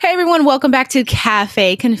Hey everyone, welcome back to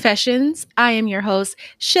Cafe Confessions. I am your host,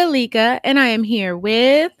 Shalika, and I am here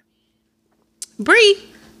with Bree.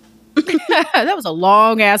 That was a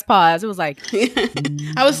long ass pause. It was like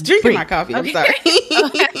I was drinking my coffee. I'm sorry.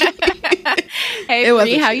 Hey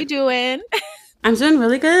Bree, how you doing? I'm doing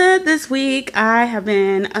really good this week. I have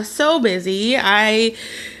been so busy. I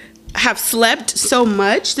have slept so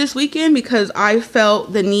much this weekend because I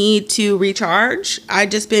felt the need to recharge. I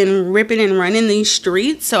just been ripping and running these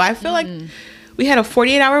streets. So I feel like we had a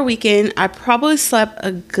 48-hour weekend. I probably slept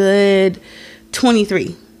a good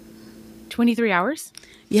 23. 23 hours?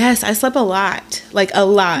 Yes, I slept a lot. Like a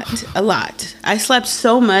lot. I slept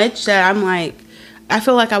so much that I'm like, I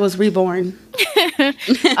feel like I was reborn.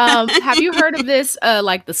 Have you heard of this,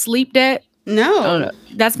 like the sleep debt? No.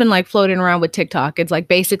 That's been like floating around with TikTok. It's like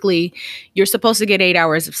basically you're supposed to get 8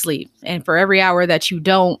 hours of sleep. And for every hour that you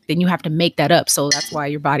don't, then you have to make that up. So that's why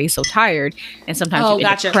your body's so tired. And sometimes you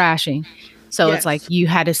end up crashing. So It's like you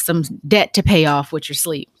had some debt to pay off with your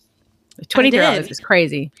sleep. 23 hours is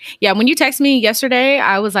crazy. Yeah, when you texted me yesterday,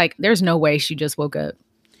 I was like, there's no way she just woke up.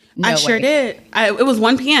 I sure did. It was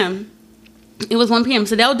 1 p.m. It was 1 p.m.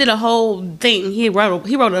 So Dale did a whole thing. He wrote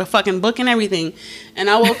a fucking book and everything. And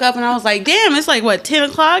I woke up and I was like, damn, it's like, what,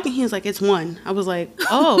 10 o'clock? And he was like, it's 1. I was like,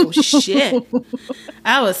 oh, shit.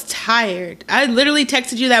 I was tired. I literally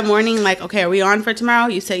texted you that morning like, okay, are we on for tomorrow?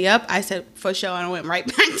 You said, yep. I said, for sure. And I went right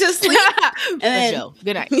back to sleep. And then, for sure.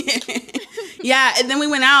 Good night. Yeah. And then we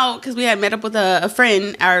went out because we had met up with a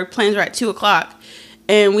friend. Our plans were at 2 o'clock.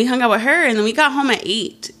 And we hung out with her. And then we got home at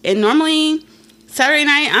 8. And normally Saturday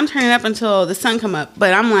night, I'm turning up until the sun come up.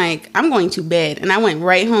 But I'm like, I'm going to bed. And I went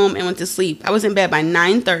right home and went to sleep. I was in bed by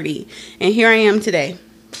 9:30. And here I am today.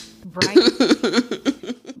 Right.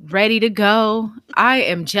 Ready to go. I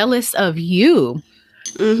am jealous of you.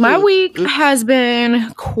 Mm-hmm. My week has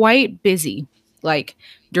been quite busy. Like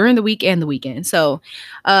during the week and the weekend. So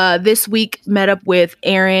this week met up with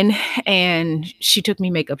Erin and she took me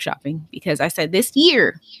makeup shopping because I said this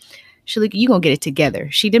year, Shalika, you gonna get it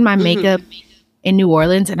together. She did my makeup in New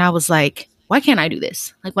Orleans and I was like, why can't I do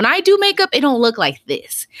this? Like when I do makeup, it don't look like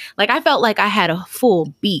this. Like I felt like I had a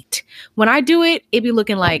full beat. When I do it, it be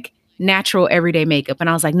looking like natural everyday makeup. And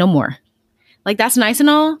I was like, no more. Like that's nice and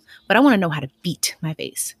all, but I want to know how to beat my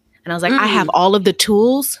face. And I was like, I have all of the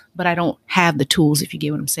tools, but I don't have the tools, if you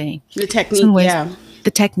get what I'm saying. The technique,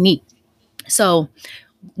 The technique. So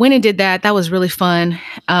went and did that. That was really fun.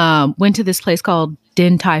 Went to this place called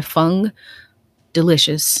Din Tai Fung.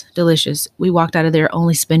 Delicious. We walked out of there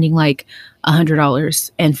only spending like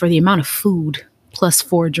 $100. And for the amount of food plus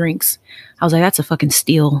 4 drinks, I was like, that's a fucking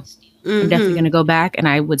steal. I'm definitely going to go back, and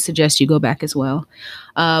I would suggest you go back as well.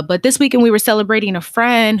 But this weekend we were celebrating a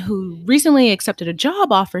friend who recently accepted a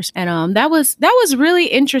job offer, and that was really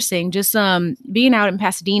interesting. Just being out in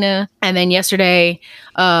Pasadena, and then yesterday,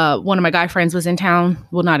 one of my guy friends was in town.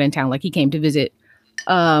 Well, not in town, like he came to visit,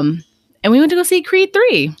 and we went to go see Creed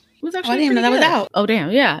 3. It was actually I didn't even know that was out. Oh damn,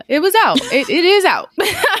 yeah, it was out. It is out.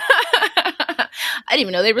 I didn't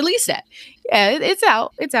even know they released that. Yeah, it's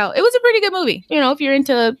out. It was a pretty good movie. You know, if you're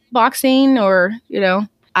into boxing or,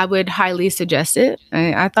 I would highly suggest it.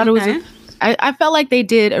 I thought it was, I felt like they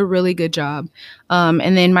did a really good job.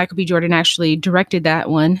 And then Michael B. Jordan actually directed that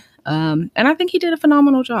one. And I think he did a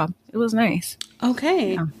phenomenal job. It was nice.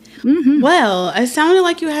 Okay. Yeah. Well, it sounded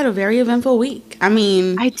like you had a very eventful week. I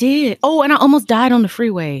mean, I did. Oh, and I almost died on the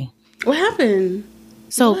freeway. What happened?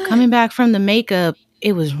 So coming back from the makeup,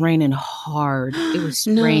 it was raining hard. It was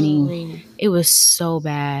raining. It was so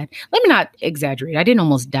bad. Let me not exaggerate. I didn't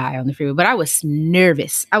almost die on the freeway, but I was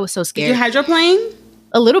nervous. I was so scared. Did you hydroplane?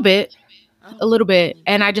 A little bit.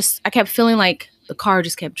 And I kept feeling like the car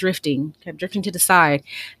just kept drifting to the side.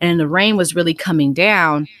 And the rain was really coming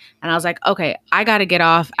down. And I was like, okay, I got to get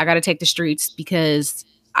off. I got to take the streets because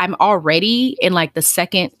I'm already in like the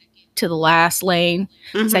second to the last lane,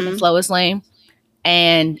 second slowest lane.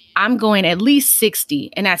 And I'm going at least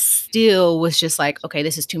 60. And that still was just like, okay,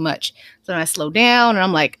 this is too much. So then I slowed down and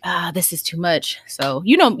I'm like, this is too much. So,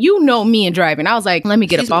 you know me and driving. I was like, let me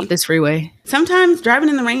get off this freeway. Sometimes driving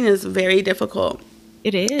in the rain is very difficult.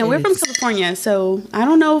 It is. And we're from California. So I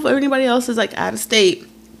don't know if anybody else is like out of state.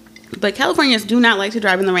 But Californians do not like to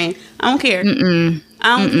drive in the rain. I don't care.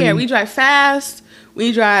 I don't care. We drive fast.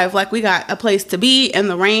 We drive like we got a place to be. And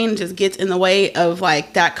the rain just gets in the way of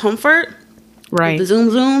like that comfort. Right. The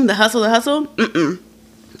zoom, the hustle.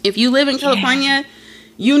 If you live in California,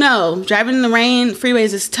 driving in the rain,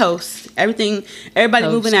 freeways is toast. Everybody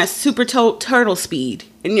toast. Moving at super turtle speed.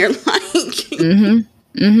 And you're like...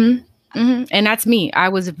 And that's me. I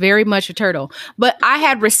was very much a turtle. But I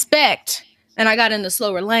had respect. and I got in the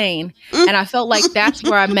slower lane. And I felt like that's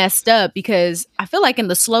where I messed up, because I feel like in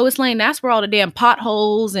the slowest lane, that's where all the damn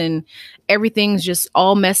potholes and everything's just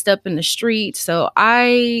all messed up in the street. So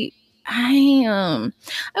I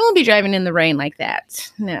won't be driving in the rain like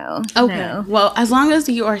that. No. Okay. No. Well, as long as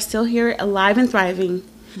you are still here, alive and thriving.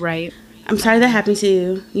 Right. I'm sorry that happened to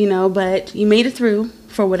you, you know, but you made it through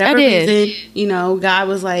for whatever reason. You know, God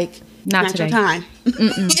was like, not today. Your time.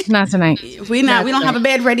 Not tonight. We don't have a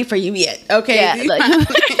bed ready for you yet. Okay. Yeah, like,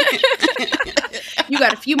 you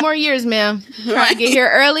got a few more years, ma'am. Trying to get here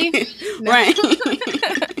early. No. Right.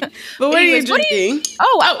 But what are you drinking?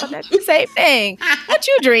 I thought that's the same thing. What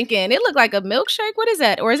you drinking? It looked like a milkshake. What is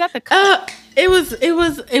that? Or is that the cup? It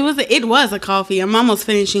was a coffee. I'm almost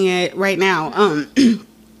finishing it right now.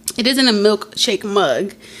 It isn't a milkshake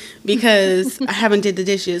mug because I haven't did the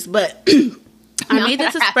dishes, but I made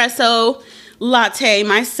this espresso latte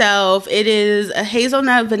myself. It is a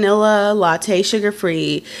hazelnut vanilla latte,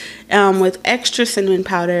 sugar-free, with extra cinnamon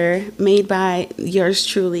powder, made by yours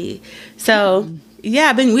truly. So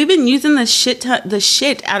yeah, we've been using the shit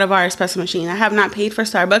out of our espresso machine. I have not paid for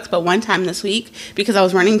Starbucks but one time this week because I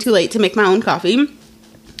was running too late to make my own coffee,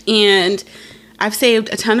 and I've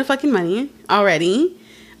saved a ton of fucking money already.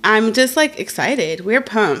 I'm just like excited. We're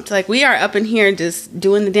pumped. Like, we are up in here just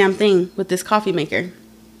doing the damn thing with this coffee maker.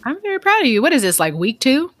 I'm very proud of you. What is this, like week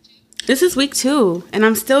 2? This is week 2, and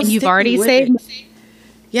I'm still. And you've already saved?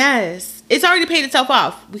 Yes, it's already paid itself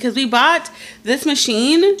off because we bought this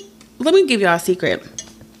machine. Let me give y'all a secret.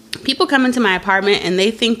 People come into my apartment and they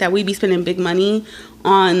think that we be spending big money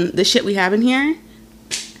on the shit we have in here.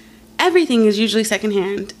 Everything is usually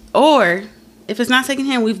secondhand, or if it's not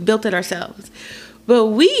secondhand, we've built it ourselves. But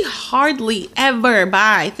we hardly ever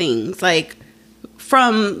buy things like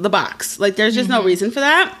from the box. Like, there's just no reason for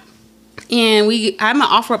that. And I'm an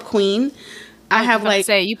OfferUp queen. I have like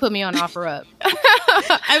say you put me on OfferUp.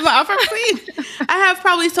 I'm an OfferUp queen. I have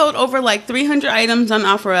probably sold over like 300 items on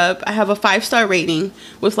OfferUp. I have a 5-star rating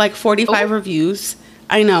with like 45 reviews.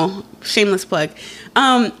 I know, shameless plug.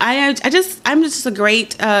 I'm just a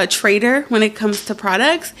great trader when it comes to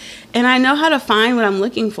products, and I know how to find what I'm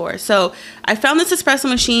looking for. So I found this espresso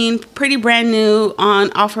machine, pretty brand new, on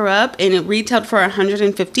OfferUp, and it retailed for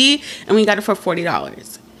 $150, and we got it for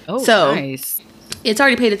 $40. Oh, so nice! It's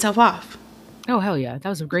already paid itself off. Oh, hell yeah. That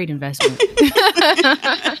was a great investment.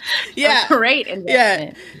 Yeah. Great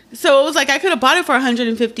investment. Yeah. So it was like I could have bought it for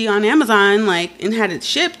 $150 on Amazon, like, and had it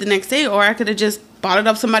shipped the next day, or I could have just bought it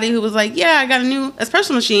off somebody who was like, yeah, I got a new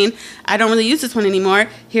espresso machine. I don't really use this one anymore.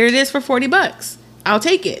 Here it is for $40. I'll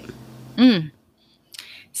take it.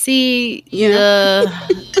 See, the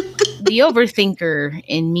overthinker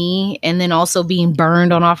in me, and then also being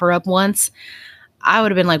burned on OfferUp once, I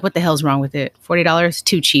would have been like, what the hell's wrong with it? $40?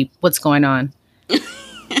 Too cheap. What's going on?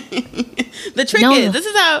 The trick is, this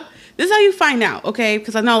is how you find out, okay?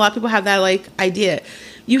 Because I know a lot of people have that like idea.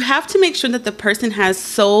 You have to make sure that the person has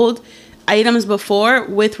sold items before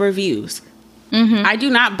with reviews. I do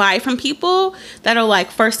not buy from people that are like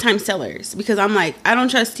first time sellers, because I'm like, I don't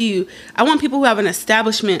trust you. I want people who have an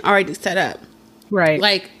establishment already set up. Right.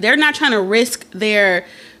 Like, they're not trying to risk their,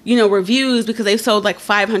 reviews because they've sold like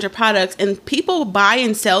 500 products, and people buy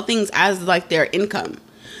and sell things as like their income.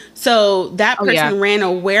 So that person ran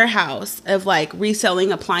a warehouse of like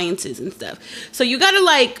reselling appliances and stuff. So you gotta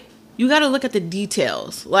look at the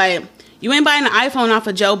details. Like, you ain't buying an iPhone off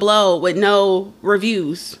of Joe Blow with no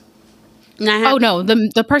reviews. Oh no,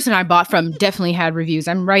 the person I bought from definitely had reviews.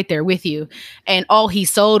 I'm right there with you. And all he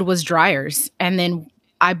sold was dryers. And then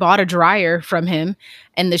I bought a dryer from him,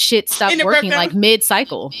 and the shit stopped working like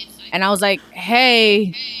mid-cycle. And I was like,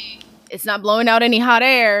 hey, it's not blowing out any hot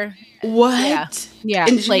air. What? Yeah.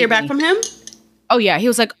 And did you hear back from him? Oh, yeah. He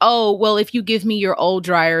was like, oh, well, if you give me your old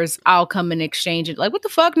dryers, I'll come and exchange it. Like, what the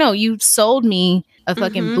fuck? No, you sold me a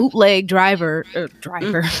fucking bootleg dryer.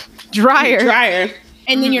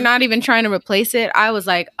 And then you're not even trying to replace it. I was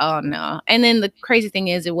like, oh, no. And then the crazy thing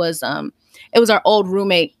is, it was our old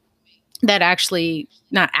roommate that actually,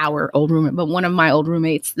 not our old roommate, but one of my old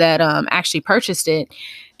roommates that actually purchased it.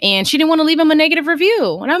 And she didn't want to leave him a negative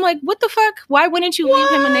review. And I'm like, what the fuck? Why wouldn't you leave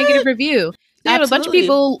him a negative review? I have a bunch of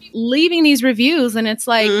people leaving these reviews, and it's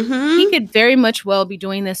like, he could very much well be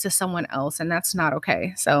doing this to someone else, and that's not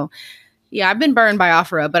okay. So, yeah, I've been burned by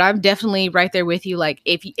OfferUp, but I'm definitely right there with you. Like,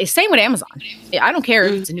 it's same with Amazon. I don't care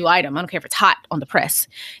if it's a new item. I don't care if it's hot on the press.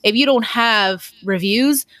 If you don't have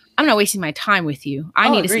reviews, I'm not wasting my time with you. I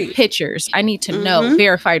need to see pictures. I need to know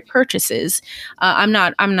verified purchases. I'm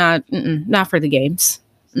not for the games.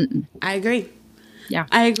 I agree. Yeah,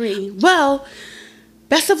 I agree. Well,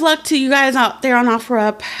 best of luck to you guys out there on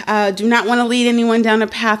OfferUp. Do not want to lead anyone down a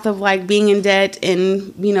path of like being in debt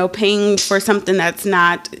and, you know, paying for something that's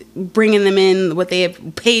not bringing them in what they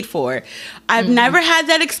have paid for. I've never had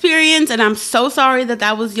that experience, and I'm so sorry that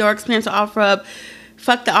that was your experience with OfferUp.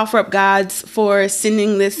 Fuck the OfferUp gods for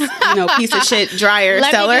sending this, you know, piece of shit dryer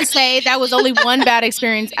seller. Let me just say that was only one bad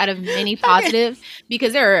experience out of many positive,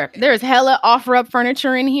 because there's hella OfferUp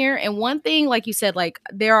furniture in here. And one thing, like you said, like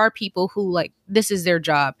there are people who like this is their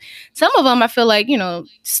job. Some of them I feel like, you know,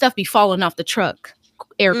 stuff be falling off the truck,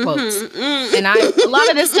 air quotes. And a lot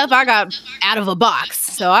of this stuff I got out of a box.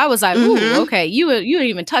 So I was like, ooh, okay, you didn't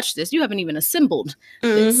even touch this. You haven't even assembled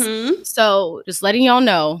this. So just letting y'all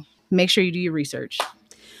know. Make sure you do your research.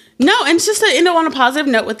 No, and it's just to end on a positive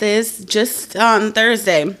note with this. Just on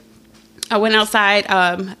Thursday, I went outside.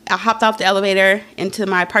 I hopped off the elevator into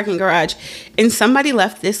my parking garage, and somebody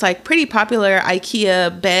left this like pretty popular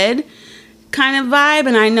IKEA bed kind of vibe.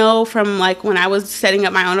 And I know from like when I was setting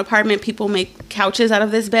up my own apartment, people make couches out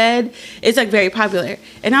of this bed. It's like very popular.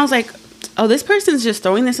 And I was like, oh, this person's just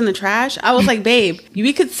throwing this in the trash. I was like, babe,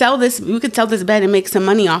 we could sell this bed and make some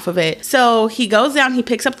money off of it. So he goes down, he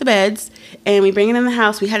picks up the beds, and we bring it in the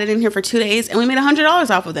house. We had it in here for 2 days, and we made $100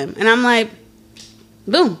 off of them. And I'm like,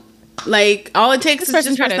 boom. Like, all it takes is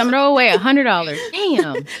just trying to throw away $100.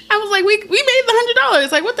 Damn. I was like, we made the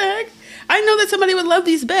 $100. Like, what the heck? I know that somebody would love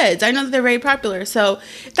these beds. I know that they're very popular. So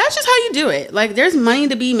that's just how you do it. Like, there's money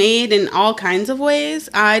to be made in all kinds of ways.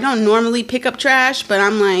 I don't normally pick up trash, but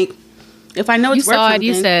I'm like, if I know it's worth something.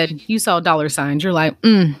 You said you saw dollar signs. You're like,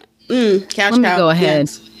 cash let me go ahead.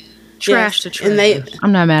 Yes. Trash to treasure.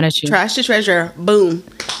 I'm not mad at you. Trash to treasure. Boom.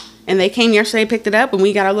 And they came yesterday, picked it up, and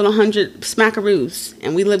we got our little 100 smackaroos,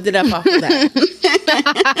 and we lived it up off of that.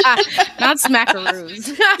 Not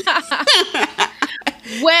smackaroos.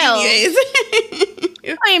 Well,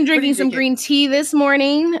 I am drinking some green tea this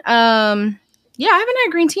morning. Yeah, I haven't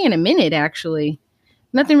had green tea in a minute, actually.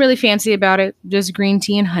 Nothing really fancy about it. Just green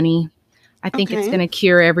tea and honey. I think it's going to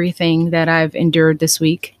cure everything that I've endured this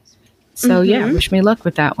week. So, yeah, wish me luck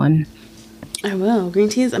with that one. I will. Green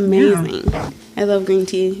tea is amazing. Yeah. I love green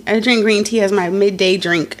tea. I drink green tea as my midday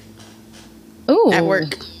drink. Ooh. At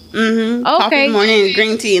work. Okay. Coffee in the morning and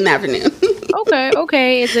green tea in the afternoon.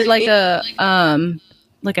 Okay. Is it like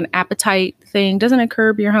like an appetite thing? Doesn't it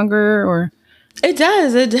curb your hunger or? It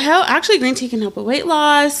does. Actually, green tea can help with weight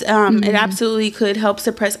loss. It absolutely could help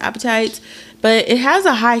suppress appetites, but it has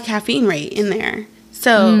a high caffeine rate in there.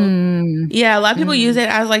 So, yeah, a lot of people use it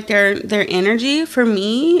as like their energy. For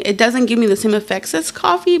me, it doesn't give me the same effects as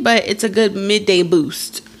coffee, but it's a good midday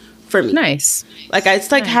boost for me. Nice. Like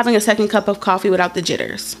it's like having a second cup of coffee without the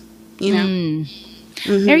jitters. You know.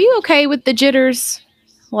 Are you okay with the jitters?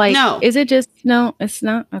 Like, no. Is it just no? It's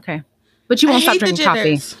not okay. But you won't stop drinking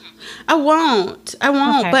coffee. I won't.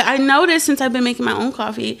 Okay. But I noticed since I've been making my own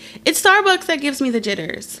coffee, it's Starbucks that gives me the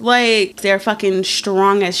jitters. Like, they're fucking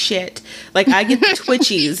strong as shit. Like, I get the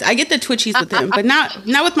twitchies. I get the twitchies with them, but not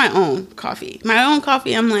with my own coffee. My own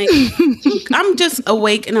coffee, I'm like, I'm just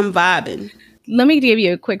awake and I'm vibing. Let me give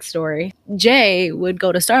you a quick story. Jay would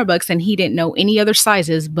go to Starbucks and he didn't know any other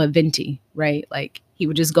sizes but venti, right? Like, he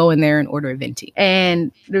would just go in there and order a venti.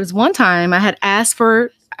 And there was one time I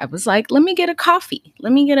was like, let me get a coffee.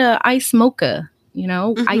 Let me get a ice mocha,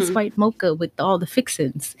 ice white mocha with all the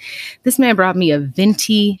fixins. This man brought me a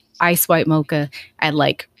venti ice white mocha at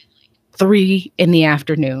like 3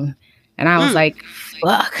 p.m. And I was like,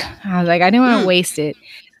 fuck. I was like, I didn't want to waste it.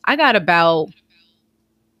 I got about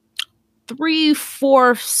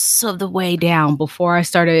 3/4 of the way down before I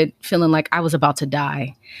started feeling like I was about to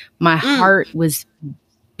die. My heart was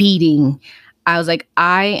beating. I was like,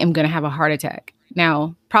 I am going to have a heart attack.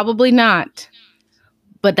 Now, probably not,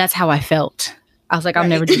 but that's how I felt. I was like, I'll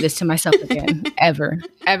never do this to myself again, ever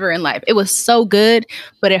in life. It was so good,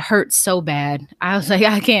 but it hurt so bad. I was like,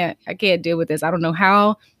 I can't deal with this. I don't know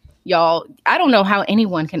how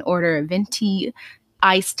anyone can order a venti,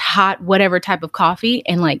 iced, hot, whatever type of coffee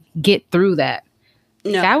and like get through that.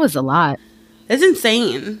 No. That was a lot. That's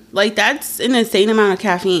insane. Like, that's an insane amount of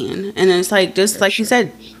caffeine. And it's like, just like you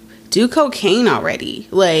said, do cocaine already.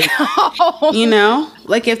 Like,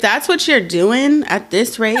 like if that's what you're doing at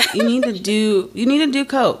this rate, you need to do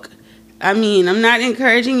coke. I mean, I'm not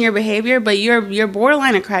encouraging your behavior, but you're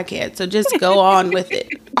borderline a crackhead. So just go on with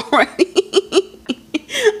it. Already.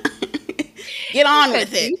 Get on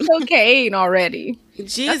with it. Do cocaine already.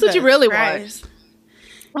 Jesus that's what you really Christ. Want.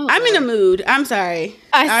 Oh, I'm in a mood. I'm sorry.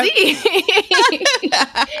 I see.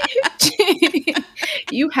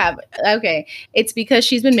 You have okay. It's because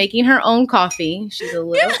she's been making her own coffee. She's a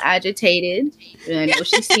little agitated. And I know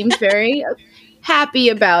she seems very happy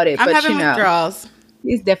about it. I'm having withdrawals.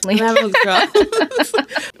 He's definitely that was girl.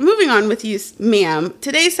 Moving on with you, ma'am.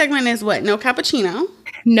 Today's segment is what? No cappuccino.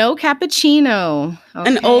 No cappuccino.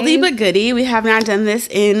 Okay. An oldie but goodie. We have not done this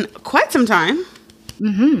in quite some time.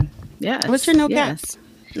 Mm-hmm. Yes. What's your no cap?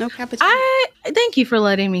 No cappuccino. Thank you for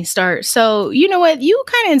letting me start. So, you know what? You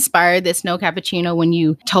kind of inspired this no cappuccino when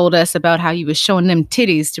you told us about how you was showing them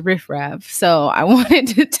titties to Riff Raff. So I wanted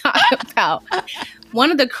to talk about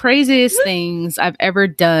one of the craziest things I've ever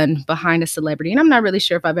done behind a celebrity. And I'm not really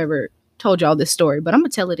sure if I've ever told y'all this story, but I'm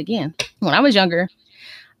going to tell it again. When I was younger,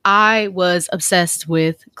 I was obsessed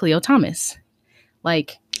with Cleo Thomas.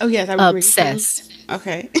 Like, oh, yes, I remember. Obsessed.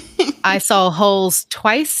 Okay. I saw Holes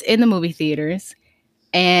twice in the movie theaters.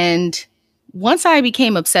 And once I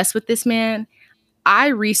became obsessed with this man, I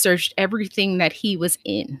researched everything that he was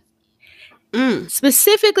in.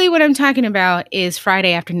 Specifically, what I'm talking about is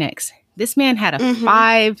Friday After Next. This man had a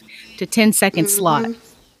 5 to 10 second slot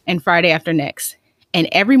in Friday After Next. And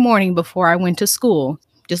every morning before I went to school,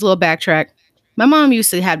 just a little backtrack, my mom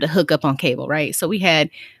used to have to hook up on cable, right? So we had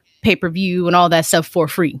pay-per-view and all that stuff for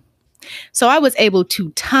free. So I was able to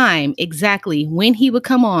time exactly when he would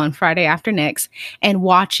come on Friday After Next and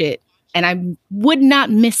watch it. And I would not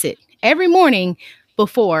miss it every morning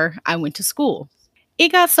before I went to school.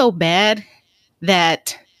 It got so bad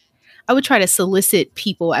that I would try to solicit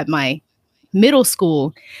people at my middle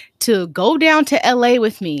school to go down to LA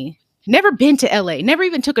with me. Never been to LA, never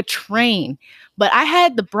even took a train. But I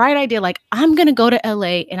had the bright idea, like, I'm going to go to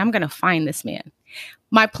LA and I'm going to find this man.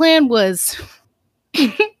 My plan was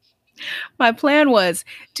to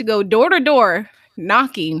go door to door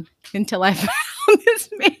knocking until I found this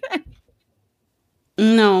man.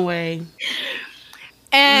 No way.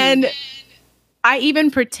 And I even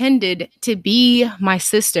pretended to be my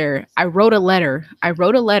sister. I wrote a letter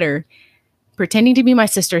pretending to be my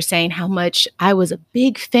sister, saying how much I was a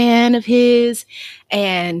big fan of his.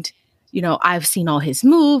 And, you know, I've seen all his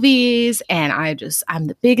movies and I'm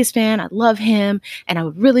the biggest fan. I love him. And I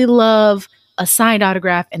would really love a signed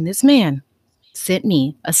autograph. And this man sent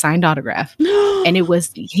me a signed autograph. And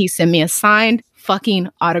he sent me a signed fucking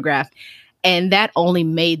autograph. And that only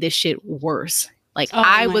made this shit worse. Like,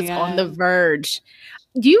 I was on the verge.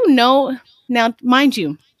 Do you know, now, mind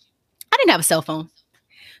you, I didn't have a cell phone.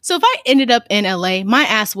 So if I ended up in LA, my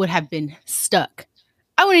ass would have been stuck.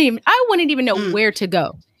 I wouldn't even know where to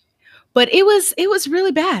go. But it was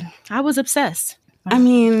really bad. I was obsessed. I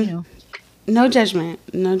mean, no judgment.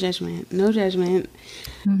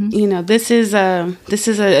 Mm-hmm. You know, this is a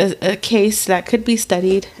case that could be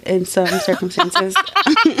studied in some circumstances.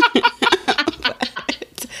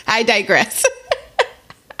 I digress.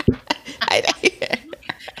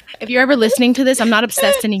 If you're ever listening to this, I'm not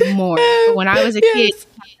obsessed anymore. But when I was a kid,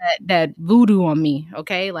 that voodoo on me,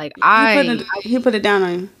 okay? Like, he put it down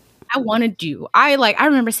on you. I wanted you. I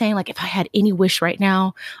remember saying, like, if I had any wish right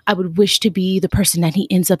now, I would wish to be the person that he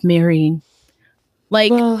ends up marrying.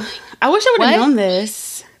 Like, well, I wish I would have known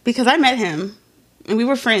this because I met him and we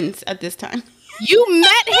were friends at this time. You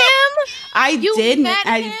met him? I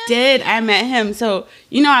met him. So,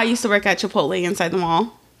 you know, I used to work at Chipotle inside the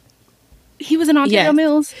mall. He was in Ontario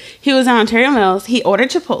Mills? He was in Ontario Mills. He ordered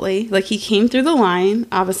Chipotle. Like, he came through the line.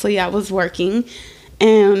 Obviously, I was working.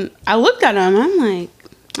 And I looked at him. I'm like,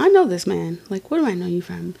 I know this man. Like, where do I know you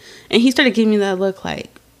from? And he started giving me that look like,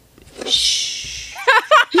 shh.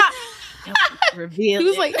 He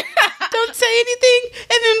was like, don't say anything.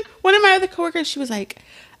 And then one of my other coworkers, she was like,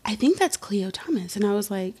 I think that's Cleo Thomas. And I was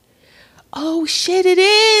like, oh shit, it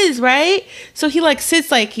is, right? So he like sits,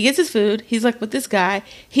 like, he gets his food. He's like with this guy.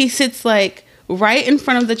 He sits like right in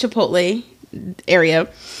front of the Chipotle area.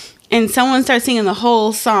 And someone starts singing the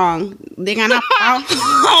whole song. They got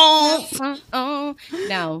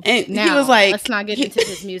No. And he was like, let's not get into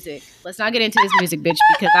this music. Let's not get into this music, bitch,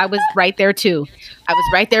 because I was right there too. I was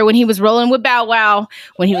right there when he was rolling with Bow Wow,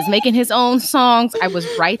 when he was making his own songs. I was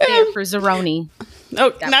right there for Zeroni.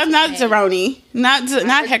 Oh, not Zeroni. Not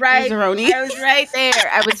Hector Zeroni.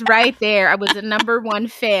 I was right there. I was the number one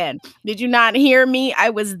fan. Did you not hear me?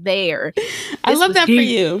 I was there. I love that for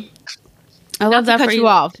you. I love that for you.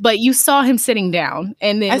 Off, but you saw him sitting down,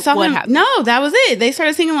 and then I saw him. Happened? No, that was it. They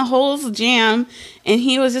started singing the whole jam, and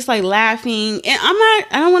he was just like laughing. And I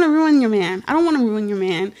don't want to ruin your man.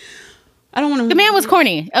 The man was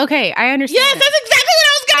corny. Okay, I understand. Yes, that's exactly what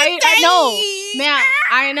I was gonna say. I know, man.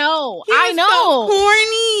 I know. So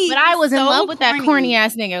corny, but I was in love with that corny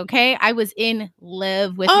ass nigga. Okay, I was in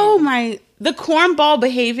love with. Oh him. my! The cornball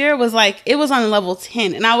behavior was like, it was on level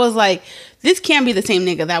 10, and I was like, this can't be the same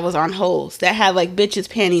nigga that was on Holes that had like bitches'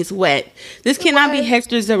 panties wet. This cannot be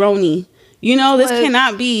Hector Zeroni. You know, this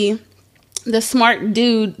cannot be the smart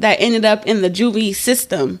dude that ended up in the juvie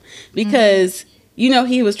system because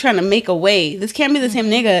he was trying to make a way. This can't be the same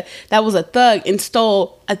nigga that was a thug and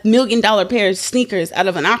stole $1 million pair of sneakers out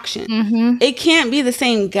of an auction. It can't be the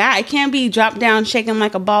same guy. It can't be dropped down shaking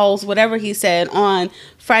like a balls, whatever he said on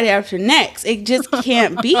Friday After Next. It just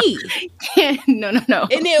can't be. No.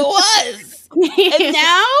 And it was.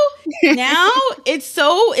 And now it's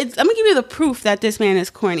I'm gonna give you the proof that this man is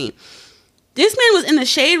corny. This man was in the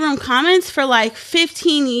Shade Room comments for like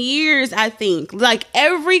 15 years, I think. Like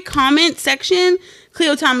every comment section,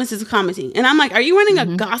 Cleo Thomas is commenting. And I'm like, are you running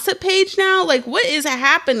a gossip page now? Like, what is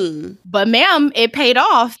happening? But ma'am, it paid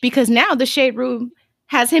off because now the Shade Room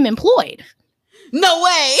has him employed. No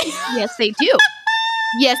way. Yes, they do.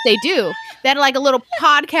 Yes, they do. That like a little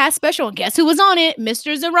podcast special. And guess who was on it?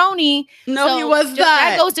 Mr. Zeroni. No, so he was not.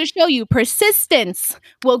 That goes to show you persistence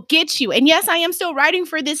will get you. And yes, I am still writing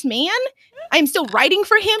for this man. I'm still writing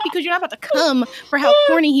for him because you're not about to come for how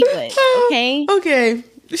corny he was. Okay? Okay.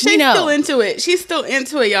 She's still into it. She's still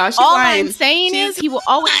into it, y'all. She's all lying. I'm saying is he will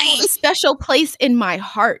always hold a special place in my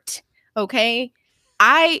heart. Okay?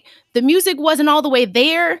 The music wasn't all the way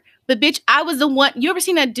there, but bitch, I was the one. You ever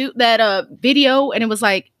seen that video and it was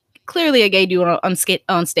like clearly a gay dude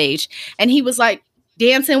on stage and he was like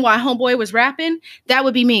dancing while homeboy was rapping? That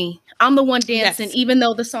would be me. I'm the one dancing, even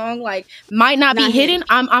though the song like might not be hidden.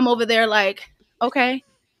 I'm over there like, okay.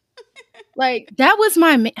 Like that was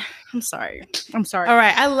my I'm sorry. All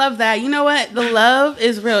right. I love that. You know what? The love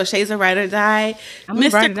is real. Shay's a ride or die.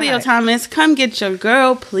 Mr. Cleo Thomas, come get your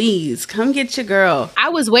girl, please. Come get your girl. I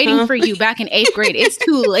was waiting for you back in 8th grade. It's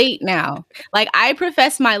too late now. Like I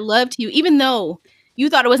profess my love to you, even though you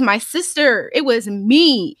thought it was my sister. It was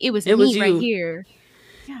me. It was me right here.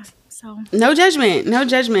 Yeah. So. No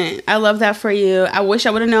judgment. I love that for you. I wish I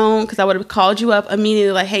would have known because I would have called you up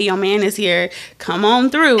immediately like, hey, your man is here. Come on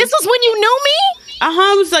through. This was when you knew me?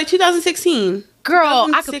 It was like 2016. Girl,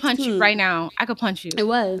 2016. I could punch you right now. I could punch you. It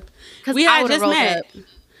was. Because we had just met.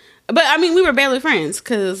 But I mean, we were barely friends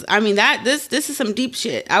because I mean, this is some deep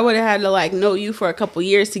shit. I would have had to like know you for a couple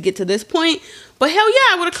years to get to this point. But hell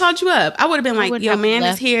yeah, I would have called you up. I would have been like, your man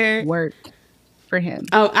is here. Work. For him.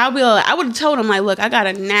 Oh, I would have told him like, look, I got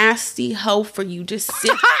a nasty hoe for you. Just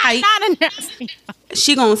sit tight. Not a nasty hoe.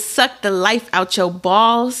 She gonna suck the life out your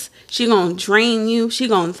balls. She gonna drain you. She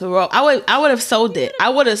gonna throw. I would have sold it. I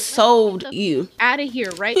would have sold you out of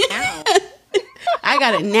here right now. I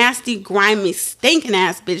got a nasty, grimy, stinking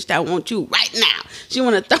ass bitch that wants you right now. She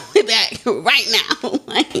want to throw it back right now.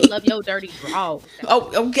 Like, love your dirty draw.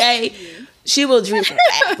 Oh, okay. She will drink her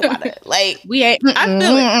bath water. Like we ain't. I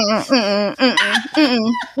feel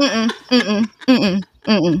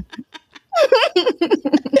it.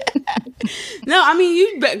 No, I mean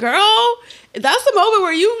you, girl. That's the moment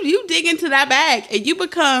where you dig into that bag and you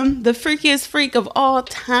become the freakiest freak of all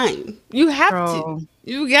time. You have to.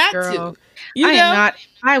 You got to.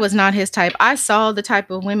 I was not his type. I saw the type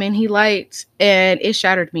of women he liked, and it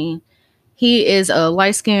shattered me. He is a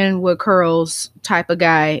light skin with curls type of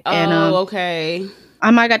guy. And, okay. I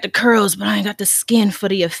might got the curls, but I ain't got the skin for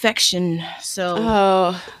the affection. So,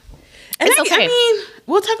 and I mean,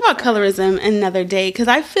 we'll talk about colorism another day because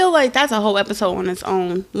I feel like that's a whole episode on its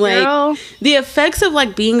own. Like the effects of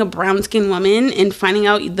like being a brown skinned woman and finding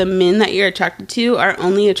out the men that you're attracted to are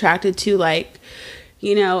only attracted to like,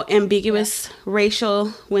 you know, ambiguous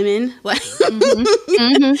racial women. Like,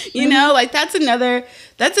 you know, like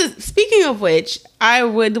speaking of which,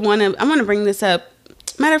 I'm going to bring this up.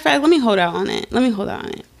 Matter of fact, let me hold out on it. I'm going to hold out on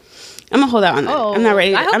it. I'm not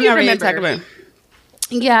ready. I'm not ready to talk about it.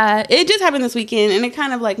 Yeah, it just happened this weekend and it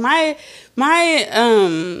kind of like my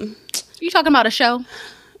you talking about a show?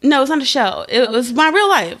 No, it's not a show. It was my real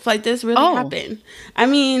life. Like, this really happened. I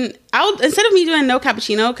mean, instead of me doing no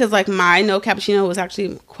cappuccino, because, like, my no cappuccino was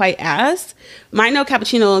actually quite ass, my no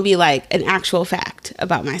cappuccino would be, like, an actual fact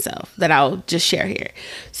about myself that I'll just share here.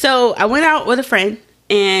 So, I went out with a friend,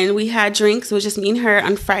 and we had drinks. It was just me and her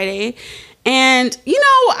on Friday. And, you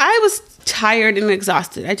know, I was tired and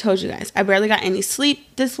exhausted. I told you guys. I barely got any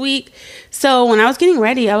sleep this week. So when I was getting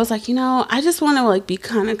ready, I was like, you know, I just want to like be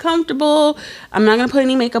kind of comfortable. I'm not going to put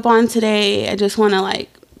any makeup on today. I just want to like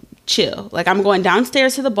chill. Like I'm going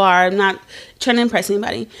downstairs to the bar. I'm not trying to impress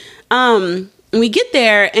anybody. We get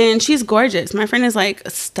there and she's gorgeous. My friend is like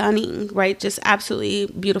stunning, right? Just absolutely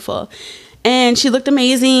beautiful. And she looked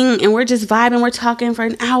amazing and we're just vibing. We're talking for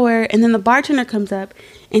an hour. And then the bartender comes up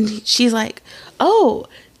and she's like, oh,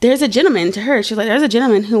 there's a gentleman to her. She's like, there's a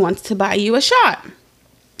gentleman who wants to buy you a shot.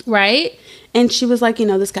 Right. And she was like, you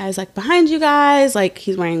know, this guy's like behind you guys. Like,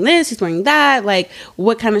 he's wearing this, he's wearing that. Like,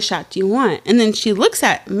 what kind of shot do you want? And then she looks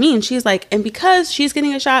at me and she's like, and because she's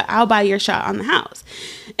getting a shot, I'll buy your shot on the house.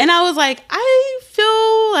 And I was like, I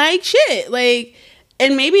feel like shit. Like,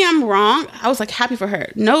 and maybe I'm wrong. I was like happy for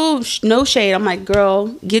her. No shade. I'm like, girl,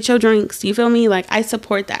 get your drinks. You feel me? Like, I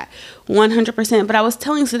support that 100%. But I was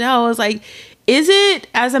telling Sadell, I was like, is it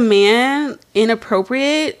as a man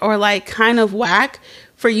inappropriate or like kind of whack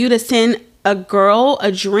for you to send a girl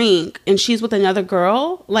a drink and she's with another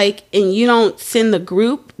girl, like, and you don't send the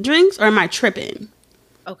group drinks? Or am I tripping?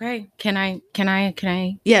 Okay. Can I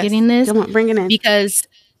Yes. get in this? Come on, bring it in. Because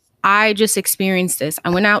I just experienced this.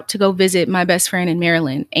 I went out to go visit my best friend in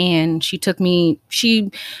Maryland, and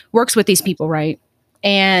she works with these people, right?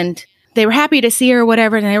 And they were happy to see her or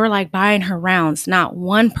whatever, and they were like buying her rounds. Not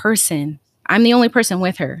one person. I'm the only person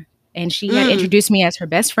with her. And she had introduced me as her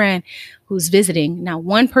best friend who's visiting. Now,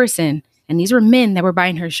 one person, and these were men that were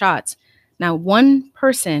buying her shots. Now, one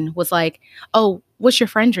person was like, oh, what's your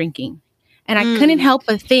friend drinking? And I couldn't help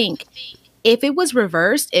but think, if it was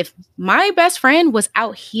reversed, if my best friend was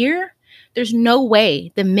out here, there's no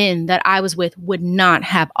way the men that I was with would not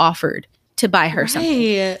have offered to buy her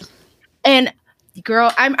something. And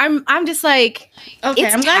girl, I'm just like, okay,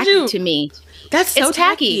 it's tacky to me. That's so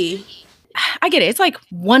tacky. I get it. It's like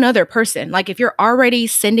one other person. Like, if you're already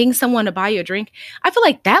sending someone to buy you a drink, I feel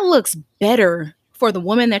like that looks better for the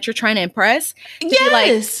woman that you're trying to impress.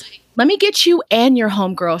 Yes. Like, let me get you and your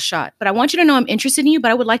homegirl shot. But I want you to know I'm interested in you, but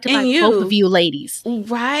I would like to buy both of you ladies.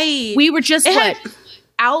 Right. We were just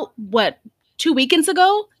out 2 weekends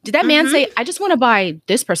ago? Did that man say, I just want to buy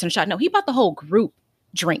this person a shot? No, he bought the whole group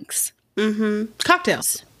drinks.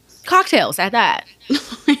 Cocktails at that.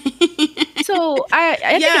 So I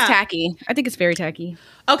think it's tacky. I think it's very tacky.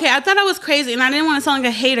 Okay, I thought I was crazy, and I didn't want to sound like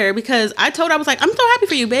a hater because I told her, I was like, I'm so happy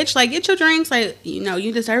for you, bitch. Like, get your drinks. Like, you know,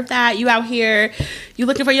 you deserve that. You out here, you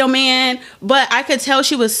looking for your man. But I could tell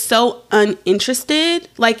she was so uninterested,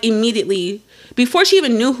 like, immediately. Before she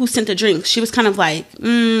even knew who sent the drinks, she was kind of like,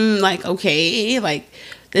 like, okay, like,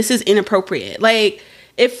 this is inappropriate. Like,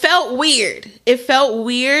 it felt weird. It felt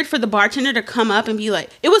weird for the bartender to come up and be like,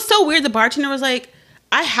 it was so weird. The bartender was like,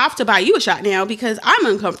 I have to buy you a shot now because I'm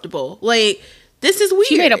uncomfortable. Like, this is weird.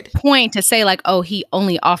 She made a point to say, like, oh, he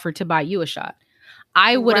only offered to buy you a shot.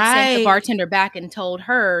 I would have sent the bartender back and told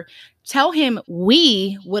her, tell him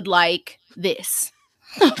we would like this.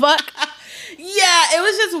 Fuck. Yeah, it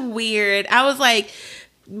was just weird. I was like,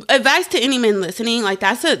 advice to any men listening, like,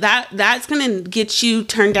 that's gonna get you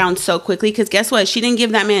turned down so quickly, because guess what, she didn't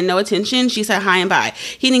give that man no attention. She said hi and bye.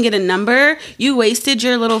 He didn't get a number. You wasted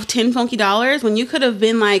your little $10 funky when you could have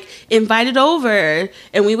been like invited over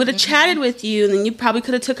and we would have chatted with you, and then you probably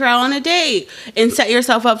could have took her out on a date and set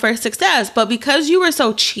yourself up for success. But because you were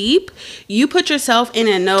so cheap, you put yourself in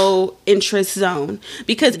a no interest zone,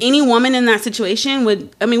 because any woman in that situation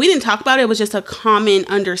would, I mean, we didn't talk about it, it was just a common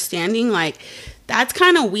understanding, like, that's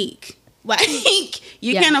kind of weak. Like,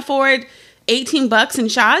 you can't afford $18 in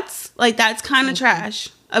shots. Like, that's kind of trash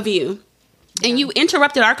of you. And you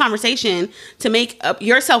interrupted our conversation to make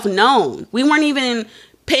yourself known. We weren't even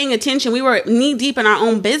paying attention. We were knee deep in our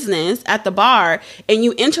own business at the bar, and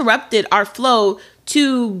you interrupted our flow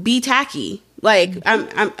to be tacky. Like,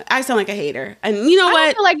 I sound like a hater. And you know what? I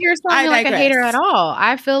don't feel like you're sounding like a hater at all.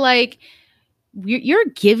 I feel like you're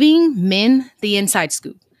giving men the inside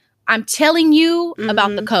scoop. I'm telling you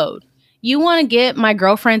about the code. You want to get my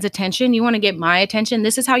girlfriend's attention. You want to get my attention.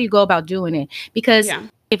 This is how you go about doing it. Because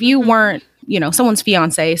if you weren't, you know, someone's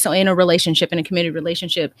fiance, so in a relationship, in a committed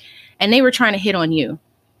relationship, and they were trying to hit on you,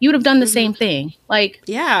 you would have done the same thing. Like,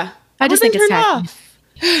 I just think it's tacky.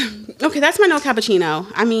 Okay, that's my no cappuccino.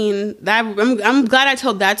 I mean, I'm glad I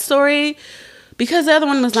told that story, because the other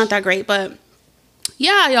one was not that great, but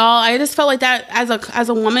yeah, y'all, I just felt like that as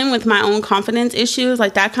a woman with my own confidence issues,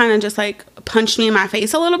 like, that kind of just like punched me in my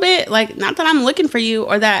face a little bit. Like, not that I'm looking for you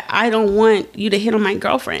or that I don't want you to hit on my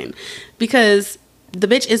girlfriend, because the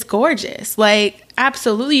bitch is gorgeous. Like,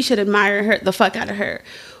 absolutely, you should admire her, the fuck out of her,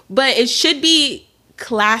 but it should be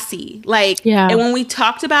classy. Like, and when we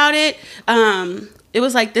talked about it, it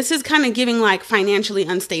was like, this is kind of giving like financially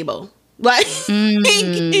unstable. Like, like,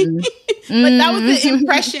 that was the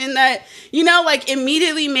impression that, you know, like,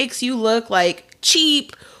 immediately makes you look like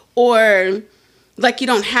cheap or like you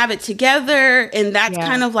don't have it together. And that's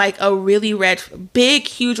kind of like a really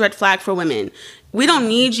huge red flag for women. We don't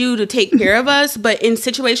need you to take care of us, but in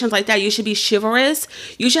situations like that, you should be chivalrous.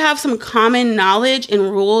 You should have some common knowledge and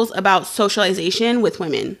rules about socialization with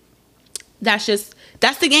women. That's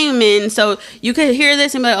That's the game, men. So you could hear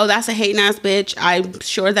this and be like, oh, that's a hating ass bitch. I'm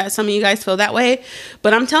sure that some of you guys feel that way.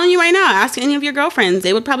 But I'm telling you right now, ask any of your girlfriends.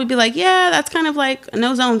 They would probably be like, yeah, that's kind of like a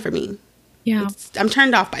no zone for me. Yeah. I'm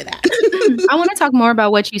turned off by that. I want to talk more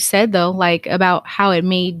about what you said, though, like about how it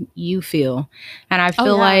made you feel. And I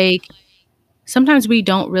feel like sometimes we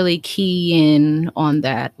don't really key in on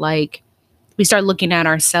that. Like, we start looking at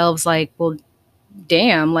ourselves like, well,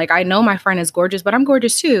 damn, like I know my friend is gorgeous, but I'm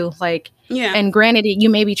gorgeous too. Like, yeah. And granted, you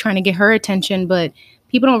may be trying to get her attention, but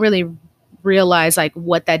people don't really realize like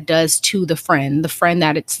what that does to the friend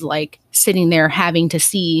that it's like sitting there having to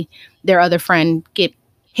see their other friend get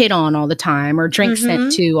hit on all the time or drink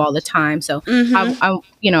sent to all the time. So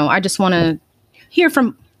I just want to hear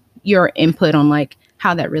from your input on like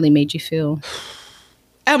how that really made you feel.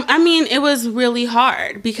 I mean, it was really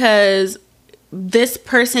hard because this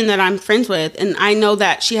person that I'm friends with, and I know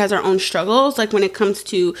that she has her own struggles, like when it comes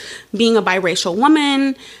to being a biracial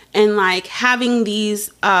woman and like having these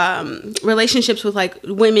relationships with like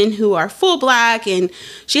women who are full Black, and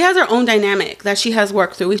she has her own dynamic that she has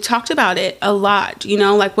worked through. We've talked about it a lot, you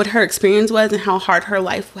know, like what her experience was and how hard her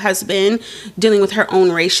life has been dealing with her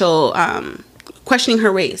own racial, questioning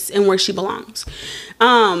her race and where she belongs.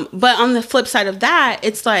 But on the flip side of that,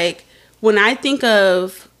 it's like when I think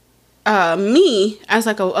of me as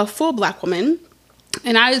like a full Black woman,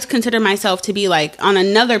 and I just consider myself to be like on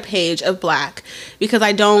another page of Black because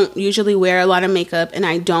I don't usually wear a lot of makeup and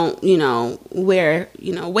I don't, wear,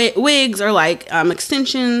 wigs or like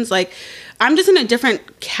extensions. Like I'm just in a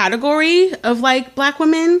different category of like Black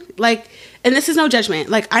women. Like, and this is no judgment.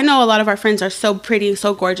 Like I know a lot of our friends are so pretty,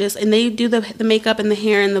 so gorgeous, and they do the makeup and the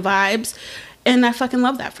hair and the vibes. And I fucking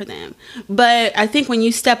love that for them. But I think when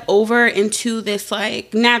you step over into this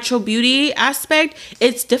like natural beauty aspect,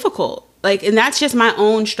 it's difficult. Like, and that's just my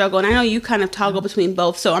own struggle. And I know you kind of toggle between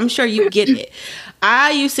both, so I'm sure you get it.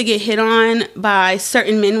 I used to get hit on by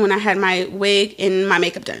certain men when I had my wig and my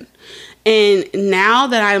makeup done. And now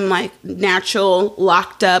that I'm like natural,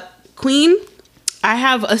 locked up queen, I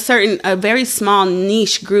have a very small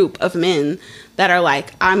niche group of men that are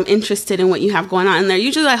like, I'm interested in what you have going on. And they're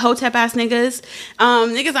usually like hotep ass niggas.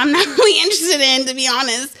 Niggas I'm not really interested in, to be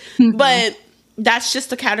honest. But that's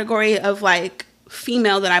just the category of like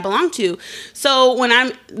female that I belong to. So when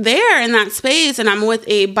I'm there in that space and I'm with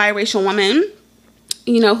a biracial woman,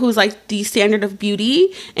 who's like the standard of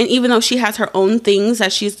beauty, and even though she has her own things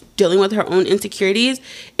that she's dealing with, her own insecurities,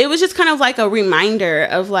 it was just kind of like a reminder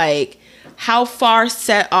of like how far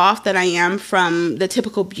set off that I am from the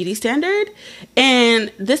typical beauty standard.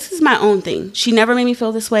 And this is my own thing. She never made me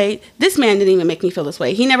feel this way. This man didn't even make me feel this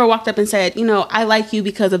way. He never walked up and said, I like you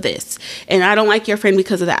because of this, and I don't like your friend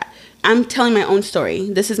because of that. I'm telling my own story.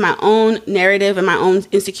 This is my own narrative and my own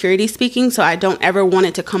insecurity speaking, so I don't ever want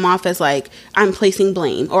it to come off as like I'm placing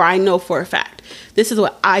blame or I know for a fact. This is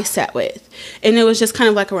what I sat with. And it was just kind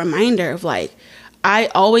of like a reminder of like, I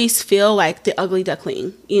always feel like the ugly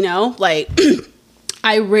duckling, like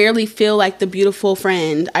I rarely feel like the beautiful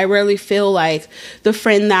friend. I rarely feel like the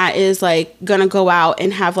friend that is like gonna go out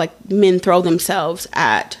and have like men throw themselves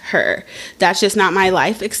at her. That's just not my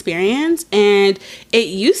life experience. And it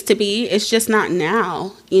used to be, it's just not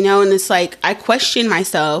now, and it's like, I question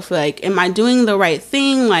myself, like, am I doing the right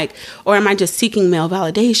thing? Like, or am I just seeking male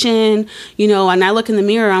validation? And I look in the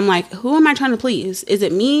mirror, I'm like, who am I trying to please? Is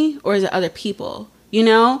it me or is it other people?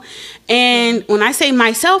 And when I say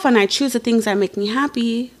myself and I choose the things that make me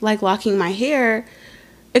happy, like locking my hair,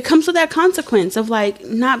 it comes with that consequence of like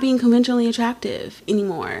not being conventionally attractive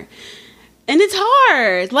anymore. And it's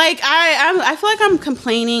hard. Like I feel like I'm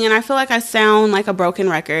complaining and I feel like I sound like a broken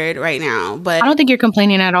record right now, but I don't think you're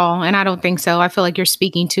complaining at all. And I don't think so. I feel like you're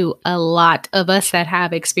speaking to a lot of us that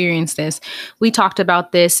have experienced this. We talked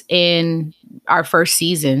about this in our first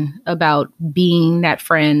season about being that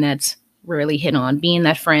friend that's really hit on, being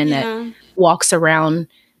that friend that walks around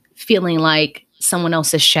feeling like someone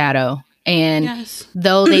else's shadow. And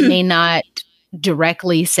though they may not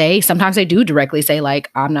directly say, sometimes they do directly say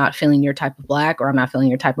like, I'm not feeling your type of Black or I'm not feeling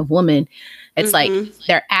your type of woman. It's like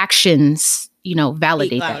their actions,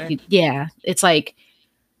 validate that. Yeah. It's like,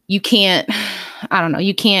 you can't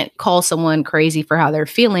call someone crazy for how they're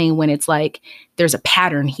feeling when it's like, there's a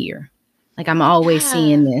pattern here. Like I'm always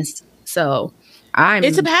seeing this. So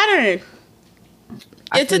it's a pattern.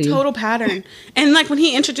 It's a total pattern. And like when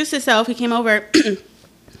he introduced himself, he came over,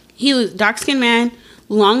 he was dark-skinned man,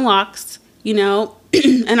 long locks,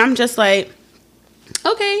 and I'm just like,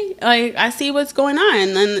 okay, like I see what's going on.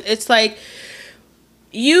 And it's like,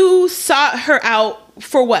 you sought her out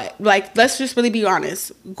for what? Like, let's just really be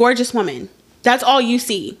honest. Gorgeous woman. That's all you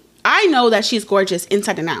see. I know that she's gorgeous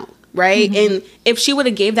inside and out. right? And if she would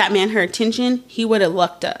have gave that man her attention, he would have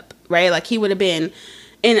lucked up, right? Like he would have been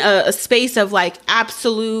in a space of like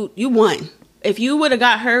absolute, you won. If you would have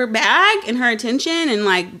got her bag and her attention and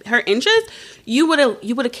like her interest, you would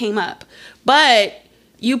have came up. But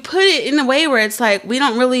you put it in a way where it's like, we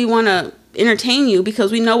don't really want to entertain you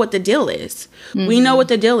because we know what the deal is. We know what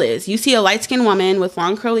the deal is. You see a light-skinned woman with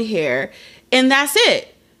long curly hair and that's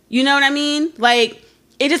it. You know what I mean? Like,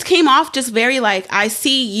 it just came off just very like, I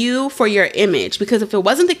see you for your image. Because if it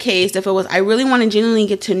wasn't the case, if it was, I really want to genuinely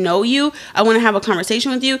get to know you, I want to have a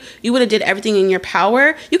conversation with you, you would have did everything in your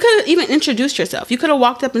power. You could have even introduced yourself. You could have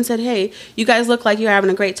walked up and said, hey, you guys look like you're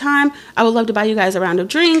having a great time. I would love to buy you guys a round of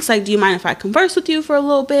drinks. Like, do you mind if I converse with you for a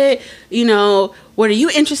little bit? You know, what are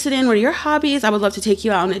you interested in? What are your hobbies? I would love to take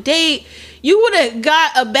you out on a date. You would have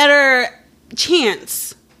got a better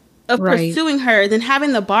chance of pursuing her than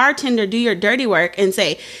having the bartender do your dirty work and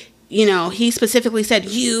say, you know, he specifically said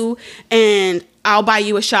you and I'll buy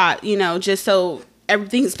you a shot, you know, just so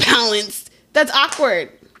everything's balanced. That's awkward.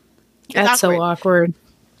 That's so awkward.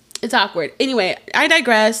 It's awkward. Anyway, I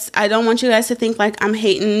digress. I don't want you guys to think like I'm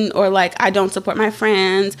hating or like I don't support my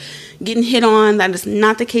friends getting hit on. That is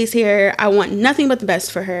not the case here. I want nothing but the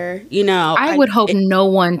best for her. You know, I would hope no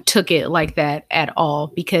one took it like that at all,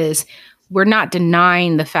 because we're not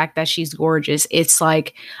denying the fact that she's gorgeous. It's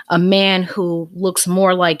like a man who looks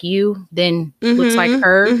more like you than looks like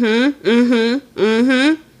her.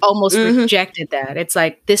 Almost rejected that. It's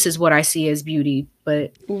like, this is what I see as beauty,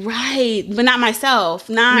 but right, but not myself.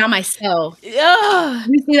 Not myself. Ugh.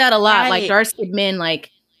 We see that a lot, like dark-skinned men,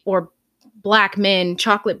 like, or black men,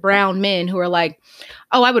 chocolate brown men who are like,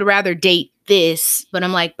 oh, I would rather date this. But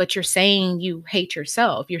I'm like, but you're saying you hate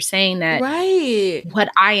yourself. You're saying that what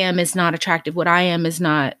I am is not attractive. What I am is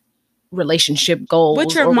not relationship goals.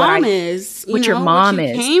 What your mom is. What your mom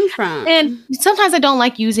is. Came from. And sometimes I don't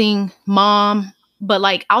like using mom, but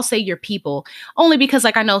like I'll say your people, only because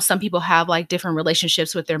like I know some people have like different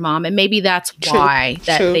relationships with their mom, and maybe that's why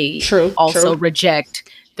they also reject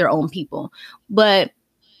their own people. But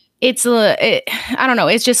it's I don't know.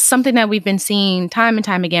 It's just something that we've been seeing time and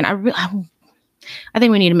time again. I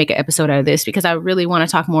think we need to make an episode out of this because I really want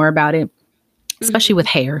to talk more about it, especially with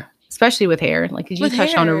hair. Like, you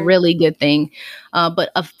touched on a really good thing.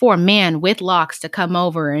 But for a man with locks to come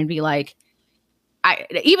over and be like,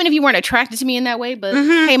 even if you weren't attracted to me in that way, but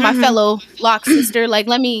hey, my fellow lock sister, like,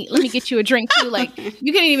 let me get you a drink too. Like,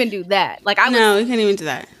 you couldn't even do that. Like, no, you can't even do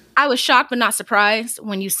that. I was shocked but not surprised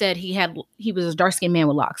when you said he was a dark-skinned man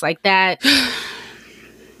with locks like that.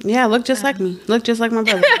 Yeah, look just like me. Look just like my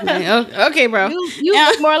brother. Like, okay, bro. You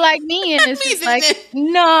look more like me, and it's just like,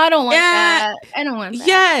 no, I don't want that. I don't want that.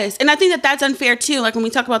 Yes, and I think that that's unfair too. Like when we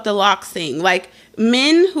talk about the locks thing, like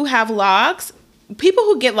men who have locks, people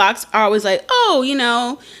who get locks are always like, oh, you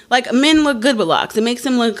know, like men look good with locks. It makes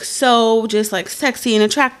them look so just like sexy and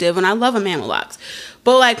attractive, and I love a man with locks.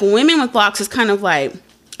 But like women with locks is kind of like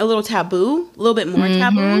a little taboo, a little bit more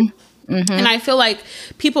taboo. And I feel like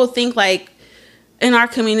people think like in our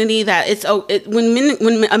community that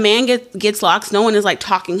when a man gets locks, no one is like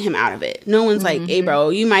talking him out of it. No one's like, hey bro,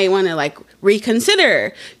 you might want to like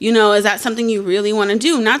reconsider, you know, is that something you really want to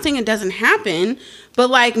do? Not saying it doesn't happen, but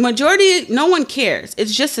like majority, no one cares.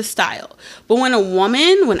 It's just a style. But when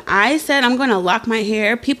I said I'm going to lock my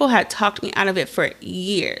hair, people had talked me out of it for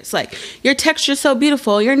years. Like, your texture's so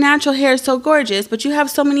beautiful, your natural hair is so gorgeous, but you have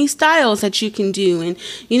so many styles that you can do. And,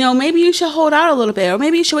 you know, maybe you should hold out a little bit, or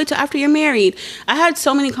maybe you should wait till after you're married. I had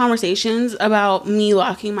so many conversations about me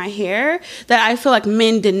locking my hair that I feel like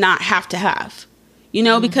men did not have to have. You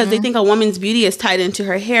know, because they think a woman's beauty is tied into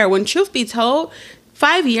her hair. When truth be told,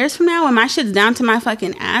 5 years from now, when my shit's down to my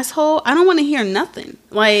fucking asshole, I don't want to hear nothing.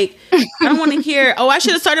 Like, I don't want to hear, oh, I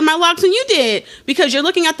should have started my locks when you did. Because you're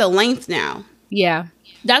looking at the length now. Yeah.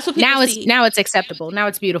 That's what people see. Now it's acceptable. Now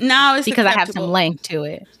it's beautiful. Now it's because acceptable. I have some length to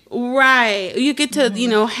it. Right. You get to, you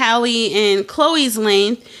know, Hallie and Chloe's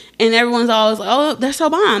length, and everyone's always like, oh, they're so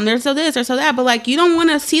bomb. They're so this, they're so that. But, like, you don't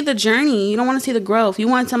want to see the journey. You don't want to see the growth. You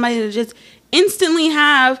want somebody to just instantly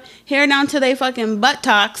have hair down to their fucking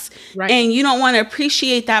buttocks, and you don't want to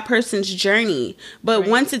appreciate that person's journey. But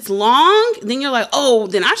once it's long, then you're like, oh,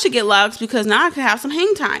 then I should get locks because now I could have some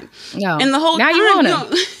hang time. No. And the whole now time, you want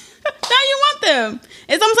them. now you want them.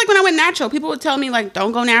 It's almost like when I went natural. People would tell me, like,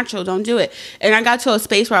 don't go natural, don't do it. And I got to a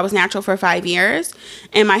space where I was natural for 5 years,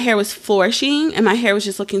 and my hair was flourishing, and my hair was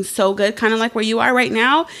just looking so good, kind of like where you are right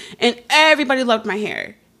now. And everybody loved my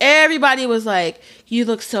hair. Everybody was like, you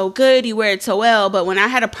look so good, you wear it so well. But when I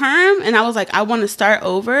had a perm and I was like, I want to start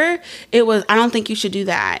over, it was, I don't think you should do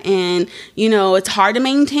that. And, you know, it's hard to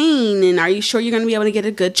maintain. And are you sure you're going to be able to get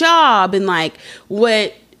a good job? And like,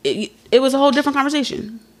 what it was a whole different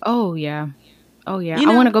conversation. Oh yeah. Oh yeah. You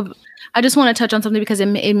know? I just want to touch on something because it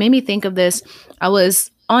made me think of this. I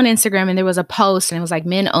was on Instagram and there was a post and it was like,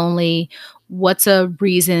 men only. What's a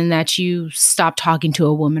reason that you stopped talking to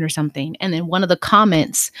a woman or something? And then one of the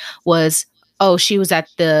comments was, oh, she was at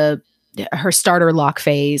her starter lock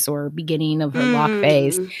phase or beginning of her lock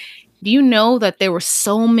phase. Do you know that there were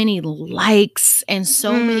so many likes and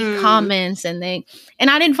so many comments and I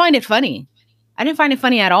didn't find it funny. I didn't find it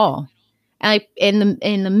funny at all. And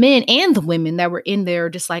the men and the women that were in there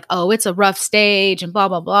just like, oh, it's a rough stage and blah,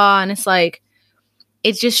 blah, blah. And it's like,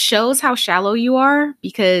 it just shows how shallow you are,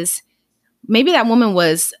 because maybe that woman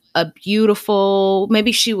was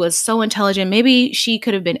maybe she was so intelligent. Maybe she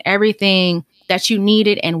could have been everything that you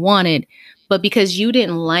needed and wanted. But because you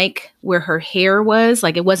didn't like where her hair was,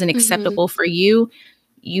 like it wasn't acceptable for you,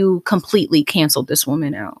 you completely canceled this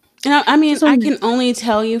woman out. I mean, I can only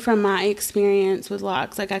tell you from my experience with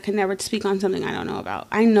locks. Like, I can never speak on something I don't know about.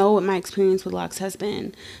 I know what my experience with locks has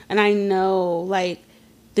been. And I know, like,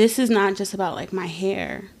 this is not just about, like, my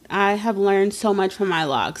hair. I have learned so much from my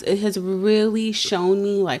locks. It has really shown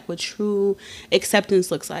me, like, what true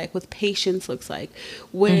acceptance looks like, what patience looks like,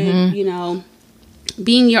 what, you know,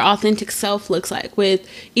 being your authentic self looks like, with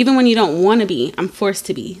even when you don't want to be, I'm forced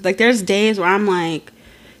to be. Like, there's days where I'm like,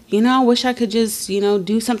 you know, I wish I could just, you know,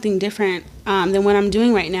 do something different than what I'm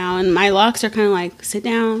doing right now. And my locks are kind of like, sit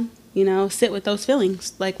down, you know, sit with those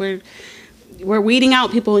feelings. Like, we're weeding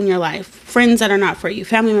out people in your life, friends that are not for you,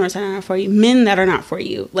 family members that are not for you, men that are not for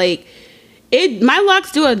you. Like, my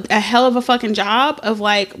locks do a hell of a fucking job of,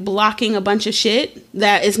 like, blocking a bunch of shit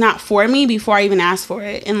that is not for me before I even ask for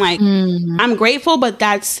it. And, like, I'm grateful, but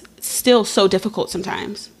that's still so difficult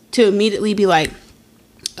sometimes to immediately be like,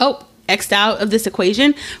 oh, X'd out of this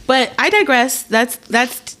equation. But I digress. That's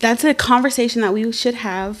a conversation that we should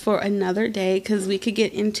have for another day, because we could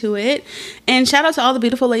get into it. And shout out to all the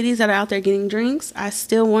beautiful ladies that are out there getting drinks. I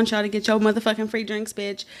still want y'all to get your motherfucking free drinks,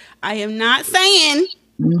 bitch. I am not saying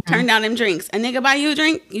turn down them drinks. A nigga buy you a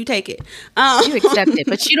drink, you take it. You accept it,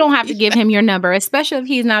 but you don't have to give him your number, especially if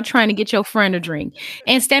he's not trying to get your friend a drink.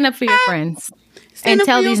 And stand up for your friends and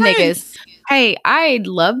tell these niggas, hey, I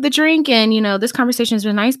love the drink, and, you know, this conversation has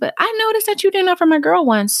been nice, but I noticed that you didn't offer my girl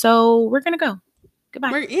one, so we're gonna go.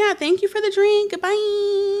 Goodbye. Thank you for the drink. Goodbye.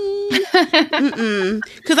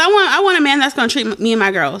 Because I want a man that's gonna treat me and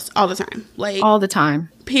my girls all the time, like all the time.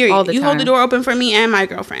 Period. Hold the door open for me and my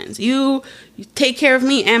girlfriends. You take care of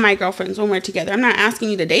me and my girlfriends when we're together. I'm not asking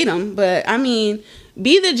you to date them, but I mean,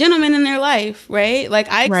 be the gentleman in their life, right?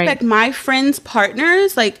 Like, I expect my friends'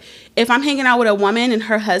 partners, like, if I'm hanging out with a woman and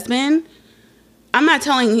her husband, I'm not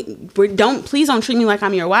telling, please don't treat me like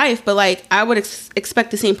I'm your wife, but, like, I would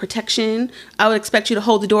expect the same protection. I would expect you to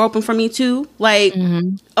hold the door open for me too. Like,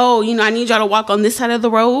 oh, you know, I need y'all to walk on this side of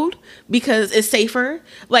the road because it's safer.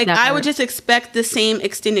 Like, I would just expect the same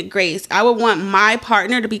extended grace. I would want my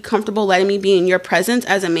partner to be comfortable letting me be in your presence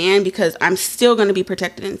as a man, because I'm still going to be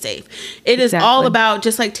protected and safe. It is all about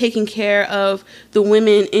just, like, taking care of the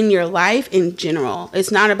women in your life in general.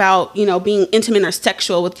 It's not about, you know, being intimate or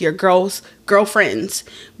sexual with your girlfriends,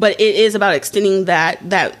 but it is about extending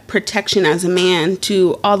that protection as a man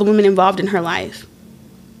to all the women involved in her life.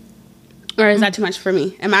 Or is that too much for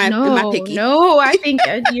me? Am I picky? No, I think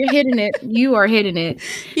you're hitting it. You are hitting it.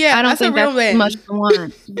 Yeah, I don't think that's too much to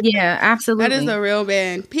want. Yeah, absolutely. That is a real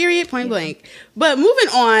band. Period. Point blank. But moving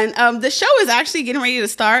on, the show is actually getting ready to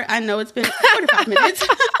start. I know it's been 45 minutes.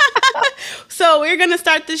 So we're going to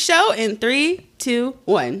start the show in 3, 2,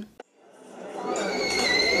 1.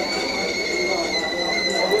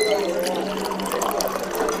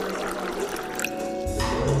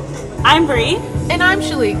 I'm Bree. And I'm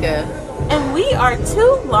Shalika. And we are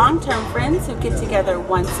two long-term friends who get together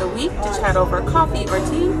once a week to chat over coffee or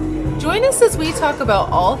tea. Join us as we talk about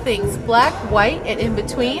all things black, white, and in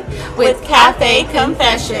between with Cafe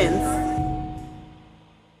Confessions.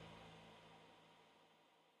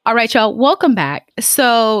 All right, y'all, welcome back.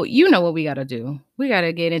 So you know what we got to do. We got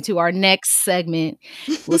to get into our next segment.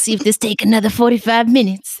 We'll see if this take another 45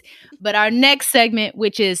 minutes. But our next segment,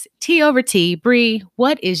 which is tea over tea. Bree,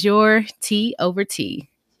 what is your tea over tea?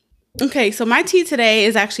 Okay, so my tea today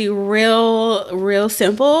is actually real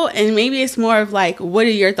simple, and maybe it's more of like, what are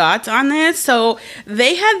your thoughts on this? So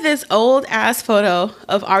they had this old ass photo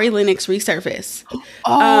of Ari Lennox resurface.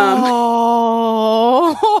 Why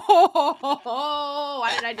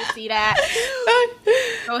did I just see that?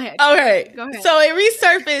 Go ahead. Okay, go ahead. So it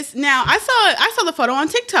resurfaced. Now I saw the photo on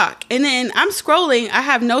TikTok, and then I'm scrolling. I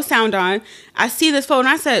have no sound on. I see this photo, and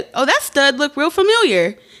I said, "Oh, that stud looked real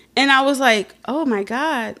familiar." And I was like, "Oh my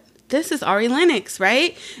God." this is Ari Lennox,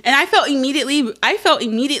 right? And I felt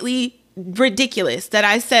immediately ridiculous that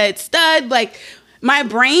I said stud. Like, my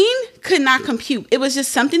brain could not compute. It was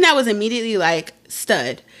just something that was immediately like,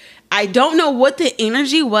 stud. I don't know what the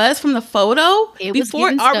energy was from the photo. It was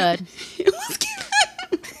giving stud. It was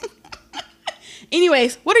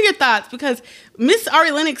Anyways, what are your thoughts? Because Miss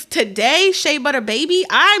Ari Lennox today, Shea Butter Baby,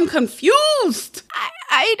 I'm confused.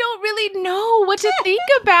 I don't really know what to think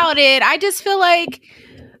about it. I just feel like,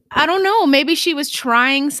 I don't know, maybe she was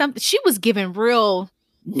trying something. She was giving real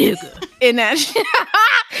nigga in that.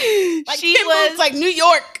 Like, she was like New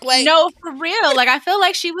York. Like, no, for real. Like, I feel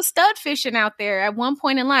like she was stud fishing out there at one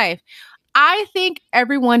point in life. I think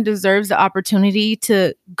everyone deserves the opportunity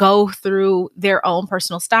to go through their own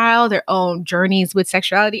personal style, their own journeys with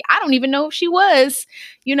sexuality. I don't even know if she was,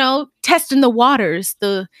 testing the waters,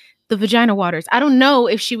 the vagina waters. I don't know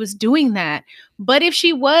if she was doing that. But if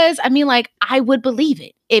she was, I mean, like, I would believe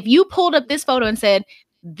it. If you pulled up this photo and said,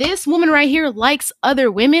 this woman right here likes other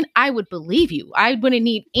women, I would believe you. I wouldn't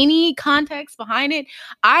need any context behind it.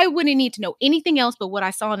 I wouldn't need to know anything else but what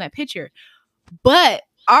I saw in that picture. But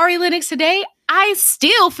Ari Lennox today, I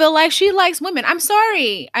still feel like she likes women. I'm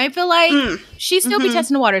sorry. I feel like she still be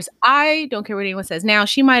testing the waters. I don't care what anyone says. Now,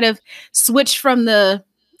 she might have switched from the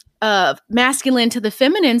masculine to the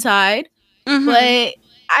feminine side. But,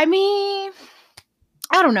 I mean,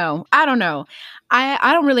 I don't know.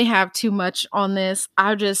 I don't really have too much on this.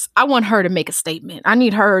 I want her to make a statement. I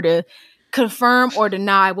need her to confirm or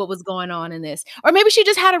deny what was going on in this. Or maybe she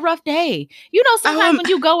just had a rough day. Sometimes when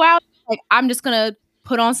you go out, like, I'm just going to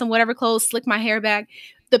put on some whatever clothes, slick my hair back.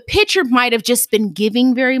 The picture might have just been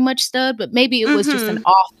giving very much stud, but maybe it was just an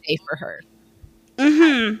off day for her.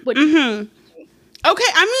 Okay,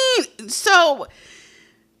 I mean, so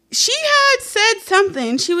she had said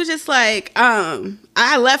something. She was just like,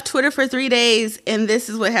 I left Twitter for 3 days, and this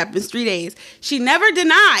is what happens 3 days. She never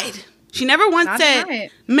denied. She never once said,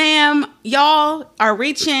 ma'am, y'all are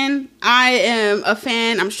reaching. I am a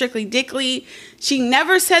fan. I'm strictly dickly. She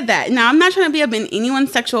never said that. Now, I'm not trying to be up in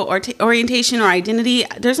anyone's sexual orientation or identity.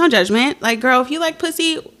 There's no judgment. Like, girl, if you like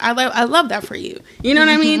pussy, I love that for you. You know what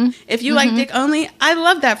I mean? If you like dick only, I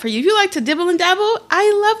love that for you. If you like to dibble and dabble,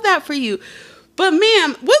 I love that for you. But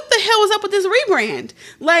ma'am, what the hell was up with this rebrand?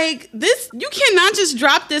 Like, this, you cannot just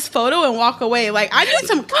drop this photo and walk away. Like, I need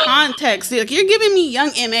some context. Like, you're giving me young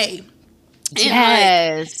MA. And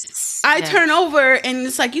yes. I turn over and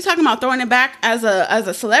it's like, you talking about throwing it back as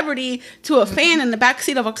a celebrity to a fan in the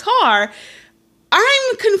backseat of a car.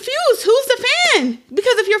 I'm confused. Who's the fan?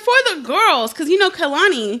 Because if you're for the girls, because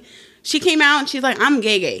Kalani, she came out and she's like, I'm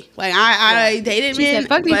gay. Like, I dated she men. Said,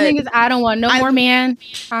 fuck these niggas. I don't want no more man.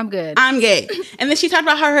 I'm good. I'm gay. And then she talked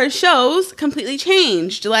about how her shows completely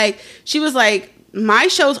changed. Like, she was like, my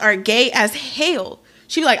shows are gay as hell.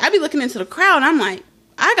 She'd be like, I'd be looking into the crowd and I'm like,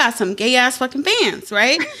 I got some gay ass fucking fans,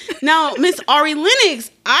 right? Now, Miss Ari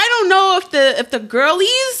Lennox, I don't know if the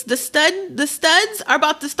girlies, the studs are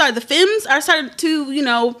about to start, the femmes are starting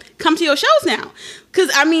to, come to your shows now.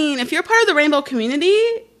 Because, I mean, if you're part of the rainbow community,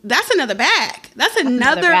 that's another bag. That's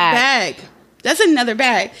another bag. That's another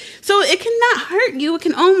bag. So it cannot hurt you. It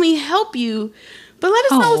can only help you. But let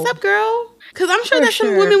us know what's up, girl. Because I'm sure that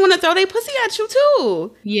some women want to throw their pussy at you,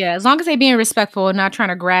 too. Yeah, as long as they being respectful and not trying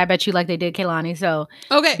to grab at you like they did Kehlani. So,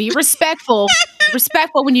 okay, be respectful.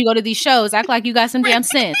 Respectful when you go to these shows. Act like you got some damn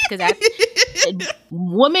sense. Because that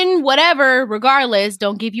woman, whatever, regardless,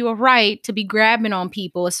 don't give you a right to be grabbing on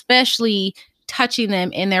people, especially touching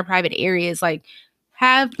them in their private areas. Like,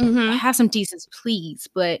 have some decency, please.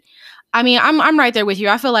 But, I mean, I'm right there with you.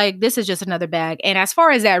 I feel like this is just another bag. And as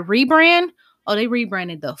far as that rebrand, they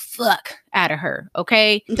rebranded the fuck out of her,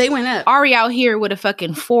 okay? They went up. Ari out here with a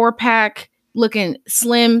fucking 4-pack, looking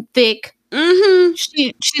slim, thick.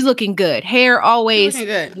 She's looking good. Hair always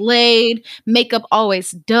laid, makeup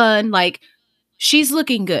always done. Like, she's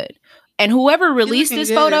looking good. And whoever released this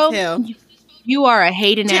photo, you are a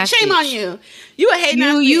hating ass shame bitch. on you. You a hating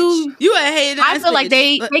ass bitch. You a hating ass bitch. I feel like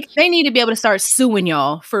they need to be able to start suing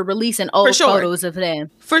y'all for releasing old photos of them.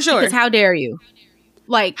 For sure. Because how dare you?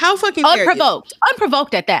 Like, how fucking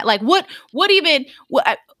unprovoked at that. Like, what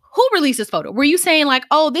who released this photo? Were you saying like,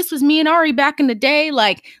 oh, this was me and Ari back in the day?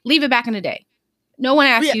 Like, leave it back in the day. No one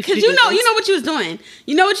asked you to do this. Because you know what you was doing.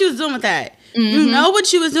 You know what you was doing with that. You know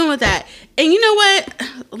what you was doing with that. And you know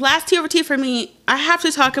what? Last T over T for me, I have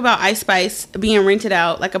to talk about Ice Spice being rented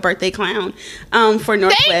out like a birthday clown for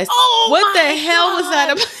Northwest. What the hell was that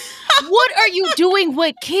about? What are you doing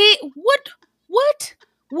with kid? What?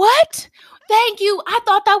 Thank you. I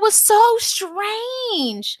thought that was so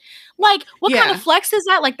strange. Like, what kind of flex is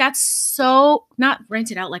that? Like, that's so not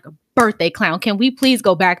rented out like a birthday clown. Can we please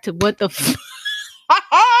go back to what the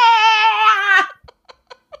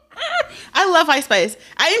I love Ice Spice.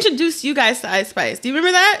 I introduced you guys to Ice Spice. Do you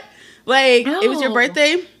remember that? Like, it was your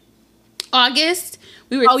birthday, August.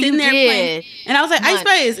 We were sitting there playing. And I was like, Ice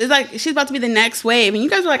Spice is like, she's about to be the next wave. And you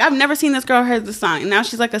guys were like, I've never seen this girl heard the song. And now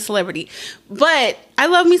she's like a celebrity. But I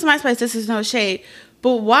love me some Ice Spice. This is no shade.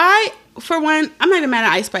 But why, for one, I'm not even mad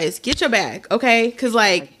at Ice Spice. Get your bag, okay? Because,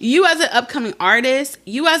 like, you as an upcoming artist,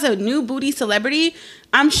 you as a new booty celebrity,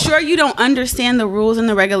 I'm sure you don't understand the rules and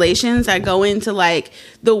the regulations that go into, like,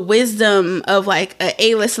 the wisdom of, like, an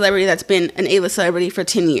A-list celebrity that's been an A-list celebrity for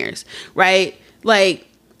 10 years, right? Like,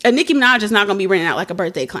 a Nicki Minaj is not going to be renting out like a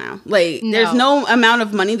birthday clown. Like, there's no amount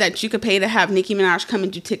of money that you could pay to have Nicki Minaj come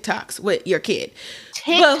and do TikToks with your kid.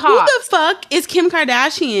 But who the fuck is Kim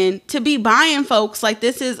Kardashian to be buying folks like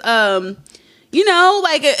this is, you know,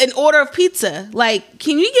 like an order of pizza? Like,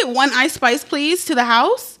 can you get one Ice Spice, please, to the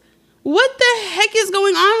house? What the heck is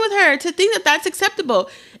going on with her to think that that's acceptable?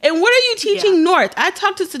 And what are you teaching North? I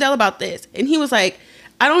talked to Sadell about this, and he was like,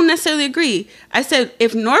 I don't necessarily agree. I said,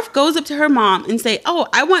 if North goes up to her mom and say, oh,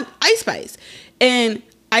 I want Ice Spice, and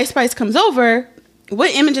Ice Spice comes over,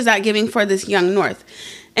 what image is that giving for this young North?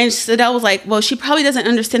 And Sadell was like, well, she probably doesn't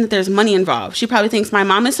understand that there's money involved. She probably thinks my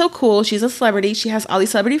mom is so cool. She's a celebrity. She has all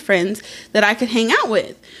these celebrity friends that I could hang out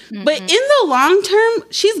with. Mm-hmm. But in the long term,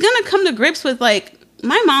 she's going to come to grips with, like,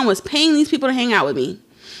 my mom was paying these people to hang out with me.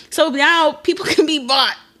 So now people can be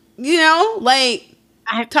bought, you know? Like,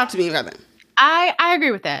 talk to me about that. I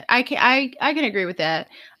agree with that. I can agree with that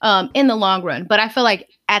in the long run. But I feel like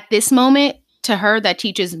at this moment, to her, that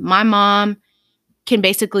teaches my mom can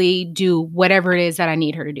basically do whatever it is that I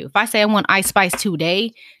need her to do. If I say I want Ice Spice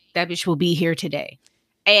today, that bitch will be here today.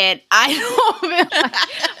 And I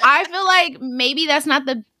feel like maybe that's not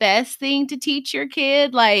the best thing to teach your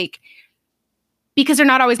kid, like, because they're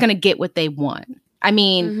not always going to get what they want. I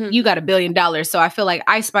mean, you got $1 billion, so I feel like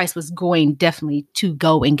Ice Spice was going definitely to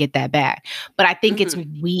go and get that back. But I think it's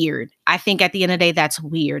weird. I think at the end of the day, that's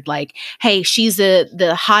weird. Like, hey, she's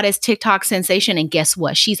the hottest TikTok sensation, and guess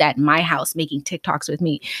what? She's at my house making TikToks with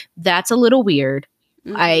me. That's a little weird.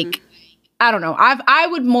 Like, I don't know. I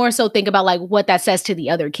would more so think about like what that says to the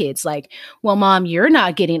other kids. Like, well, mom, you're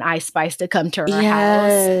not getting Ice Spice to come to our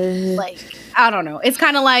house. Like, I don't know. It's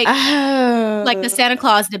kind of like the Santa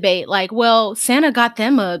Claus debate. Like, well, Santa got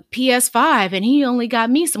them a PS5 and he only got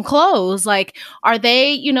me some clothes. Like, are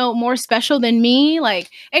they, you know, more special than me? Like,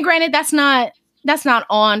 and granted, that's not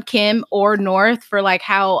on Kim or North for like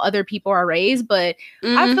how other people are raised, but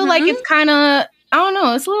I feel like it's kind of, I don't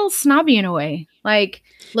know, it's a little snobby in a way. Like,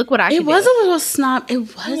 look what I can do. It was a little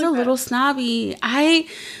snobby. I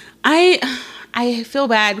feel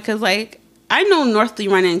bad because, like, I know Northy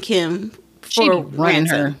running Kim for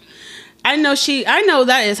ransom. I know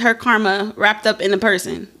that is her karma wrapped up in a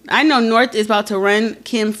person. I know North is about to run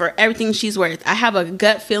Kim for everything she's worth. I have a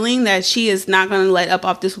gut feeling that she is not going to let up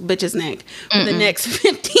off this bitch's neck for the next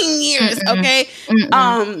 15 years, okay?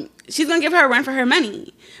 She's going to give her a run for her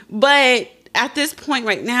money. But at this point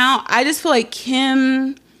right now, I just feel like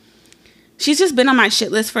Kim, she's just been on my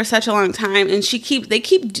shit list for such a long time, and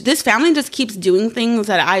this family just keeps doing things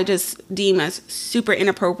that I just deem as super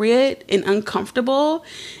inappropriate and uncomfortable.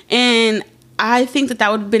 And I think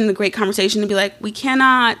that would have been a great conversation to be like, we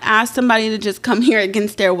cannot ask somebody to just come here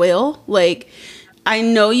against their will. Like, I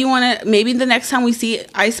know you want to, maybe the next time we see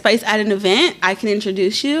Ice Spice at an event, I can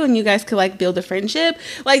introduce you and you guys could like build a friendship.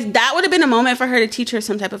 Like, that would have been a moment for her to teach her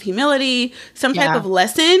some type of humility, some type of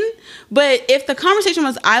lesson. But if the conversation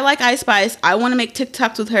was, I like Ice Spice, I want to make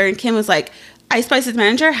TikToks with her, and Kim was like, Ice Spice's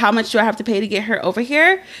manager, how much do I have to pay to get her over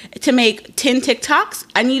here to make 10 TikToks?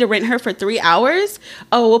 I need to rent her for 3 hours.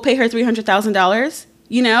 Oh, we'll pay her $300,000,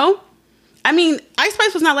 you know? I mean, Ice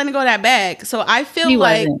Spice was not letting go of that bag. So I feel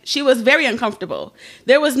like she was very uncomfortable.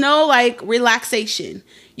 There was no, like, relaxation.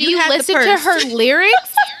 You listen to her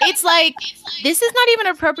lyrics? It's like, this is not even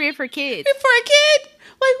appropriate for kids. For a kid?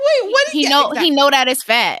 Like, wait, what is he know? Exactly. He know that it's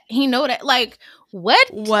fat. He know that, like,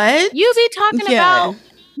 what? You be talking about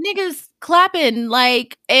niggas clapping,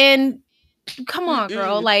 like, and come on,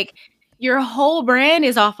 girl. Like, your whole brand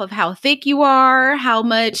is off of how thick you are, how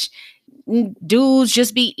much dudes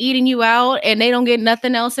just be eating you out and they don't get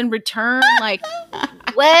nothing else in return. Like,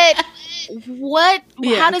 what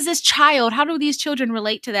how do these children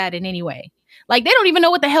relate to that in any way? Like, they don't even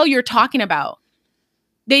know what the hell you're talking about.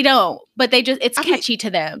 They don't, but it's catchy to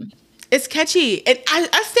them. It's catchy. And I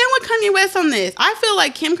stand with Kanye West on this. I feel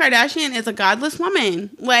like Kim Kardashian is a godless woman.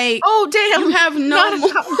 Like, oh damn, you have no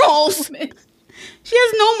morals. She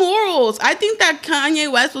has no morals. I think that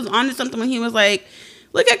Kanye West was onto something when he was like,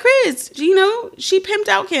 look at Chris. You know, she pimped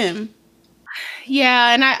out Kim.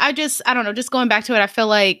 Yeah, and I don't know, just going back to it, I feel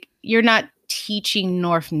like you're not teaching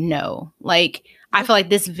North no. Like, I feel like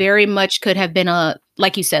this very much could have been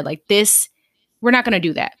like you said, like this, we're not going to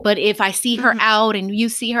do that. But if I see her out and you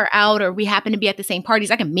see her out, or we happen to be at the same parties,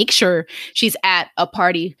 I can make sure she's at a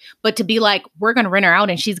party. But to be like, we're going to rent her out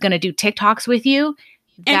and she's going to do TikToks with you.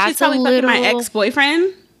 And she's probably fucking my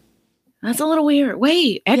ex-boyfriend. That's a little weird.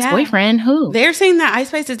 Wait, ex-boyfriend? Yeah. Who? They're saying that Ice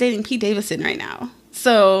Spice is dating Pete Davidson right now.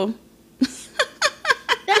 So...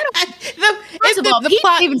 First of all, Pete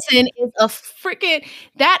Davidson is a freaking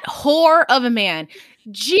that whore of a man.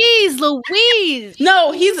 Jeez Louise.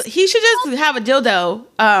 No, he should just have a dildo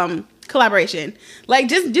collaboration. Like,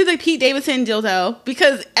 just do the Pete Davidson dildo,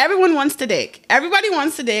 because everyone wants to dick. Everybody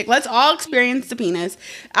wants to dick. Let's all experience the penis.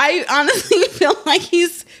 I honestly feel like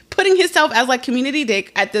he's putting himself as like community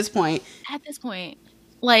dick at this point.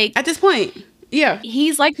 Yeah.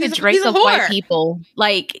 He's like the Drake of white people.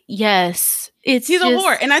 Like, yes. He's a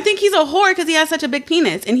whore. And I think he's a whore because he has such a big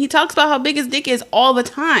penis. And he talks about how big his dick is all the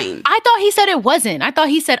time. I thought he said it wasn't. I thought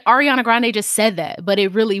he said Ariana Grande just said that, but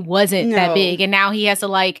it really wasn't that big. And now he has to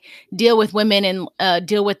like deal with women and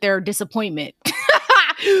deal with their disappointment.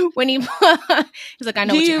 When he's like, I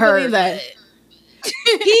know what you heard. Believe that?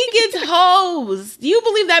 He gets hoes. Do you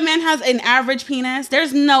believe that man has an average penis?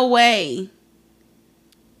 There's no way.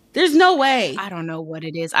 There's no way. I don't know what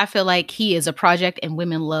it is. I feel like he is a project and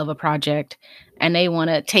women love a project and they want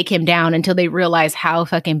to take him down until they realize how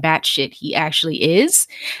fucking batshit he actually is.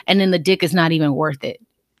 And then the dick is not even worth it.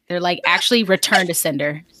 They're like, actually return to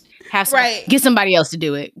sender. Get somebody else to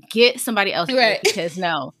do it. Get somebody else to do it, because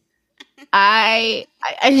no. I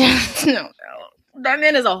just no. That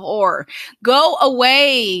man is a whore. Go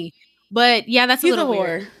away. But yeah, that's a little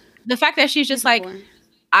weird. The fact that she's just like,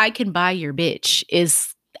 I can buy your bitch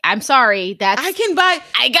is, I'm sorry. I gotta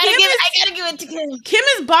give it to Kim. Kim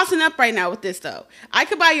is bossing up right now with this though. I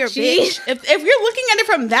could buy your bitch. If you're looking at it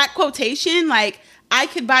from that quotation, like, I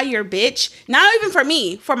could buy your bitch, not even for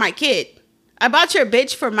me, for my kid. I bought your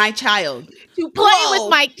bitch for my child. To play with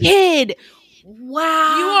my kid.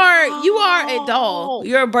 Wow. You are a doll.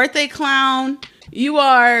 You're a birthday clown. You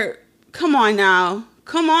are, come on now.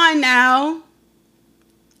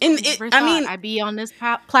 And I be on this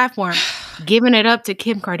platform giving it up to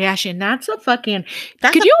Kim Kardashian. That's a fucking.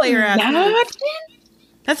 That's a player ass move.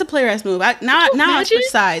 That's a player ass move. Now I switch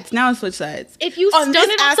sides. If you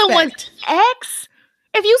stunted on someone's ex,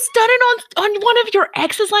 if you stunted on one of your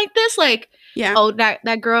exes like this, like, yeah, oh,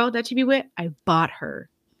 that girl that you be with, I bought her.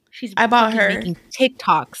 I bought her making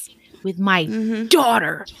TikToks with my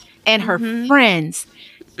daughter and her friends.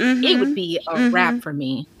 It would be a wrap for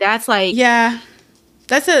me. That's like, yeah.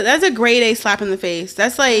 That's a grade A slap in the face.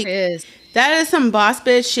 That's like, that is some boss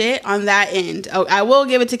bitch shit on that end. Oh, I will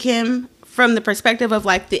give it to Kim from the perspective of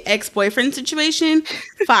like the ex-boyfriend situation.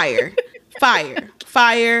 Fire. But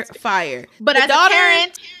the as daughter, a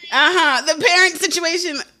parent, the parent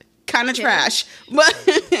situation, kind of trash. But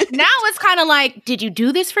now it's kind of like, did you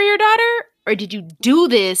do this for your daughter, or did you do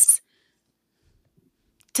this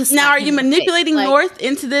to? Now, are you manipulating North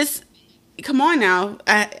into this? Come on now.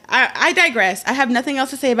 I digress. I have nothing else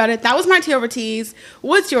to say about it. That was my T over T's.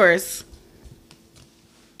 What's yours?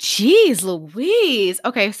 Jeez Louise.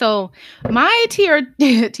 Okay, so my T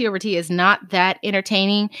over T is not that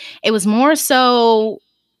entertaining. It was more so,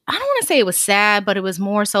 I don't want to say it was sad, but it was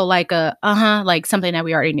more so like like something that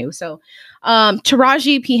we already knew. So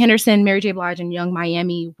Taraji P. Henderson, Mary J. Blige, and Young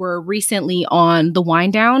Miami were recently on The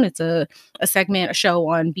Wind Down. It's a show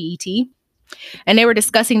on BET. And they were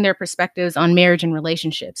discussing their perspectives on marriage and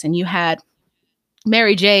relationships. And you had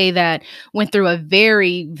Mary J. that went through a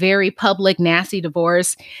very, very public, nasty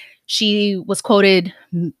divorce. She was quoted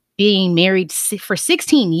being married for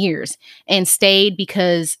 16 years and stayed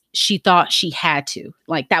because she thought she had to.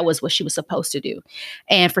 Like, that was what she was supposed to do.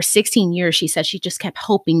 And for 16 years, she said she just kept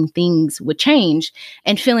hoping things would change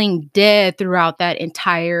and feeling dead throughout that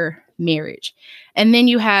entire marriage. And then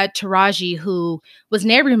you had Taraji, who was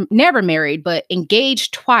never married, but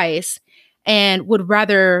engaged twice and would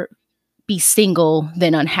rather be single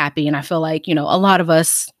than unhappy. And I feel like, a lot of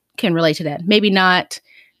us can relate to that. Maybe not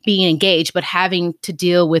being engaged, but having to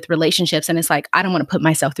deal with relationships. And it's like, I don't want to put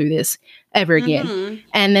myself through this ever again. Mm-hmm.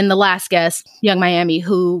 And then the last guest, Young Miami,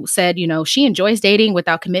 who said, she enjoys dating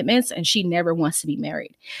without commitments and she never wants to be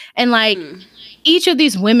married. And like each of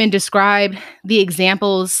these women described the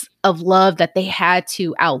examples of love that they had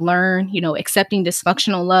to outlearn, accepting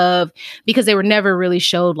dysfunctional love, because they were never really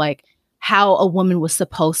showed like how a woman was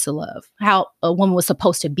supposed to love, how a woman was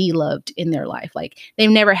supposed to be loved in their life. Like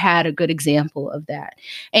they've never had a good example of that.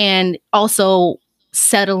 And also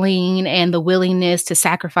settling and the willingness to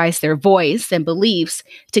sacrifice their voice and beliefs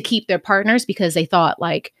to keep their partners because they thought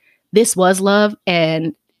like this was love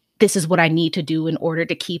and this is what I need to do in order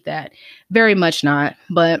to keep that. Very much not.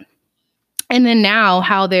 And then now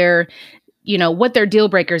how they're, what their deal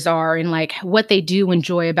breakers are and like what they do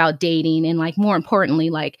enjoy about dating. And like, more importantly,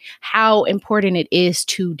 like how important it is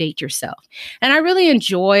to date yourself. And I really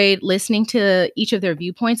enjoyed listening to each of their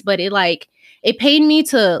viewpoints, but it paid me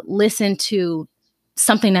to listen to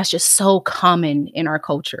something that's just so common in our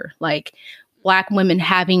culture. Like Black women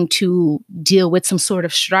having to deal with some sort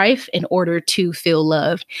of strife in order to feel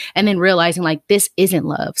loved, and then realizing like this isn't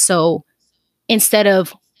love. So instead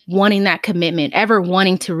of wanting that commitment, ever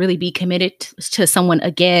wanting to really be committed to someone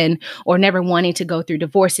again, or never wanting to go through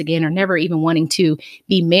divorce again, or never even wanting to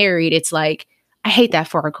be married, it's like, I hate that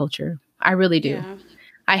for our culture. I really do. Yeah.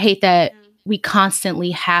 I hate that we constantly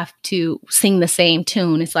have to sing the same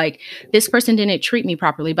tune. It's like, this person didn't treat me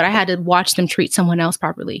properly, but I had to watch them treat someone else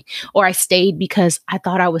properly. Or I stayed because I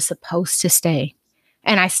thought I was supposed to stay.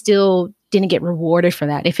 And I still didn't get rewarded for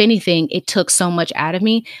that. If anything, it took so much out of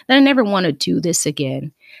me that I never want to do this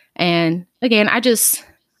again. And again, I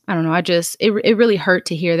don't know, it really hurt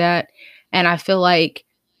to hear that. And I feel like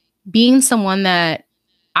being someone that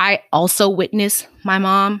I also witnessed my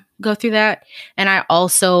mom go through that. And I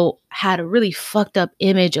also had a really fucked up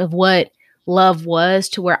image of what love was,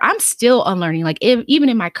 to where I'm still unlearning. Like even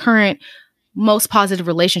in my current most positive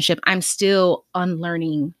relationship, I'm still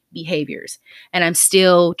unlearning behaviors and I'm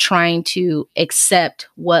still trying to accept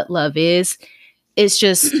what love is. It's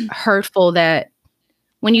just hurtful that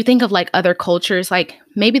when you think of like other cultures, like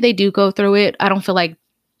maybe they do go through it. I don't feel like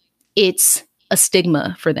it's a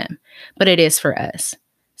stigma for them, but it is for us.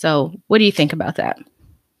 So what do you think about that?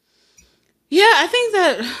 Yeah, I think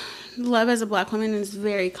that love as a Black woman is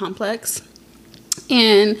very complex.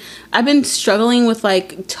 And I've been struggling with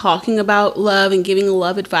like talking about love and giving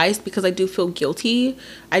love advice because I do feel guilty.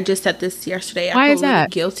 I just said this yesterday. Why I feel is that? really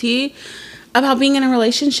guilty about being in a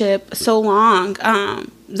relationship so long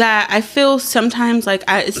that I feel sometimes like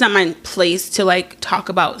it's not my place to like talk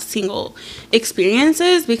about single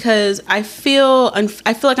experiences, because I feel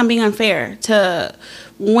like I'm being unfair to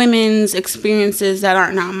women's experiences that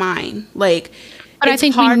aren't not mine. Like, but I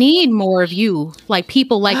think we need more of you, like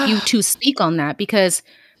people like you, to speak on that, because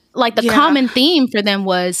like the common theme for them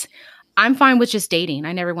was, I'm fine with just dating.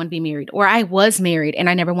 I never want to be married. Or I was married and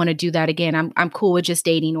I never want to do that again. I'm cool with just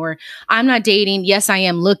dating. Or I'm not dating. Yes, I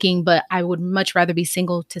am looking, but I would much rather be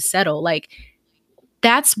single to settle. Like,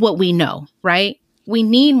 that's what we know, right? We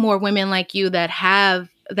need more women like you that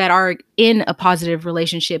are in a positive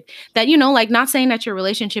relationship, that, like, not saying that your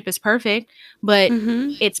relationship is perfect, but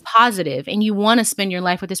it's positive and you want to spend your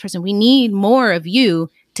life with this person. We need more of you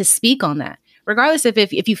to speak on that. Regardless of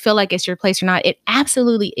if you feel like it's your place or not, it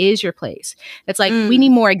absolutely is your place. It's like, we need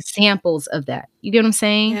more examples of that. You get what I'm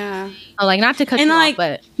saying? Yeah. Like, not to cut you off,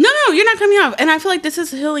 but... No, you're not cutting me off. And I feel like this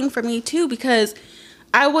is healing for me too, because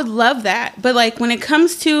I would love that. But like, when it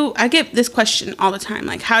comes to... I get this question all the time.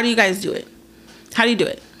 Like, how do you guys do it? How do you do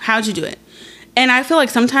it? How'd you do it? And I feel like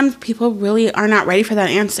sometimes people really are not ready for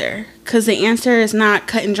that answer, because the answer is not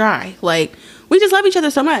cut and dry. Like, we just love each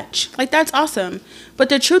other so much. Like, that's awesome. But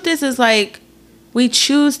the truth is like, we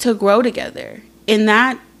choose to grow together. And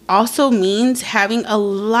that also means having a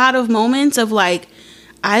lot of moments of like,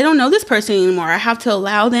 I don't know this person anymore. I have to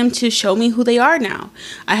allow them to show me who they are now.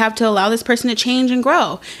 I have to allow this person to change and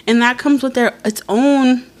grow. And that comes with its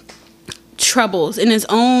own troubles and its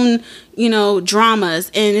own,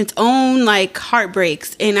 dramas and its own like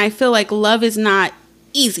heartbreaks. And I feel like love is not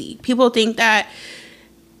easy. People think that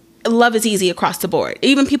love is easy across the board.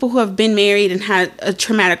 Even people who have been married and had a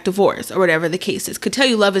traumatic divorce or whatever the case is could tell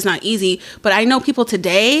you love is not easy. But I know people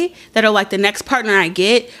today that are like, the next partner I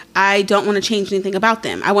get, I don't want to change anything about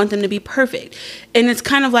them. I want them to be perfect. And it's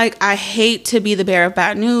kind of like, I hate to be the bearer of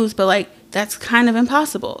bad news, but like, that's kind of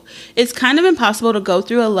impossible. It's kind of impossible to go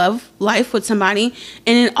through a love life with somebody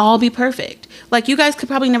and it all be perfect. Like, you guys could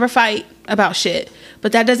probably never fight about shit,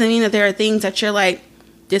 but that doesn't mean that there are things that you're like,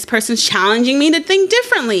 this person's challenging me to think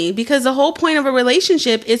differently, because the whole point of a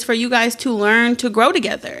relationship is for you guys to learn to grow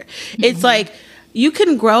together. It's like, you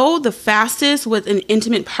can grow the fastest with an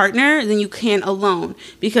intimate partner than you can alone,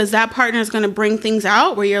 because that partner is going to bring things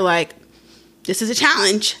out where you're like, this is a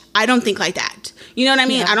challenge. I don't think like that. You know what I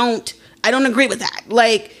mean? Yeah. I don't agree with that.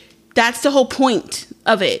 Like, that's the whole point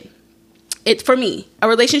of it. It, for me, a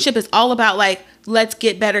relationship is all about like, let's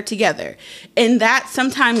get better together. And that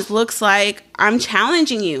sometimes looks like I'm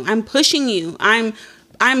challenging you. I'm pushing you.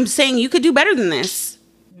 I'm saying you could do better than this.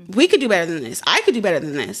 We could do better than this. I could do better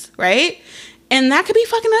than this, right? And that could be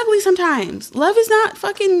fucking ugly sometimes. Love is not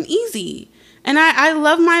fucking easy. And I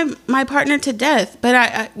love my partner to death,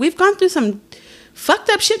 but we've gone through some fucked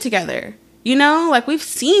up shit together. You know, like we've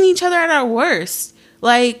seen each other at our worst.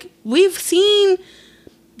 Like we've seen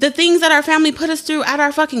the things that our family put us through at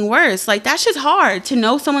our fucking worst. Like that's just hard to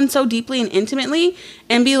know someone so deeply and intimately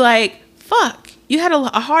and be like, fuck, you had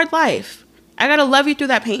a hard life. I gotta love you through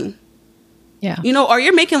that pain. Yeah. You know, or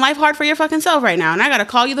you're making life hard for your fucking self right now, and I gotta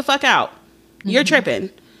call you the fuck out. You're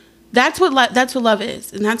tripping. That's what love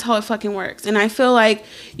is, and that's how it fucking works. And I feel like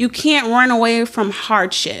you can't run away from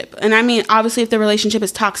hardship. And I mean, obviously, if the relationship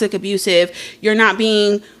is toxic, abusive, you're not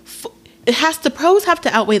being. The pros have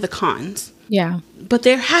to outweigh the cons. Yeah. But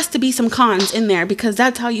there has to be some cons in there, because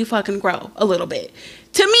that's how you fucking grow a little bit.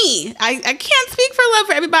 To me, I can't speak for love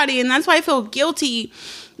for everybody, and that's why I feel guilty,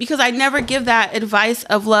 because I never give that advice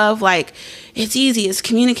of love. Like, it's easy, it's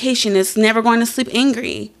communication, it's never going to sleep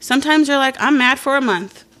angry. Sometimes you're like, I'm mad for a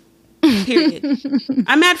month. Period.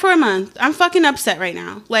 I'm mad for a month. I'm fucking upset right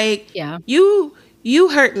now. Like, Yeah. you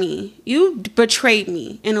hurt me. You betrayed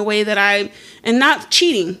me in a way that and not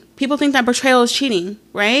cheating. People think that betrayal is cheating,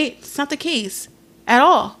 right? It's not the case at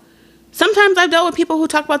all. Sometimes I've dealt with people who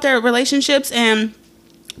talk about their relationships and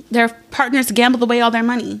their partners gambled away all their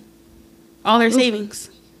money, all their savings.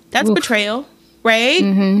 That's betrayal, right?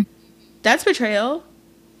 Mm-hmm. That's betrayal.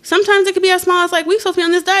 Sometimes it could be as small as like, we supposed to be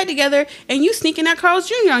on this diet together and you sneaking at Carl's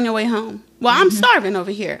Jr. on your way home. Well, I'm starving over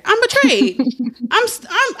here. I'm betrayed.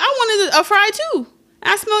 I wanted a fry too.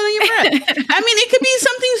 I smell it on your breath. I mean, it could be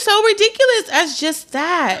something so ridiculous as just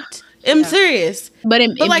that. I'm serious. But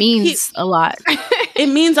it like, means a lot. It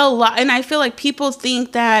means a lot. And I feel like people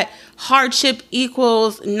think that hardship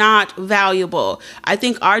equals not valuable. I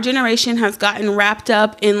think our generation has gotten wrapped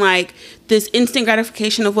up in like this instant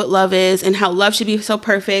gratification of what love is and how love should be so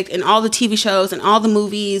perfect, and all the TV shows and all the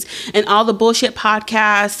movies and all the bullshit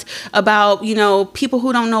podcasts about, you know, people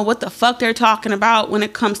who don't know what the fuck they're talking about when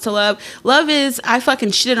it comes to love. Love is, I fucking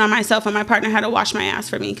shitted on myself and my partner had to wash my ass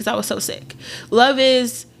for me because I was so sick. Love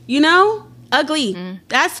is, you know, ugly.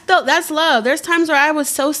 That's love. There's times where I was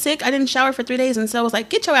so sick I didn't shower for 3 days, and so I was like,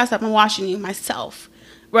 get your ass up, I'm washing you myself,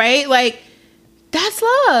 right? Like, that's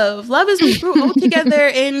love. Love is we grew old together,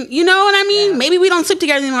 and you know what I mean? Maybe we don't sleep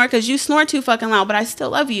together anymore because you snore too fucking loud, but I still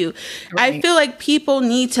love you. Right. I feel like people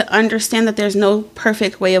need to understand that there's no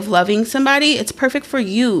perfect way of loving somebody. It's perfect for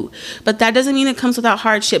you, but that doesn't mean it comes without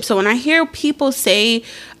hardship. So when I hear people say,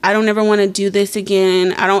 I don't ever want to do this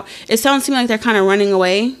again, it sounds to me like they're kind of running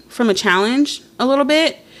away from a challenge a little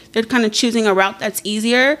bit. They're kind of choosing a route that's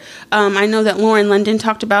easier. I know that Lauren London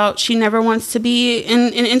talked about she never wants to be in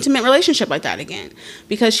an intimate relationship like that again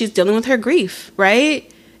because she's dealing with her grief,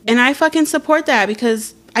 right? And I fucking support that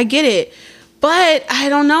because I get it. But I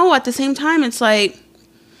don't know. At the same time, it's like,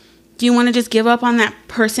 do you want to just give up on that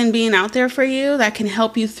person being out there for you that can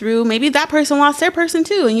help you through? Maybe that person lost their person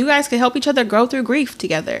too, and you guys could help each other grow through grief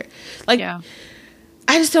together. Like, yeah.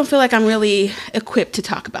 I just don't feel like I'm really equipped to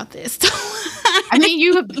talk about this. I mean,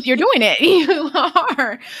 you're doing it. You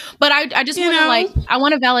are. But I just want to I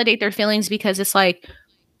want to validate their feelings because it's like,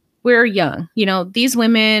 we're young. You know, these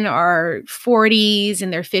women are 40s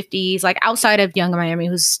and their 50s, like outside of Young Miami,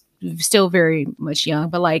 who's still very much young.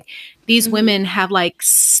 But like these women have like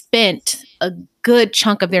spent a good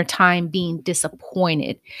chunk of their time being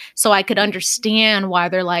disappointed. So I could understand why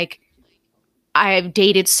they're like, I've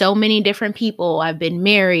dated so many different people. I've been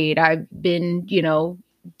married. I've been,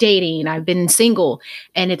 dating. I've been single,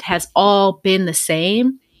 and it has all been the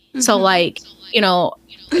same. So like,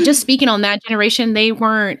 just speaking on that generation, they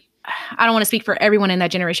weren't, I don't want to speak for everyone in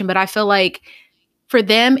that generation, but I feel like for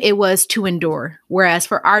them, it was to endure. Whereas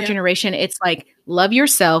for our generation, it's like, love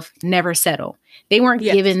yourself, never settle. They weren't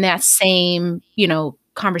given that same,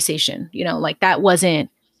 conversation, like that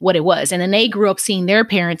wasn't what it was. And then they grew up seeing their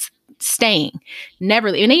parents staying, never.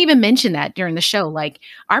 And they even mentioned that during the show, like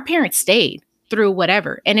our parents stayed through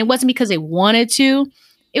whatever. And it wasn't because they wanted to,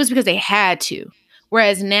 it was because they had to.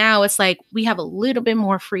 Whereas now it's like, we have a little bit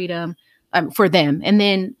more freedom for them. And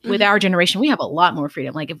then with our generation, we have a lot more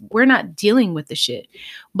freedom. Like if we're not dealing with the shit,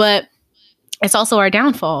 but it's also our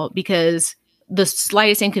downfall because the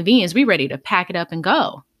slightest inconvenience, we're ready to pack it up and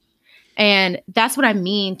go. And that's what I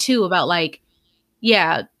mean too about like,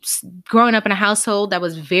 yeah, growing up in a household that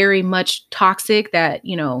was very much toxic, that,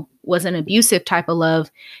 you know, was an abusive type of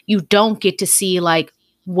love, you don't get to see like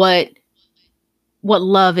what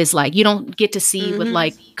love is like. You don't get to see what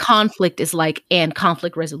like conflict is like and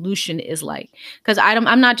conflict resolution is like. Because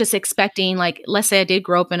I'm not just expecting like, let's say I did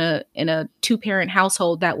grow up in a 2-parent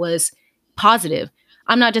household that was positive.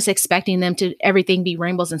 I'm not just expecting them to everything be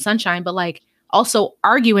rainbows and sunshine, but like also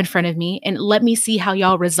argue in front of me and let me see how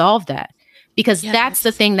y'all resolve that. Because that's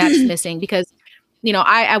the thing that's missing. Because, you know,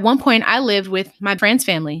 I at one point I lived with my friend's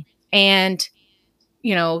family, and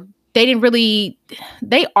you know,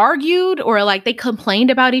 they argued or like they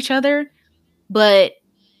complained about each other, but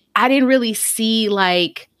I didn't really see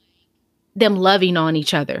like them loving on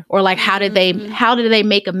each other or like how did they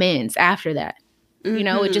make amends after that? You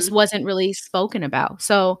know, it just wasn't really spoken about.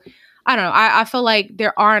 So I don't know. I feel like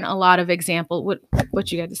there aren't a lot of examples.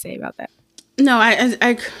 What you got to say about that? No,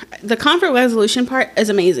 the conflict resolution part is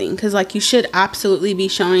amazing because, like, you should absolutely be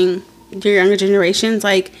showing your younger generations,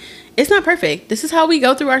 like, it's not perfect. This is how we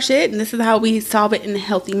go through our shit, and this is how we solve it in a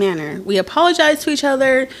healthy manner. We apologize to each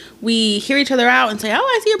other. We hear each other out and say, oh,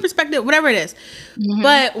 I see your perspective, whatever it is. Mm-hmm.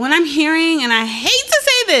 But when I'm hearing, and I hate to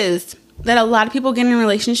say this, that a lot of people get in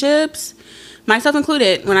relationships, myself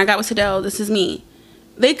included, when I got with Sadell, this is me,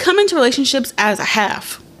 they come into relationships as a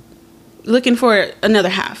half, looking for another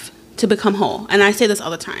half to become whole. And I say this all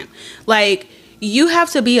the time. Like, you have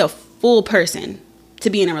to be a full person to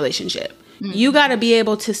be in a relationship. Mm-hmm. You got to be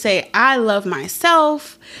able to say, I love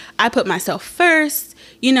myself. I put myself first.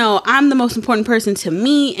 You know, I'm the most important person to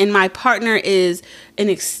me, and my partner is an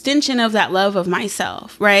extension of that love of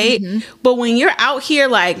myself, right? Mm-hmm. But when you're out here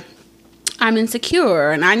like, I'm insecure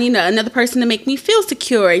and I need another person to make me feel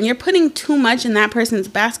secure, and you're putting too much in that person's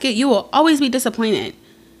basket, you will always be disappointed.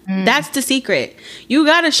 That's the secret. You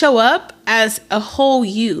got to show up as a whole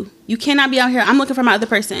you. You cannot be out here, I'm looking for my other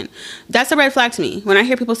person. That's a red flag to me. When I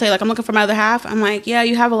hear people say, like, I'm looking for my other half, I'm like, yeah,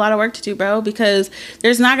 you have a lot of work to do, bro, because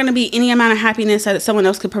there's not going to be any amount of happiness that someone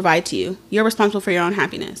else could provide to you. You're responsible for your own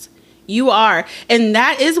happiness. You are. And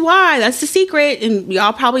that is why, that's the secret. And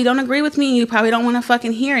y'all probably don't agree with me. You probably don't want to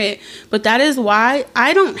fucking hear it. But that is why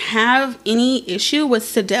I don't have any issue with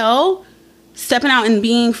Sadell stepping out and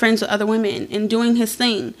being friends with other women and doing his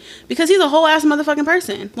thing, because he's a whole ass motherfucking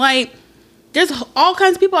person. Like, there's all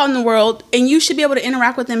kinds of people out in the world, and you should be able to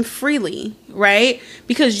interact with them freely, right?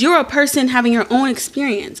 Because you're a person having your own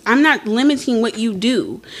experience. I'm not limiting what you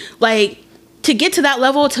do. Like, to get to that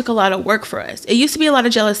level, it took a lot of work for us. It used to be a lot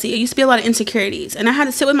of jealousy. It used to be a lot of insecurities. And I had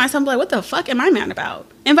to sit with myself and be like, what the fuck am I mad about?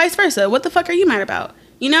 And vice versa. What the fuck are you mad about?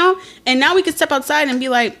 You know? And now we can step outside and be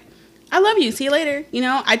like, I love you. See you later. You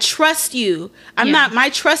know, I trust you. My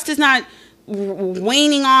trust is not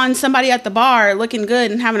waning on somebody at the bar looking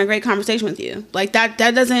good and having a great conversation with you. Like, that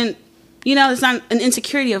doesn't, you know, it's not an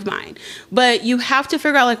insecurity of mine. But you have to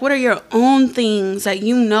figure out, like, what are your own things that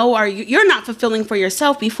you know you're not fulfilling for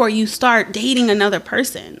yourself before you start dating another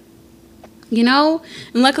person. You know?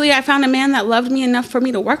 And luckily I found a man that loved me enough for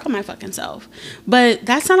me to work on my fucking self. But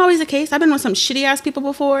that's not always the case. I've been with some shitty ass people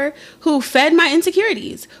before who fed my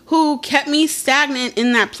insecurities, who kept me stagnant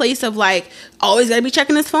in that place of like, always gotta be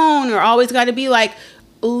checking his phone, or always gotta be like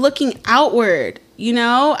looking outward. You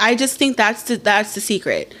know? I just think that's the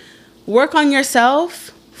secret. Work on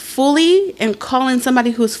yourself fully and call in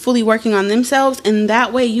somebody who's fully working on themselves, and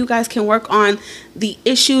that way you guys can work on the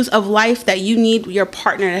issues of life that you need your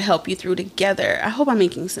partner to help you through together. I hope I'm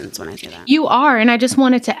making sense when I say that. You are. And I just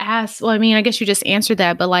wanted to ask, well, I mean, I guess you just answered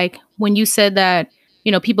that, but like when you said that,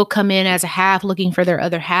 you know, people come in as a half looking for their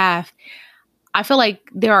other half, I feel like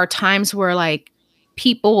there are times where like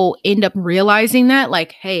people end up realizing that,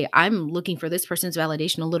 like, hey, I'm looking for this person's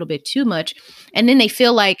validation a little bit too much. And then they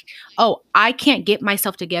feel like, oh, I can't get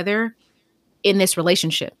myself together in this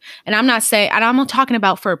relationship. And I'm not saying, and I'm not talking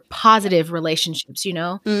about for positive relationships, you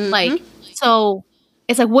know, like, so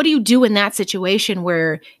it's like, what do you do in that situation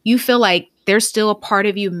where you feel like there's still a part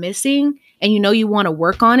of you missing and you know you want to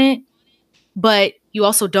work on it, but you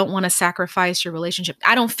also don't want to sacrifice your relationship?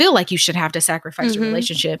 I don't feel like you should have to sacrifice your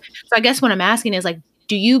relationship. So I guess what I'm asking is like,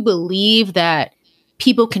 do you believe that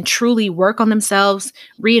people can truly work on themselves,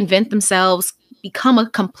 reinvent themselves, become a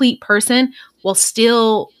complete person while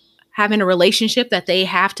still having a relationship that they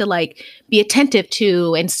have to like be attentive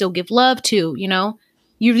to and still give love to, you know?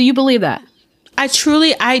 You believe that? I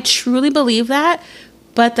truly believe that.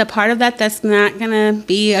 But the part of that that's not going to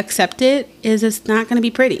be accepted is it's not going to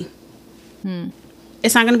be pretty.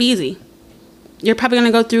 It's not going to be easy. You're probably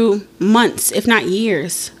going to go through months, if not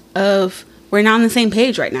years, of we're not on the same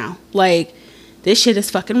page right now. Like, this shit is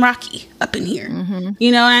fucking rocky up in here. Mm-hmm.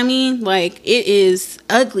 You know what I mean? Like, it is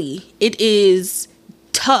ugly. It is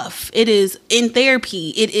tough. It is in therapy.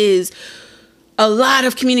 It is a lot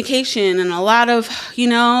of communication and a lot of, you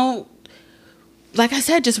know, like I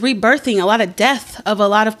said, just rebirthing, a lot of death of a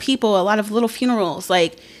lot of people, a lot of little funerals.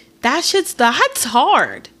 Like, that's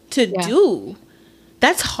hard to do.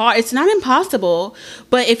 That's hard. It's not impossible.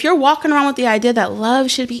 But if you're walking around with the idea that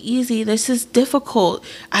love should be easy, this is difficult,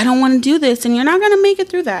 I don't want to do this, and you're not going to make it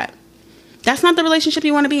through that. That's not the relationship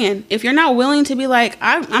you want to be in. If you're not willing to be like,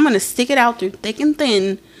 I'm going to stick it out through thick and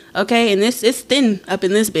thin, okay? And it's thin up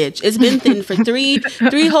in this bitch. It's been thin for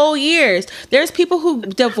three whole years. There's people who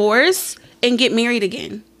divorce and get married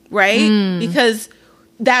again, right? Because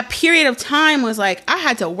that period of time was like, I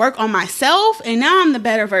had to work on myself, and now I'm the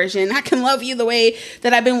better version. I can love you the way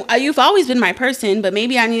that I've been. You've always been my person, but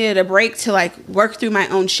maybe I needed a break to like work through my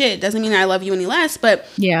own shit. Doesn't mean I love you any less, but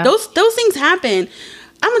those things happen.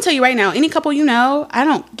 I'm gonna tell you right now, any couple you know, I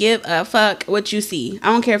don't give a fuck what you see.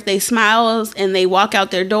 I don't care if they smiles and they walk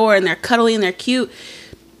out their door and they're cuddly and they're cute.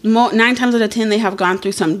 9 times out of 10, they have gone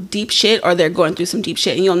through some deep shit, or they're going through some deep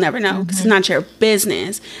shit, and you'll never know because it's not your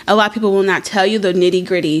business. A lot of people will not tell you the nitty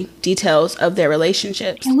gritty details of their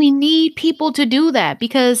relationships. And we need people to do that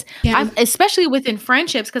because, especially within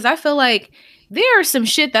friendships, because I feel like there are some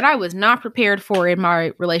shit that I was not prepared for in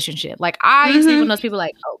my relationship. Like, I used to be one of those people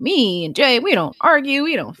like, oh, me and Jay, we don't argue,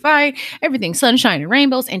 we don't fight, everything's sunshine and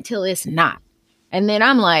rainbows, until it's not. And then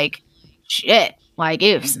I'm like, shit, like,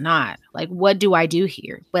 it's not. Like, what do I do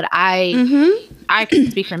here? But I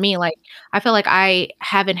can speak for me. Like, I feel like I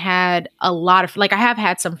haven't had a lot of, like, I have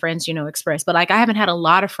had some friends, you know, express, but like, I haven't had a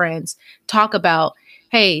lot of friends talk about,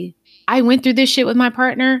 hey, I went through this shit with my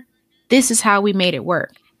partner. This is how we made it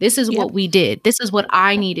work. This is what we did. This is what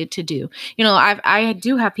I needed to do. You know, I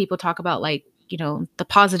do have people talk about, like, you know, the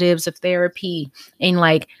positives of therapy, and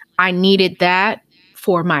like, I needed that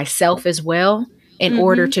for myself as well in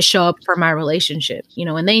order to show up for my relationship, you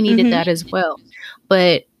know, and they needed that as well.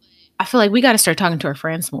 But I feel like we got to start talking to our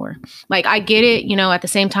friends more. Like, I get it, you know, at the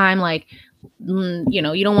same time, like, you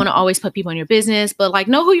know, you don't want to always put people in your business, but like,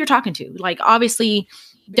 know who you're talking to. Like, obviously,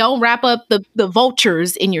 don't wrap up the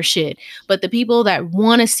vultures in your shit, but the people that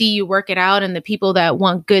want to see you work it out and the people that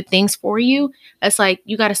want good things for you, that's like,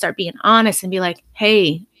 you got to start being honest and be like,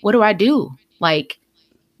 hey, what do I do? Like,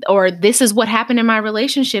 or this is what happened in my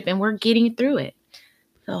relationship and we're getting through it.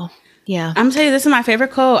 So, yeah. I'm going to tell you, this is my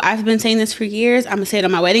favorite quote. I've been saying this for years. I'm going to say it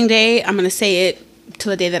on my wedding day. I'm going to say it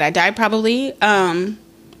till the day that I die, probably.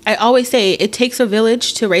 I always say it takes a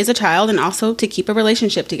village to raise a child and also to keep a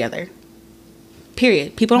relationship together.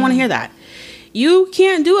 Period. People don't want to hear that. You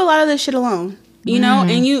can't do a lot of this shit alone, you know?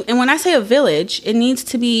 And when I say a village, it needs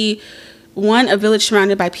to be, one, a village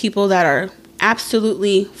surrounded by people that are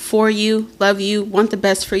absolutely for you, love you, want the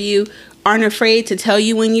best for you, aren't afraid to tell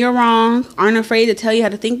you when you're wrong, aren't afraid to tell you how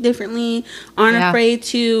to think differently, aren't afraid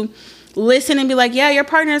to listen and be like, yeah, your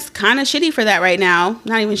partner's kind of shitty for that right now.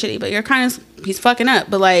 Not even shitty, but you're kind of, he's fucking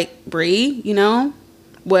up. But like, Bree, you know,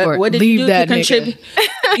 what did you do to contribute?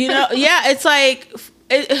 You know, yeah, it's like,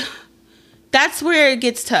 that's where it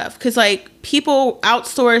gets tough. Because like, people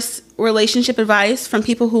outsource relationship advice from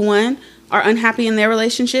people who, one, are unhappy in their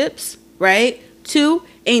relationships, right? 2,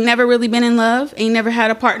 ain't never really been in love, ain't never had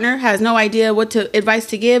a partner, has no idea what advice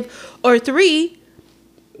to give, or 3,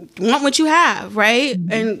 want what you have, right?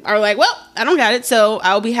 And are like, well, I don't got it, so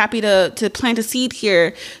I'll be happy to plant a seed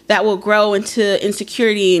here that will grow into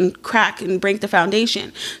insecurity and crack and break the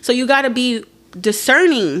foundation. So you got to be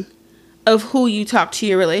discerning of who you talk to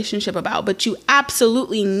your relationship about, but you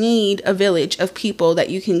absolutely need a village of people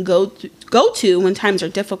that you can go to when times are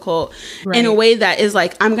difficult, in a way that is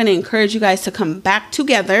like, I'm going to encourage you guys to come back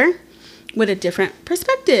together with a different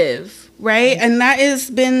perspective, right? And that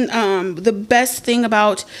has been the best thing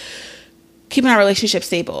about keeping our relationship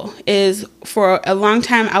stable. Is for a long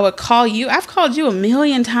time, I would call you. I've called you a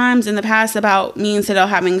million times in the past about me and Sidel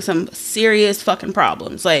having some serious fucking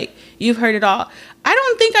problems. Like, you've heard it all. I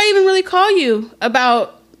don't think I even really call you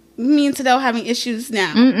about me and Sidel having issues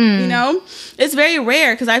now. You know, it's very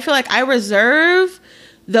rare because I feel like I reserve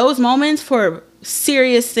those moments for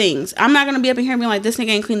serious things. I'm not gonna be up in here being like, this nigga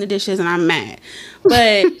ain't clean the dishes and I'm mad.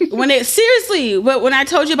 But when I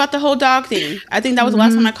told you about the whole dog thing, I think that was the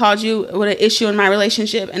last time I called you with an issue in my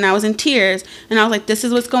relationship, and I was in tears and I was like, this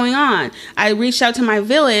is what's going on. I reached out to my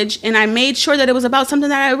village and I made sure that it was about something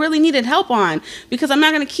that I really needed help on, because I'm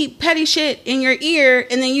not gonna keep petty shit in your ear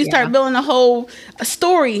and then you start building a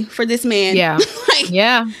story for this man. That's,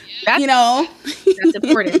 you know, that's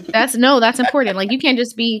important. That's important. Like, you can't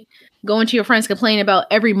just be going to your friends complaining about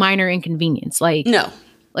every minor inconvenience. Like, no.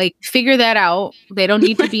 Like, figure that out. They don't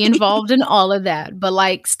need to be involved in all of that. But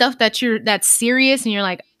like stuff that's serious and you're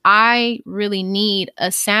like, I really need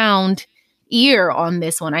a sound ear on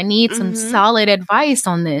this one. I need some solid advice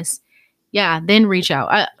on this. Yeah, then reach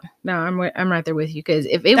out. No, I'm right there with you, because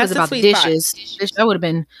if it was about the dishes, I would have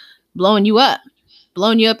been blowing you up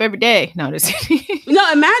every day. No, just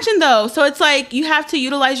No, imagine though. So it's like you have to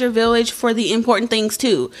utilize your village for the important things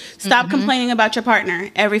too. Stop complaining about your partner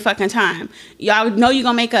every fucking time. Y'all know you're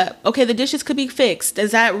gonna make up. Okay, the dishes could be fixed.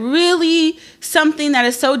 Is that really something that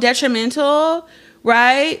is so detrimental,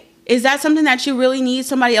 right? Is that something that you really need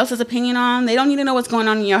somebody else's opinion on? They don't need to know what's going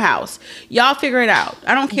on in your house. Y'all figure it out.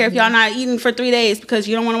 I don't care if y'all not eating for 3 days because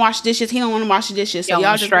you don't want to wash dishes. He don't want to wash the dishes. So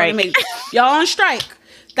y'all just want to make y'all on strike.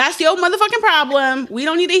 That's your motherfucking problem. We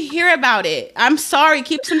don't need to hear about it. I'm sorry.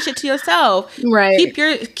 Keep some shit to yourself. Right.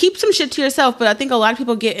 Keep some shit to yourself. But I think a lot of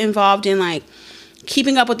people get involved in like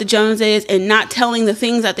keeping up with the Joneses and not telling the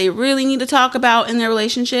things that they really need to talk about in their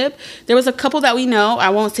relationship. There was a couple that we know. I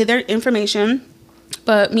won't say their information,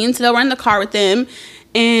 but me and Sidel were in the car with them.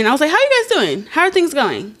 And I was like, how are you guys doing? How are things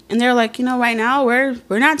going? And they're like, right now we're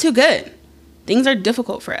not too good. Things are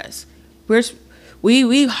difficult for us.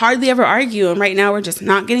 We hardly ever argue, and right now we're just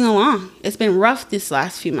not getting along. It's been rough this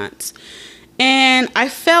last few months. And I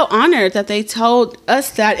felt honored that they told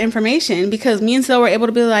us that information, because me and Sidel were able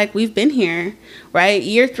to be like, we've been here, right?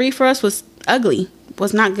 Year 3 for us was ugly,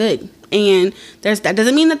 was not good. And that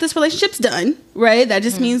doesn't mean that this relationship's done, right? That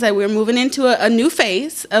just means that we're moving into a new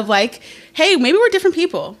phase of like, hey, maybe we're different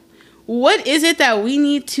people. What is it that we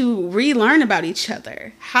need to relearn about each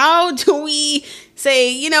other? How do we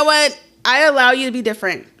say, you know what? I allow you to be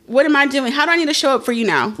different. What am I doing? How do I need to show up for you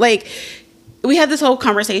now? Like, we had this whole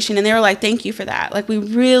conversation and they were like, thank you for that. Like, we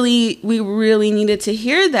really needed to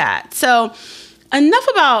hear that. So enough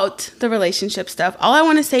about the relationship stuff. All I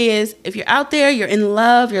want to say is, if you're out there, you're in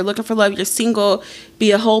love, you're looking for love, you're single,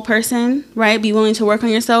 be a whole person, right? Be willing to work on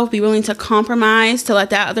yourself, be willing to compromise, to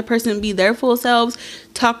let that other person be their full selves.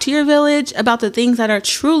 Talk to your village about the things that are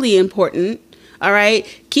truly important, all right?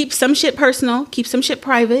 Keep some shit personal, keep some shit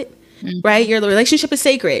private. Right? Your relationship is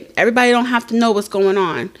sacred. Everybody don't have to know what's going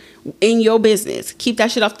on in your business. Keep that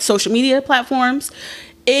shit off the social media platforms.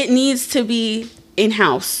 It needs to be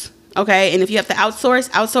in-house. Okay? And if you have to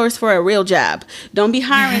outsource for a real job. Don't be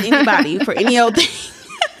hiring anybody for any old thing.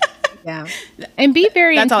 Yeah. And be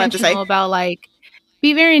very intentional about like,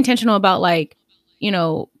 I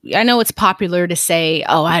know it's popular to say,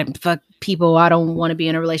 oh, I fuck people. I don't want to be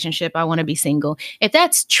in a relationship. I want to be single. If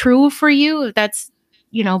that's true for you, if that's,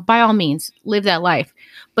 by all means, live that life.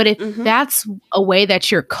 But if that's a way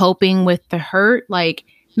that you're coping with the hurt, like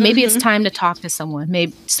maybe it's time to talk to someone,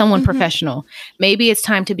 maybe someone professional. Maybe it's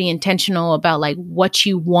time to be intentional about like what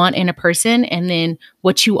you want in a person and then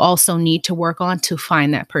what you also need to work on to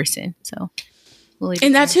find that person. So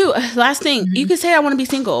and that too, last thing, you could say I want to be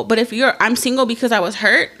single, but if I'm single because I was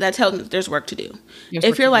hurt, that tells me there's work to do.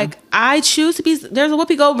 If you're like, I choose to be, there's a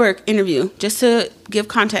Whoopi Goldberg interview, just to give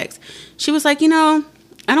context. She was like,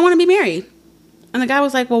 I don't want to be married. And the guy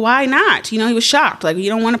was like, well, why not? He was shocked. Like, you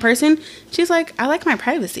don't want a person? She's like, I like my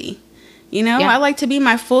privacy. I like to be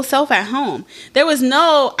my full self at home. There was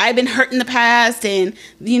no, I've been hurt in the past and,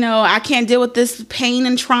 I can't deal with this pain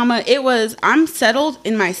and trauma. It was, I'm settled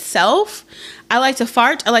in myself. I like to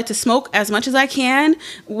fart. I like to smoke as much as I can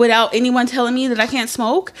without anyone telling me that I can't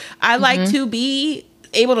smoke. I like to be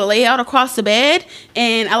able to lay out across the bed,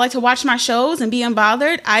 and I like to watch my shows and be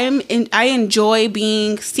unbothered. I enjoy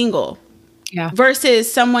being single. Yeah.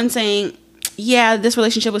 Versus someone saying, yeah, this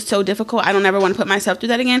relationship was so difficult, I don't ever want to put myself through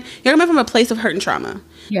that again. You're coming from a place of hurt and trauma.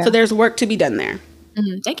 Yeah. So there's work to be done there.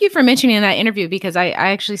 Thank you for mentioning that interview, because I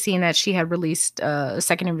actually seen that she had released a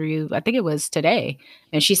second interview. I think it was today.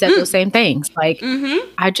 And she said those same things. Like,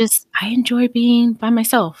 I enjoy being by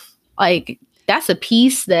myself. Like, that's a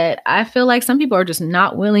piece that I feel like some people are just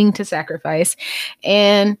not willing to sacrifice.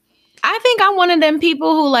 And I think I'm one of them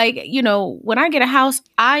people who, like, when I get a house,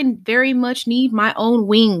 I very much need my own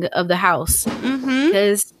wing of the house,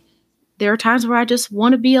 because there are times where I just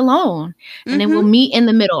want to be alone, and then we'll meet in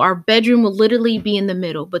the middle. Our bedroom will literally be in the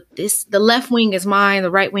middle, but the left wing is mine,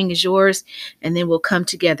 the right wing is yours, and then we'll come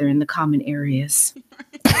together in the common areas.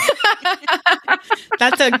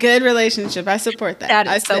 That's a good relationship. I support that.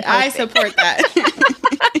 I support that.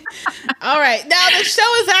 All right. Now the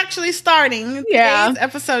show is actually starting. Today's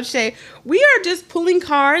episode, Shay. We are just pulling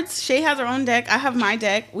cards. Shay has her own deck. I have my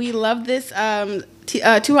deck. We love this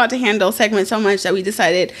Too Hot to Handle segment so much that we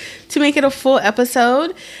decided to make it a full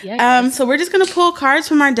episode. So we're just going to pull cards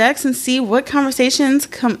from our decks and see what conversations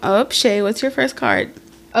come up. Shay, what's your first card?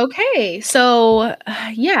 Okay, so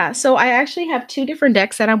yeah, so I actually have two different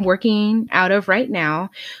decks that I'm working out of right now.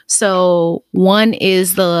 So one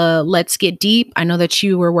is the Let's Get Deep. I know that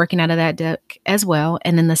you were working out of that deck as well.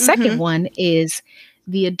 And then the second Mm-hmm. one is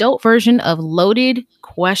the adult version of Loaded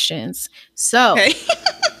Questions. So Okay.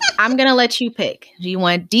 I'm going to let you pick. Do you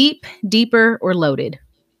want deep, deeper, or loaded?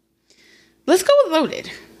 Let's go with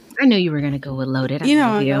loaded. I knew you were going to go with loaded. I You know,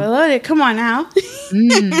 love I'm you. gonna loaded. Come on now.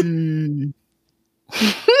 Mm.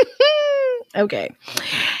 Okay.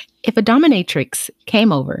 If a dominatrix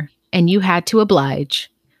came over and you had to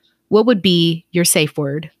oblige, what would be your safe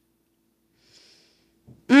word?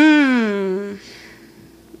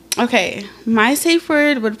 Okay, my safe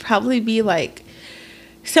word would probably be like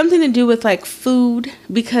something to do with like food,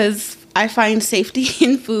 because I find safety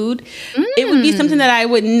in food. It would be something that I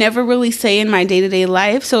would never really say in my day-to-day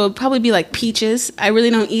life, so it would probably be like peaches. I really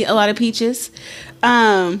don't eat a lot of peaches.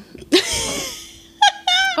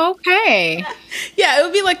 Okay. Yeah, it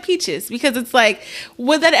would be like peaches, because it's like,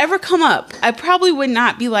 would that ever come up? I probably would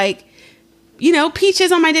not be like,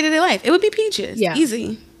 peaches on my day-to-day life. It would be peaches. Yeah.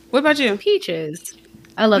 Easy. What about you? Peaches.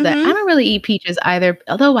 I love that. I don't really eat peaches either,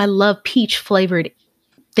 although I love peach flavored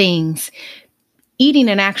things. Eating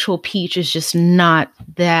an actual peach is just not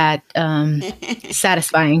that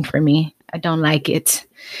satisfying for me. I don't like it.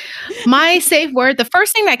 My safe word, the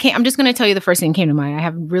first thing that came, I'm just going to tell you the first thing that came to mind. I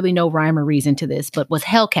have really no rhyme or reason to this, but was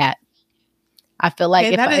Hellcat. I feel like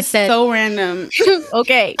Okay, if that I is said, so random.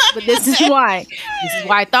 okay, but this is why. This is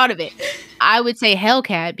why I thought of it. I would say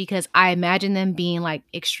Hellcat because I imagine them being like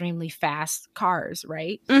extremely fast cars,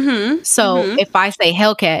 right? So if I say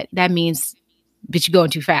Hellcat, that means, bitch, you're going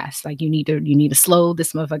too fast. Like you need to slow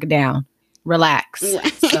this motherfucker down. Relax.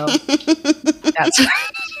 So that's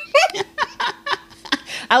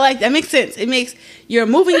I like that. Makes sense. It makes you're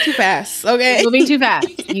moving too fast. Okay, moving too fast.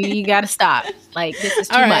 You got to stop. Like this is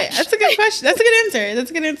too all right. much. That's a good question. That's a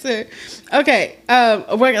good answer. Okay.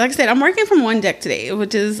 Like I said, I'm working from one deck today,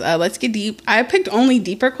 which is Let's Get Deep. I picked only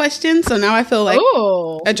deeper questions, so now I feel like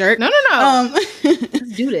a jerk. No.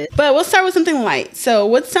 Let's do this. But we'll start with something light. So,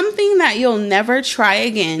 what's something that you'll never try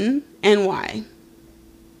again, and why?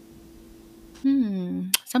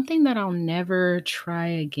 Something that I'll never try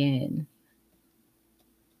again.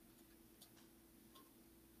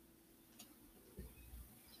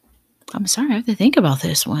 I'm sorry, I have to think about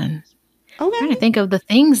this one. Okay. I'm trying to think of the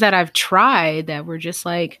things that I've tried that were just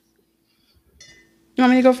like. You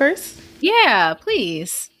want me to go first? Yeah,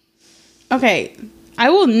 please. Okay. I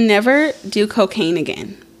will never do cocaine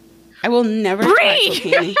again. I will never try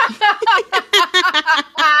cocaine.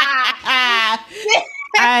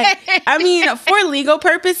 I mean, for legal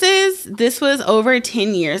purposes, this was over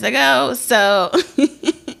 10 years ago, so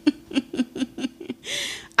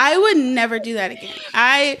I would never do that again.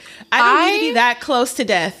 I don't need to be that close to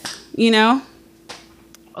death,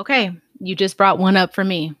 Okay, you just brought one up for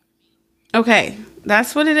me. Okay,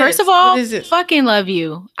 that's what it is. First of all, fucking love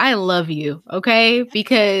you. I love you, okay?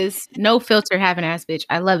 Because no filter having ass bitch.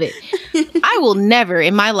 I love it. I will never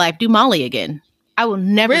in my life do Molly again. I will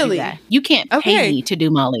never do that. You can't pay me to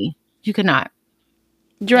do Molly. You cannot.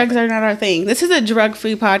 Drugs are not our thing. This is a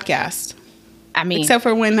drug-free podcast. I mean, except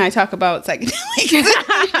for when I talk about psychedelics.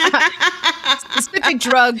 Specific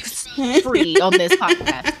drugs free on this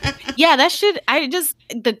podcast. Yeah, that shit,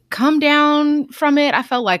 the come down from it, I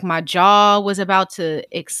felt like my jaw was about to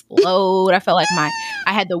explode. I felt like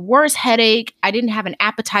I had the worst headache. I didn't have an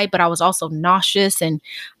appetite, but I was also nauseous. And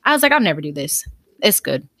I was like, I'll never do this. It's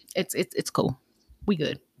good. It's cool. We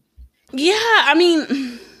good. Yeah, I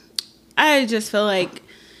mean, I just feel like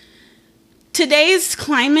today's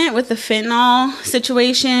climate with the fentanyl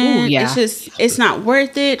situation, it's not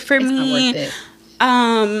worth it for me.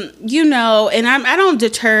 And I don't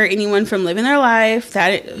deter anyone from living their life.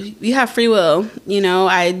 That you have free will.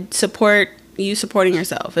 I support you supporting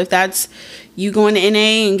yourself. If that's you going to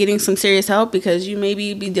NA and getting some serious help because you might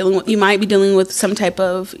be dealing with some type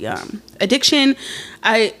of addiction.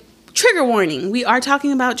 Trigger warning. We are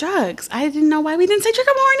talking about drugs. I didn't know why we didn't say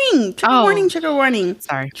trigger warning. Trigger warning.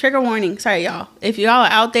 Sorry. Trigger warning. Sorry, y'all. If y'all are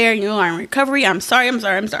out there and you are in recovery, I'm sorry.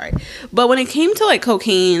 But when it came to like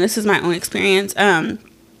cocaine, this is my own experience. I've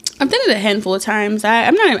done it a handful of times.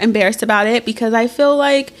 I'm not embarrassed about it because I feel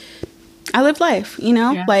like I live life,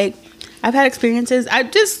 Yeah. Like I've had experiences. I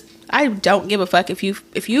don't give a fuck if you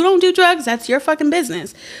don't do drugs, that's your fucking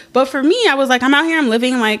business. But for me, I was like, I'm out here, I'm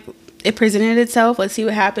living like it presented itself. Let's see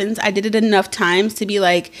what happens. I did it enough times to be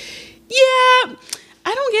like, yeah,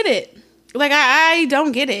 I don't get it. like I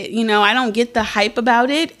don't get it. You know, I don't get the hype about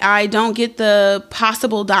it. I don't get the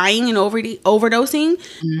possible dying and overdosing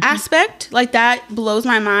aspect. Like that blows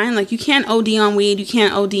my mind. Like you can't OD on weed, you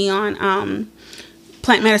can't OD on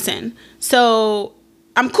plant medicine. So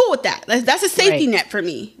I'm cool with that. That's a safety net for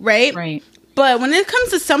me, right? Right. But when it comes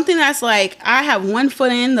to something that's like I have one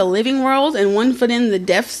foot in the living world and one foot in the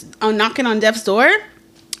death's knocking on death's door,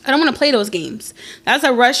 I don't want to play those games. That's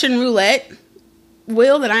a Russian roulette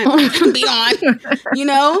wheel that I'm not going to be on. You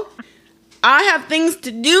know, I have things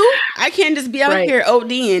to do. I can't just be out here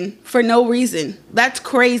ODing for no reason. That's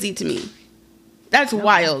crazy to me. That's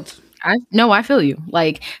wild. I feel you.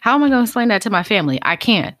 Like, how am I going to explain that to my family? I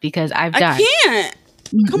can't because I've died. I can't.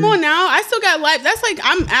 Come on now. I still got life. That's like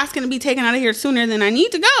I'm asking to be taken out of here sooner than I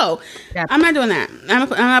need to go. Yep. I'm not doing that. I'm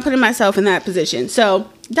not putting myself in that position. So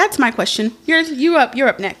that's my question. You're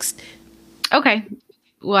up next. Okay.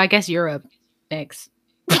 Well, I guess you're up next.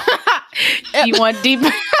 You want deep?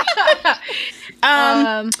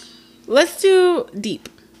 Let's do deep.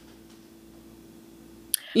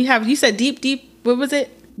 You said deep. What was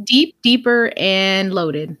it? Deep, deeper, and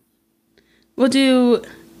loaded. We'll do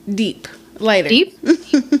deep. Later. Deep?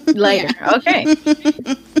 Later. Yeah. Okay.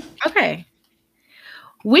 Okay.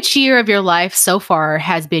 Which year of your life so far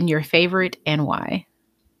has been your favorite and why?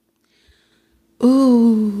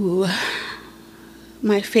 Ooh.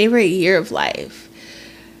 My favorite year of life.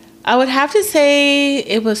 I would have to say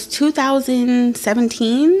it was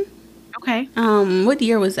 2017. Okay. What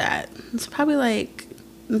year was that? It's probably like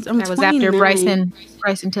that was 29. After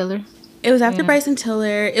Bryson Tiller. It was after Bryson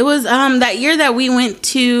Tiller. It was that year that we went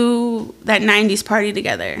to that 90s party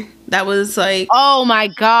together. That was like... Oh my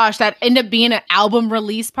gosh. That ended up being an album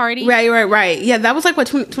release party? Right. Yeah, that was like, what,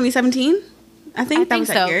 2017? I think that was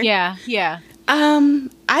that year. Yeah.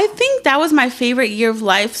 I think that was my favorite year of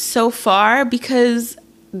life so far because,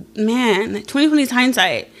 man, 2020's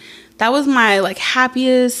hindsight. That was my like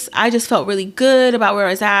happiest. I just felt really good about where I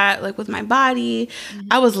was at, like with my body. Mm-hmm.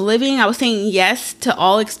 I was saying yes to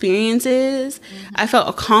all experiences. Mm-hmm. I felt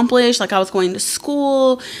accomplished, like I was going to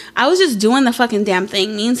school. I was just doing the fucking damn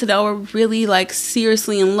thing. Me and Sadell were really like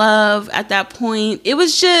seriously in love at that point. It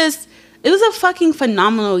was a fucking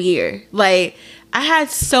phenomenal year. Like I had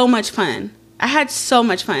so much fun. I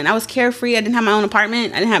was carefree. I didn't have my own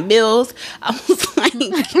apartment. I didn't have bills. I was like,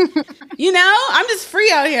 you know, I'm just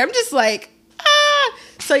free out here. I'm just like,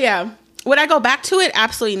 So yeah, would I go back to it?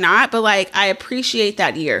 Absolutely not. But like, I appreciate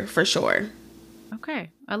that year for sure. Okay.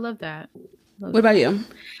 I love that. What about you?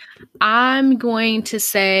 I'm going to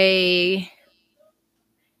say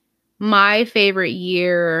my favorite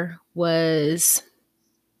year was,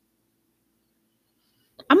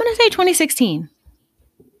 I'm going to say 2016.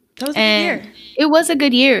 That was a good year. It was a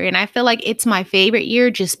good year. And I feel like it's my favorite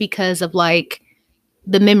year just because of like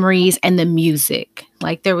the memories and the music.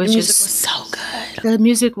 Like there was was so good. The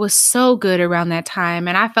music was so good around that time.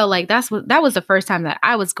 And I felt like that was the first time that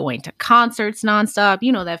I was going to concerts nonstop.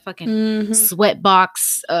 You know, that fucking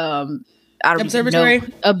Sweatbox,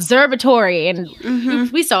 Observatory.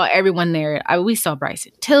 And we saw everyone there. We saw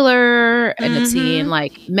Bryson Tiller, ended up seeing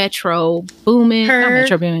like Metro Boomin. Not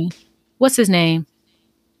Metro Boomin. What's his name?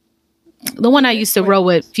 The one I used to row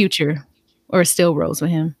with Future, or still rows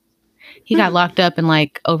with him. He got locked up in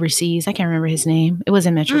like overseas. I can't remember his name. It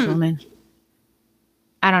wasn't Metro Boomin.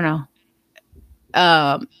 I don't know.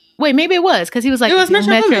 Wait, maybe it was because he was like, it was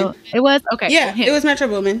Metro Boomin. It was? Okay. Yeah, it was Metro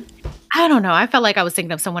Boomin. I don't know. I felt like I was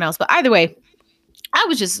thinking of someone else, but either way,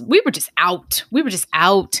 we were just out. We were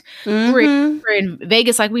in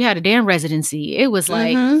Vegas like we had a damn residency. It was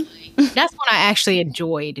like, that's when I actually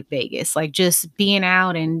enjoyed Vegas. Like just being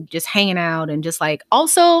out and just hanging out and just like,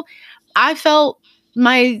 also I felt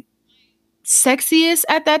my sexiest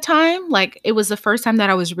at that time. Like it was the first time that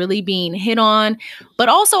I was really being hit on, but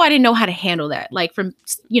also I didn't know how to handle that. Like from,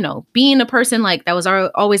 you know, being a person like that was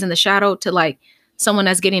always in the shadow to like someone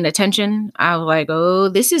that's getting attention. I was like, oh,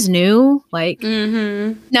 this is new. Like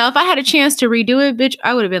now if I had a chance to redo it, bitch,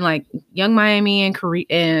 I would have been like Young Miami and Korea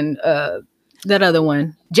and that other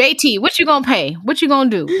one. JT, what you gonna pay? What you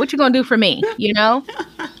gonna do? What you gonna do for me? You know?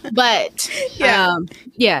 But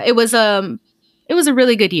it was a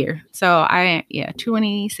really good year. So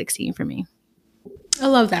 2016 for me. I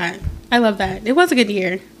love that. It was a good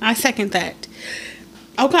year. I second that.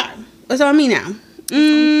 Okay. What's on me now?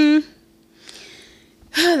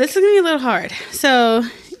 This is gonna be a little hard. So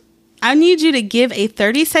I need you to give a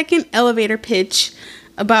 30-second elevator pitch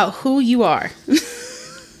about who you are.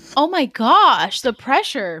 Oh my gosh, the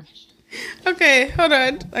pressure. Okay, hold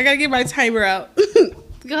on. I gotta get my timer out.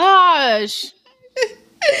 Gosh.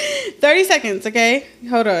 30 seconds, okay?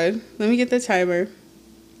 Hold on. Let me get the timer.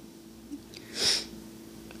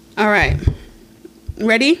 All right.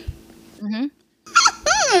 Ready? Mm-hmm.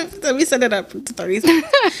 Let me set it up to 30 seconds.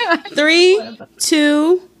 3,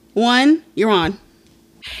 2, 1. You're on.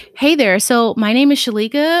 Hey there. So my name is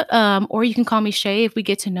Shalika, or you can call me Shay if we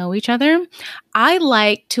get to know each other. I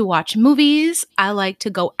like to watch movies. I like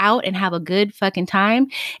to go out and have a good fucking time.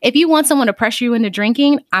 If you want someone to pressure you into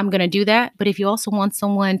drinking, I'm going to do that. But if you also want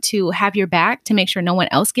someone to have your back to make sure no one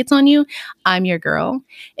else gets on you, I'm your girl.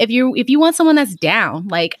 If you want someone that's down,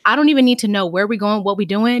 like I don't even need to know where we're going, what we're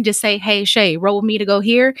doing. Just say, hey, Shay, roll with me to go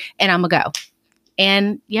here, and I'm going to go.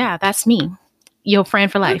 And yeah, that's me. Your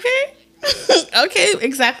friend for life. Okay. Okay,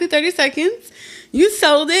 exactly 30 seconds. You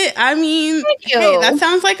sold it. I mean, hey, that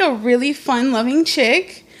sounds like a really fun, loving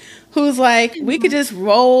chick who's like, we could just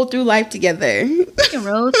roll through life together. We can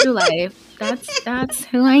roll through life. That's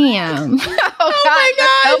who I am. Oh my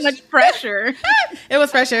gosh. So much pressure. It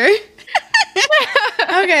was pressure.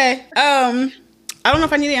 Okay. I don't know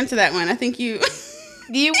if I need to answer that one. I think you.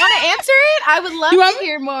 Do you want to answer it? I would love to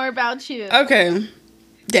hear more about you. Okay.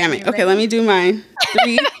 Damn it. Okay, let me do mine.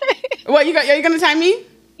 3. What you got? Are you gonna time me?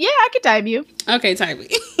 Yeah, I could time you. Okay, time me.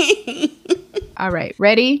 All right,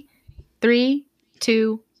 ready? 3,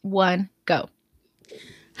 2, 1, go.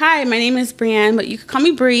 Hi, my name is Brienne, but you can call me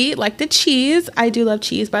Brie, like the cheese. I do love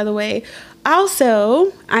cheese, by the way.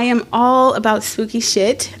 Also, I am all about spooky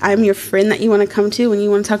shit. I'm your friend that you want to come to when you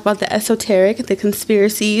want to talk about the esoteric, the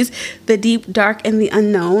conspiracies, the deep, dark, and the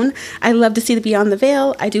unknown. I love to see the beyond the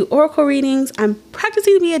veil. I do oracle readings. I'm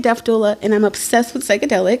practicing to be a deaf doula, and I'm obsessed with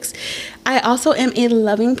psychedelics. I also am a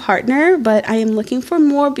loving partner, but I am looking for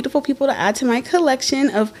more beautiful people to add to my collection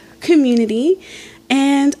of community,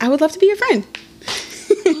 and I would love to be your friend.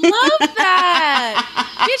 Love that.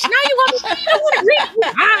 Bitch, now you want me to read.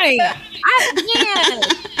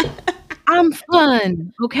 I'm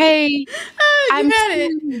fun, okay? You had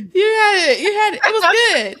it. It was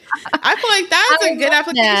good. I feel like that's a good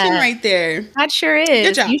application right there. That sure is.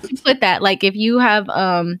 Good job. You should put that. Like, if you have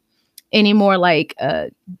any more like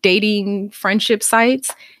dating friendship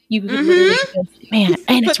sites, you could literally just, man,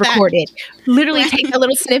 and it's recorded. Literally take a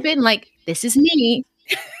little snippet and like, this is me.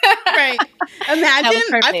 Right. Imagine.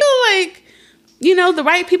 I feel like, the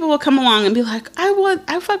right people will come along and be like,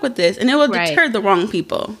 I fuck with this, and it will deter the wrong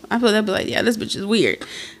people. I feel they'll be like, yeah, this bitch is weird.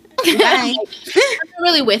 I'm not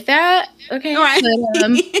really with that. Okay. Right. But,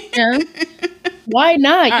 why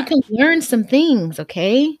not? You can learn some things,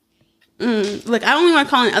 okay? Look, I only want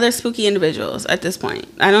to call in other spooky individuals at this point.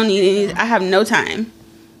 I don't need any. I have no time.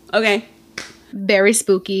 Okay. Very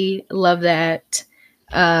spooky. Love that.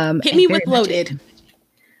 Hit me with loaded.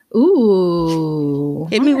 Ooh.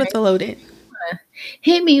 Hit me with the loaded.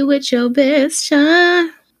 Hit me with your best shot.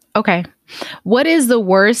 Okay. What is the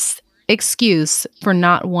worst excuse for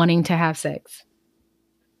not wanting to have sex?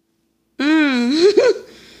 The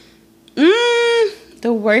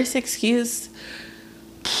worst excuse.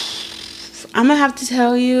 I'm going to have to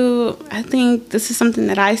tell you, I think this is something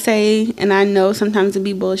that I say, and I know sometimes it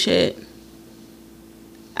be bullshit.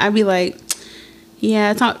 I'd be like,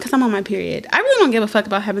 yeah, it's not because I'm on my period. I really don't give a fuck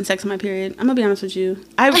about having sex on my period. I'm gonna be honest with you.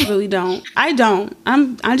 I really don't. I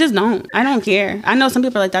just don't. I don't care. I know some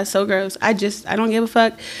people are like, that's so gross. I don't give a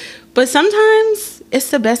fuck. But sometimes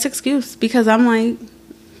it's the best excuse because I'm like,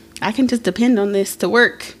 I can just depend on this to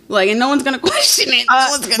work. Like, and no one's gonna question it.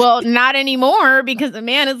 Well, not anymore, because the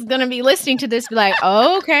man is gonna be listening to this, be like,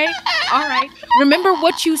 oh, okay, all right. Remember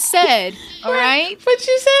what you said, all right? What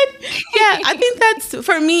you said? Yeah, I think that's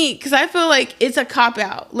for me, because I feel like it's a cop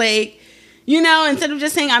out. Like, instead of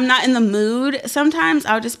just saying I'm not in the mood, sometimes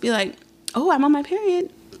I'll just be like, oh, I'm on my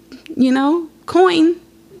period. Coin.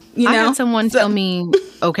 I had someone tell me,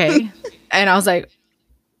 okay, and I was like,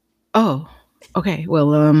 oh. Okay,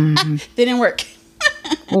 well, didn't work.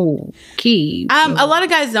 Okay. A lot of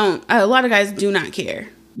guys don't. A lot of guys do not care.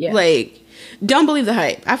 Yeah. Like, don't believe the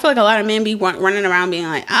hype. I feel like a lot of men be running around being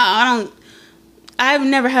like, I've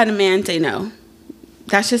never had a man say no.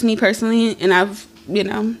 That's just me personally, and I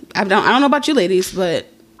don't know about you ladies, but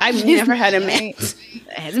I've never had a man. It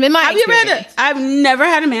hasn't been my experience. I've never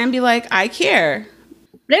had a man be like, I care.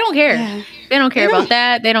 They don't care. Yeah. They don't care about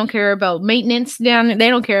that. They don't care about maintenance down there. They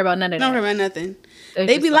don't care about none of that. Don't care about nothing.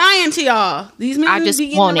 They be lying to y'all. These men be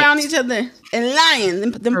getting around each other and lying.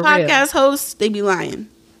 Them podcast hosts, they be lying.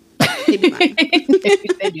 They be lying.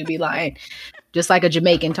 They do be lying. Just like a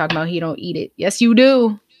Jamaican talking about he don't eat it. Yes, you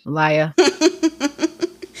do. Liar.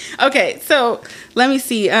 Okay, so let me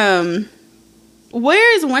see.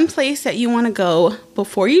 Where is one place that you want to go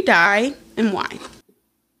before you die, and why?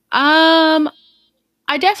 I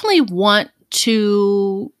definitely want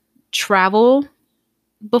to travel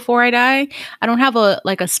before I die. I don't have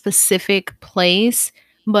a specific place,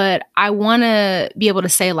 but I want to be able to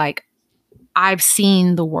say like I've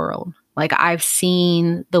seen the world. Like I've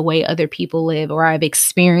seen the way other people live, or I've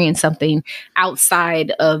experienced something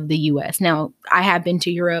outside of the US. Now, I have been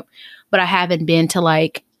to Europe, but I haven't been to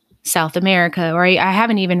like South America, or I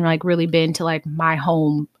haven't even like really been to like my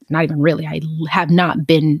home. Not even really. I have not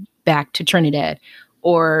been back to Trinidad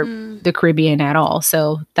or the Caribbean at all.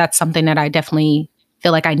 So that's something that I definitely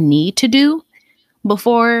feel like I need to do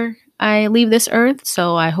before I leave this earth.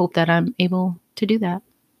 So I hope that I'm able to do that.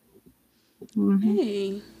 Mm-hmm.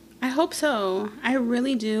 Hey, I hope so. I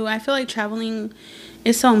really do. I feel like traveling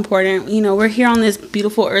is so important. You know, we're here on this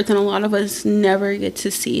beautiful earth, and a lot of us never get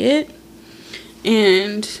to see it.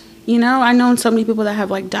 And you know, I know so many people that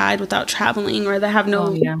have like died without traveling, or that have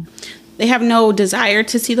they have no desire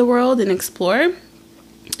to see the world and explore.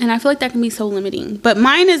 And I feel like that can be so limiting. But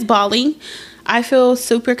mine is Bali. I feel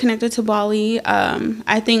super connected to Bali.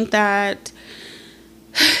 I think that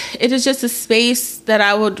it is just a space that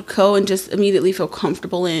I would go and just immediately feel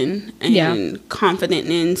comfortable in and confident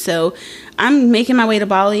in. So I'm making my way to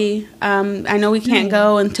Bali. I know we can't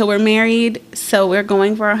go until we're married, so we're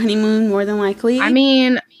going for our honeymoon more than likely. I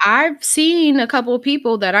mean, I've seen a couple of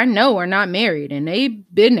people that I know are not married, and they've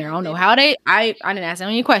been there. I don't know how I didn't ask them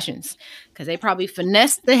any questions because they probably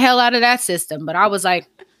finessed the hell out of that system. But I was like,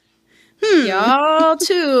 y'all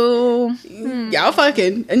too. Y'all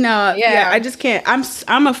fucking. No, yeah, I just can't.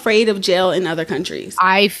 I'm afraid of jail in other countries.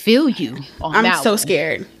 I feel you on that. I'm so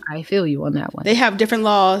scared. I feel you on that one. They have different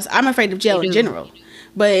laws. I'm afraid of jail in general.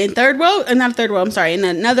 But in third world, not third world, I'm sorry, in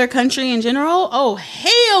another country in general, oh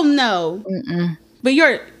hell no. But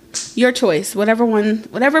your choice,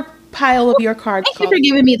 whatever pile of your cards. Thank you for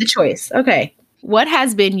giving me the choice. Okay. What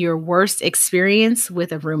has been your worst experience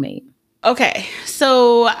with a roommate? Okay,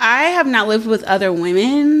 so I have not lived with other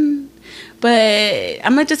women, but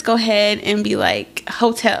I'm gonna just go ahead and be like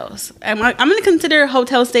hotels. I'm gonna consider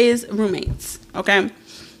hotel stays roommates. Okay,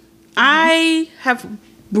 I have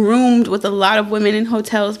roomed with a lot of women in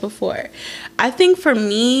hotels before. I think for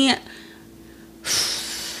me,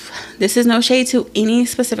 this is no shade to any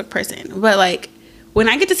specific person, but like when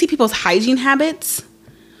I get to see people's hygiene habits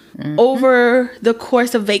over the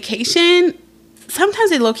course of vacation,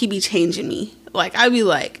 sometimes they low-key be changing me. Like, I'd be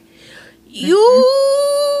like, you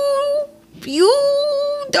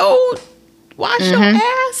don't wash your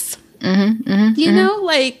ass. You know?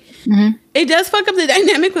 Like, it does fuck up the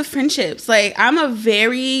dynamic with friendships. Like, I'm a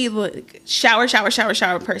very, like, shower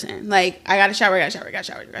person. Like, I gotta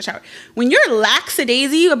shower. When you're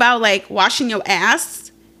lackadaisy about, like, washing your ass,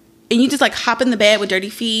 and you just like hop in the bed with dirty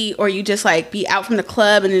feet, or you just like be out from the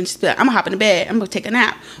club and then just be like, I'm gonna hop in the bed, I'm gonna take a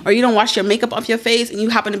nap. Or you don't wash your makeup off your face and you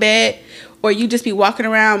hop in the bed, or you just be walking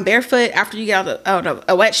around barefoot after you get out of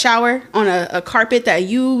a wet shower on a carpet that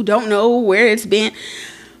you don't know where it's been.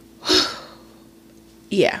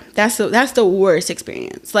 Yeah, that's the worst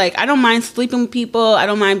experience. Like, I don't mind sleeping with people, I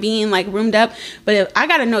don't mind being like roomed up, but if I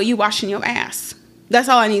gotta know you washing your ass, that's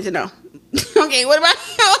all I need to know. Okay, what about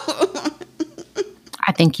you?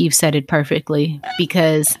 I think you've said it perfectly,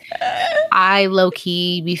 because I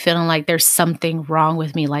low-key be feeling like there's something wrong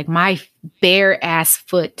with me. Like my bare ass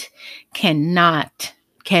foot cannot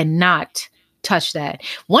touch that.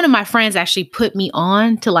 One of my friends actually put me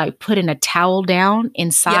on to like putting a towel down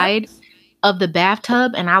inside of the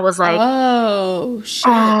bathtub, and I was like, oh shit.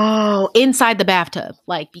 Oh, inside the bathtub.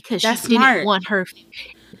 Like, because she didn't want her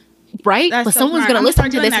right? That's but so someone's going to listen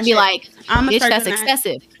to this and be like, bitch, that's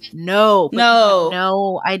excessive. No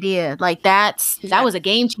idea. Like, that was a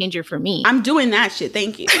game changer for me. I'm doing that shit.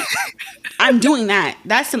 Thank you. I'm doing that.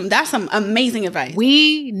 That's some amazing advice.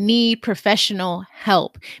 We need professional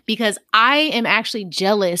help, because I am actually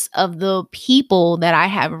jealous of the people that I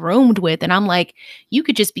have roomed with. And I'm like, you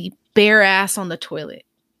could just be bare ass on the toilet.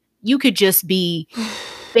 You could just be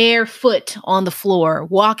barefoot on the floor,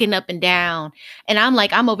 walking up and down. And I'm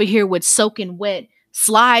like, I'm over here with soaking wet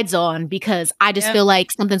slides on, because I just feel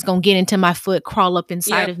like something's going to get into my foot, crawl up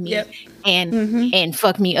inside of me and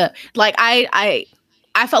fuck me up. Like I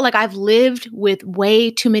felt like I've lived with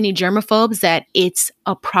way too many germaphobes that it's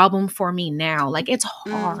a problem for me now. Like, it's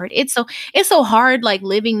hard. It's so hard, like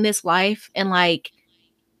living this life and like,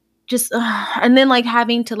 just and then like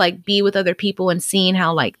having to like be with other people and seeing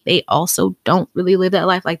how like they also don't really live that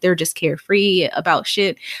life. Like, they're just carefree about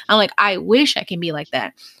shit. I'm like, I wish I can be like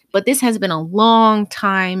that. But this has been a long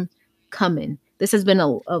time coming. This has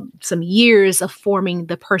been some years of forming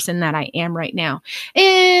the person that I am right now.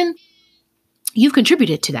 And you've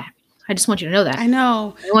contributed to that. I just want you to know that. I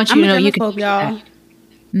know. I want you to know you can, y'all.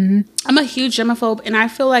 I'm a huge germaphobe, and I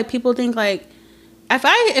feel like people think like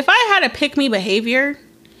if I had a pick me behavior,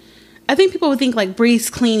 I think people would think like Bree's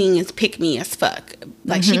cleaning is pick me as fuck.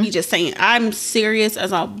 Like she'd be just saying, I'm serious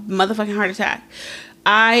as a motherfucking heart attack.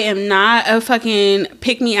 I am not a fucking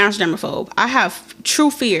pick me ass germaphobe. I have true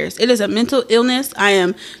fears. It is a mental illness. I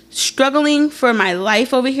am struggling for my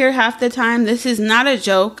life over here half the time. This is not a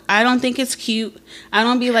joke. I don't think it's cute. I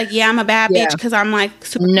don't be like, yeah, I'm a bad bitch because I'm like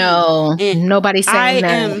super no, nobody's saying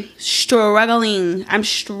that. I am struggling. I'm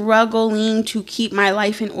struggling to keep my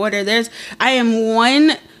life in order. I am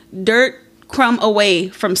one dirt crumb away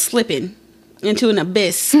from slipping into an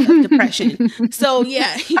abyss of depression. So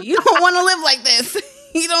yeah, you don't want to live like this.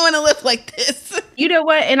 You don't want to live like this. You know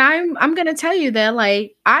what? And I'm going to tell you that,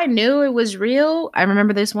 like, I knew it was real. I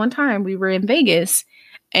remember this one time we were in Vegas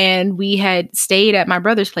and we had stayed at my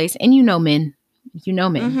brother's place. And you know men. You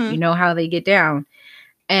know how they get down.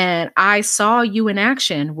 And I saw you in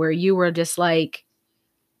action where you were just like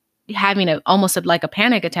having almost like a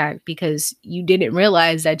panic attack because you didn't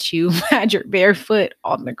realize that you had your bare foot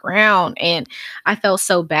on the ground. And I felt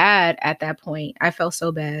so bad at that point. I felt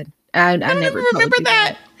so bad. I never remember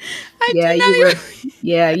that.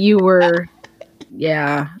 You were.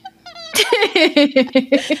 Yeah.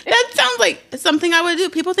 That sounds like something I would do.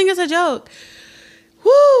 People think it's a joke.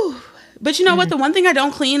 Woo. But you know what? The one thing I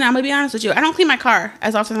don't clean, I'm going to be honest with you, I don't clean my car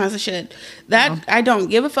as often as I should. I don't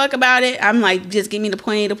give a fuck about it. I'm like, just give me the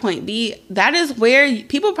point A to point B. That is where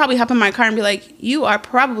people probably hop in my car and be like, you are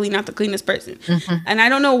probably not the cleanest person. And I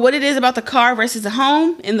don't know what it is about the car versus the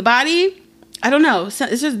home and the body. I don't know. It's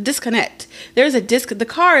just a disconnect. There's a the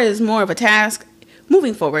car is more of a task.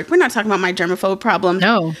 Moving forward, we're not talking about my germaphobe problem.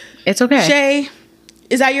 No, it's okay. Shay,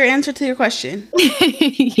 is that your answer to your question?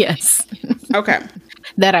 Yes. Okay.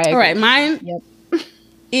 That I agree. All right, mine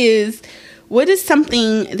is, what is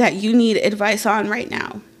something that you need advice on right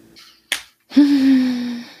now?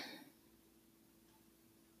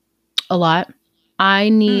 A lot. I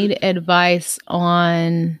need advice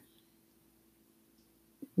on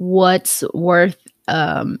what's worth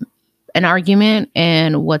an argument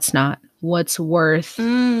and what's not. What's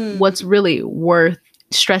really worth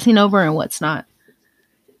stressing over and what's not.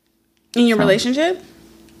 In your relationship?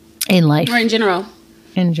 In life. Or in general?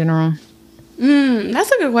 In general.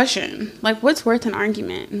 That's a good question. Like, what's worth an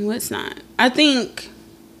argument and what's not? I think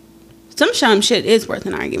some shit is worth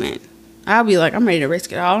an argument. I'll be like, I'm ready to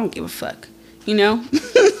risk it all. I don't give a fuck. You know?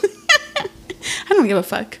 I don't give a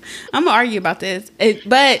fuck. I'm going to argue about this.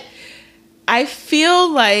 But I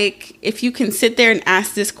feel like if you can sit there and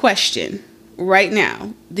ask this question right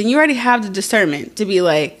now, then you already have the discernment to be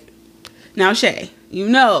like, now, Shay, you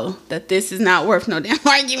know that this is not worth no damn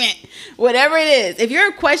argument. Whatever it is. If you're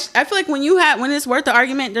a question, I feel like when it's worth the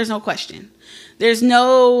argument, there's no question. There's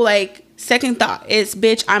no like second thought. It's,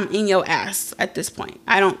 bitch, I'm in your ass at this point.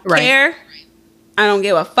 I don't care. I don't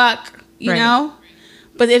give a fuck, you know?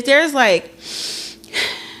 But if there's like, is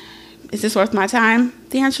this worth my time?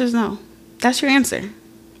 The answer is no. That's your answer.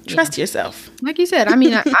 Trust yourself. Like you said, I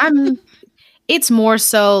mean, it's more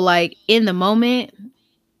so like in the moment,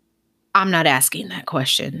 I'm not asking that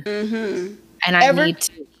question. And I need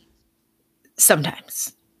to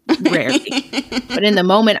sometimes, rarely. But in the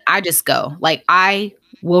moment, I just go. Like, I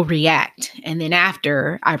will react. And then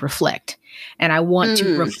after, I reflect. And I want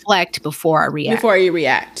to reflect before I react. Before you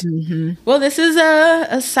react. Well, this is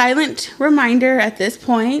a silent reminder at this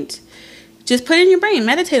point. Just put it in your brain.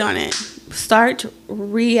 Meditate on it. Start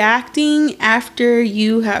reacting after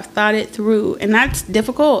you have thought it through. And that's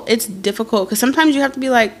difficult. It's difficult. Because sometimes you have to be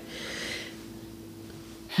like,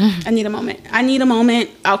 I need a moment.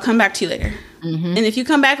 I'll come back to you later. And if you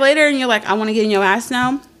come back later and you're like, I want to get in your ass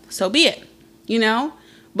now, so be it. You know?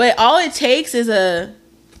 But all it takes is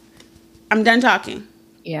I'm done talking.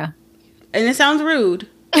 Yeah. And it sounds rude.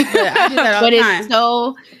 But I do that all the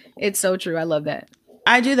time. It's so true. I love that.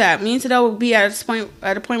 I do that. Me and Tado will be at a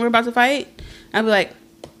point we're about to fight. I'll be like,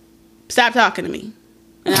 stop talking to me.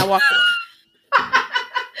 And I walk away.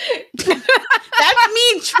 That's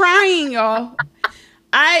me trying, y'all.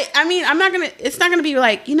 I mean, it's not gonna be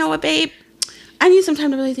like, you know what, babe? I need some time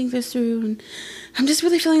to really think this through. And I'm just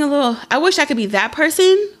really feeling I wish I could be that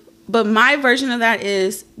person. But my version of that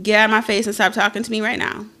is, get out of my face and stop talking to me right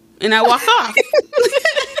now. And I walk off.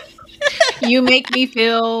 You make me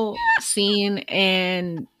feel seen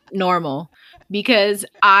and normal because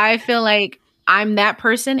I feel like I'm that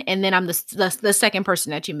person. And then I'm the second person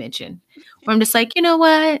that you mentioned. Where I'm just like, you know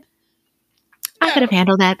what? I could have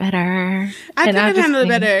handled that better. I could have handled it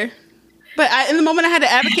better. But in the moment, I had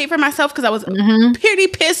to advocate for myself because I was pretty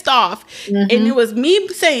pissed off. And it was me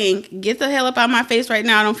saying, get the hell up out of my face right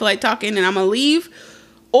now. I don't feel like talking and I'm going to leave.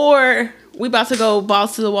 Or we about to go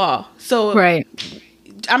balls to the wall. So Right.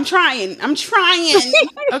 I'm trying.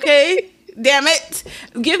 Okay. Damn it.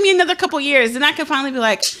 Give me another couple years. Then I can finally be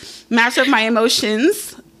like, master of my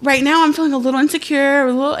emotions. Right now, I'm feeling a little insecure,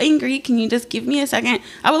 a little angry. Can you just give me a second?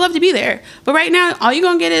 I would love to be there. But right now, all you're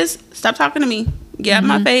going to get is stop talking to me. Get out of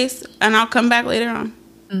my face, and I'll come back later on.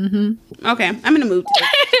 Okay. I'm in a mood today.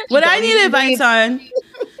 What I need advice on,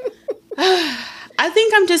 I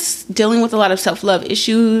think I'm just dealing with a lot of self-love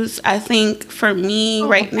issues. I think for me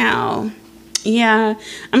right now, yeah,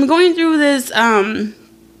 I'm going through this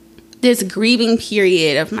grieving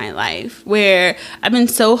period of my life where I've been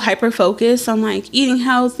so hyper focused on like eating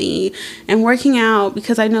healthy and working out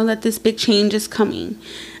because I know that this big change is coming.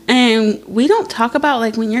 And we don't talk about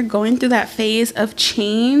like when you're going through that phase of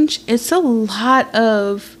change, it's a lot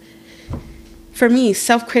of, for me,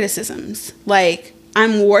 self-criticisms. Like,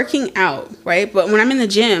 I'm working out, right? But when I'm in the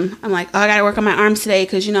gym, I'm like, oh, I gotta work on my arms today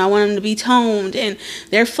because, you know, I want them to be toned and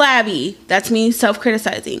they're flabby. That's me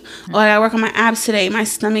self-criticizing. Oh, I gotta work on my abs today. My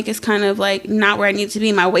stomach is kind of like not where I need to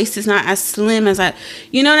be. My waist is not as slim as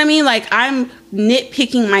you know what I mean? Like, I'm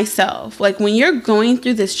nitpicking myself. Like, when you're going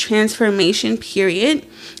through this transformation period,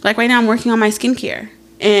 like right now I'm working on my skincare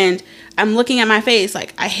and I'm looking at my face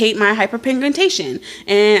like I hate my hyperpigmentation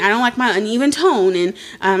and I don't like my uneven tone and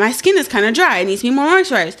my skin is kind of dry. It needs to be more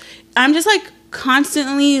moisturized. I'm just like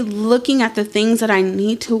constantly looking at the things that I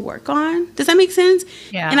need to work on. Does that make sense?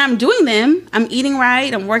 Yeah. And I'm doing them. I'm eating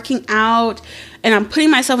right. I'm working out and I'm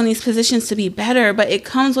putting myself in these positions to be better. But it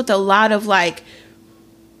comes with a lot of like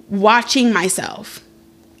watching myself.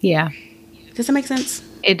 Yeah. Does that make sense?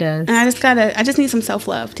 It does. And I just need some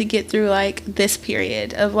self-love to get through like this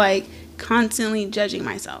period of like constantly judging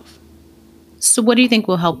myself. So what do you think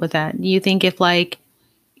will help with that? Do you think if like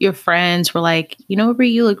your friends were like, you know,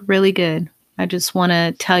 Brie, you look really good. I just want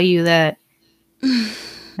to tell you that,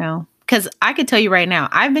 no, because I could tell you right now,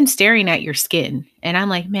 I've been staring at your skin and I'm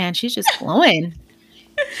like, man, she's just glowing.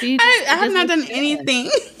 I have not done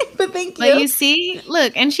anything, but thank you. But you see,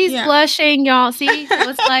 look, and she's blushing, y'all. See, so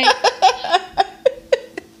it's like,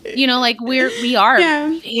 you know, like we are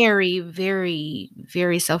very, very,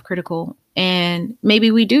 very self-critical. And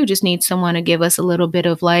maybe we do just need someone to give us a little bit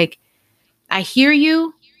of like, I hear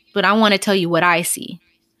you, but I want to tell you what I see.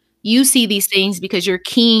 You see these things because you're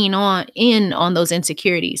keen on those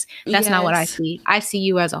insecurities. That's not what I see. I see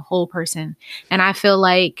you as a whole person. And I feel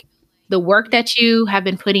like the work that you have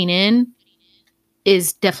been putting in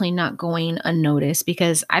is definitely not going unnoticed,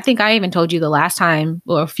 because I think I even told you the last time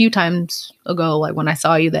or a few times ago, like when I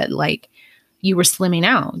saw you, that like you were slimming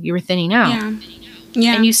out, you were thinning out.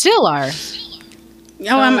 Yeah. And you still are.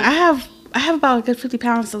 I have about a good 50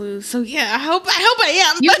 pounds to lose. So yeah, I hope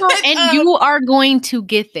I am. And you are going to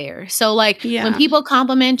get there. So like when people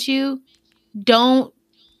compliment you, don't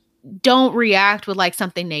react with like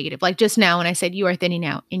something negative. Like just now when I said you are thinning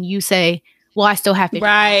out and you say, well, I still have 50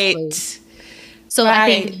 pounds. So I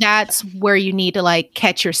think that's where you need to like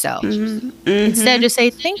catch yourself. Instead, just say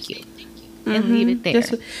thank you and leave it there.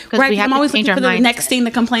 Right, I'm always looking for the next thing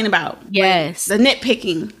to complain about. Yes. Like, the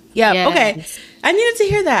nitpicking. Yeah. Yes. Okay. I needed to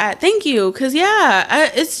hear that. Thank you. Because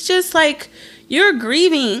it's just like you're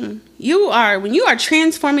grieving. When you are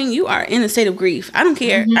transforming, you are in a state of grief. I don't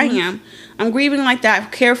care. I am. I'm grieving like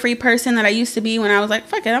that carefree person that I used to be when I was like,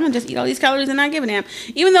 fuck it, I'm going to just eat all these calories and not give a damn.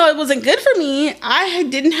 Even though it wasn't good for me, I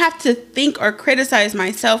didn't have to think or criticize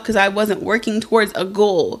myself because I wasn't working towards a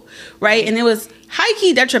goal, right? And it was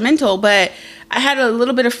high-key detrimental, but I had a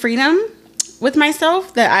little bit of freedom with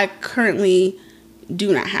myself that I currently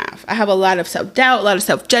do not have. I have a lot of self-doubt, a lot of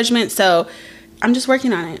self-judgment, so I'm just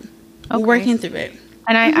working on it. I'm working through it.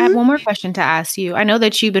 And I have one more question to ask you. I know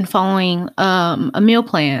that you've been following a meal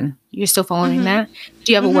plan. You're still following that?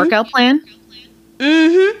 Do you have a workout plan?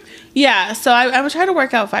 Yeah. So I would try to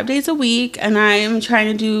work out 5 days a week, and I'm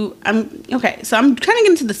trying to so I'm trying to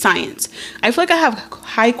get into the science. I feel like I have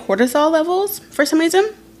high cortisol levels for some reason.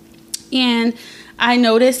 And I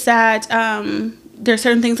noticed that there are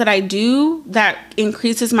certain things that I do that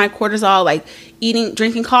increases my cortisol, like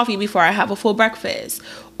drinking coffee before I have a full breakfast,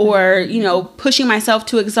 or, you know, pushing myself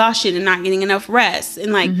to exhaustion and not getting enough rest.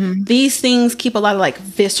 And like these things keep a lot of like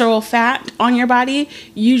visceral fat on your body,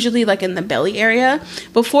 usually like in the belly area.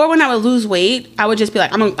 Before, when I would lose weight, I would just be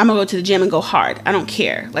like, I'm gonna go to the gym and go hard. I don't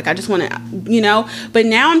care. Like, I just want to, you know, but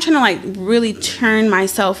now I'm trying to like really turn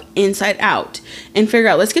myself inside out and figure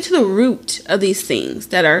out, let's get to the root of these things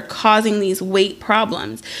that are causing these weight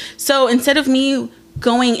problems. So instead of me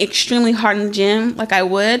going extremely hard in the gym like I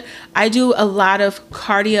do a lot of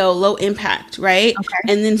cardio, low impact, right?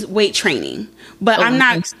 And then weight training. But I'm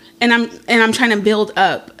not, and I'm trying to build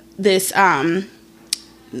up this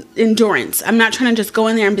endurance. I'm not trying to just go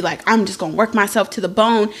in there and be like, I'm just going to work myself to the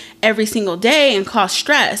bone every single day and cause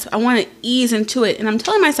stress. I want to ease into it. And I'm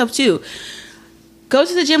telling myself too, go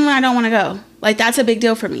to the gym when I don't want to go. Like, that's a big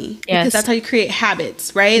deal for me. Yes. Because that's how you create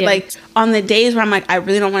habits, right? Yes. Like, on the days where I'm like, I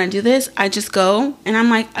really don't want to do this, I just go. And I'm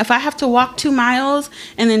like, if I have to walk 2 miles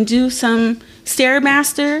and then do some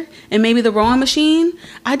Stairmaster and maybe the rowing machine,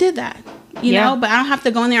 I did that. You know, but I don't have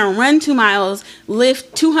to go in there and run 2 miles,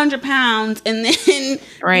 lift 200 pounds, and then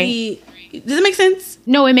right. Does it make sense?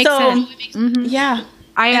 No, it makes sense. Mm-hmm. Yeah.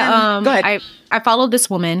 Go ahead. I followed this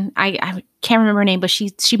woman. I can't remember her name, but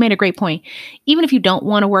she made a great point. Even if you don't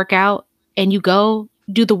want to work out and you go,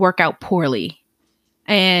 do the workout poorly.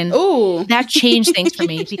 And that changed things for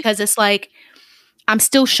me because it's like, I'm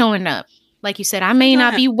still showing up. Like you said, I may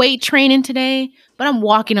not be weight training today, but I'm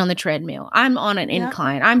walking on the treadmill. I'm on an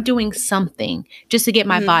incline. I'm doing something just to get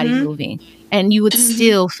my body moving. And you would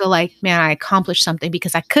still feel like, man, I accomplished something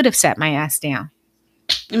because I could have sat my ass down.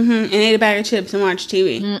 And ate a bag of chips and watched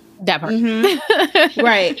TV. That part.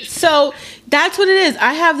 Right. So that's what it is.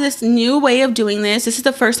 I have this new way of doing this. This is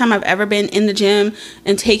the first time I've ever been in the gym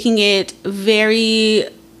and taking it very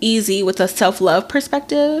easy with a self-love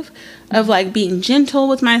perspective of like being gentle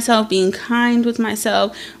with myself, being kind with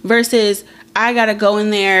myself versus I gotta go in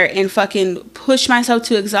there and fucking push myself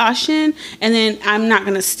to exhaustion and then I'm not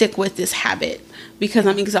gonna stick with this habit because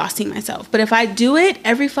I'm exhausting myself. But if I do it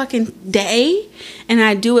every fucking day and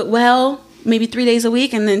I do it well, maybe 3 days a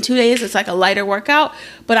week and then 2 days it's like a lighter workout,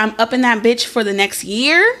 but I'm up in that bitch for the next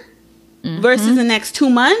year versus the next 2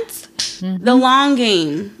 months, the long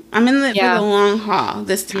game. I'm in it for the long haul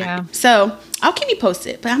this time. Yeah. So I'll keep you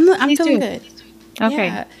posted, but I'm feeling good. Okay.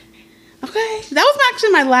 Yeah. Okay. That was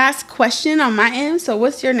actually my last question on my end. So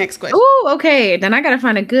what's your next question? Ooh, okay. Then I got to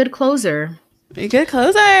find a good closer. A good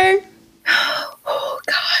closer. Oh,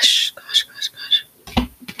 gosh.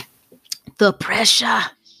 The pressure.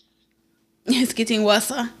 It's getting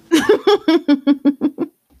worse.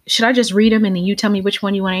 Should I just read them and then you tell me which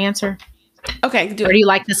one you want to answer? Okay, do it. Or do you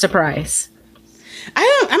like the surprise?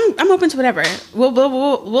 I'm open to whatever.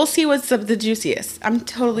 We'll see what's the juiciest. I'm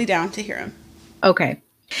totally down to hear them. Okay.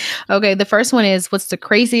 The first one is, what's the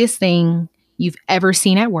craziest thing you've ever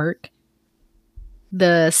seen at work?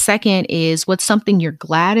 The second is, what's something you're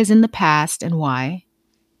glad is in the past and why?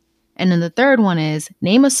 And then the third one is,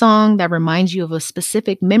 name a song that reminds you of a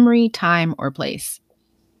specific memory, time, or place.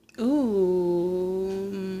 Ooh.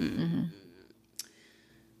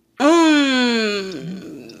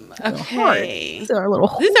 Okay. These are a little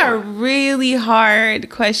hard. These are really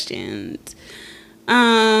hard questions.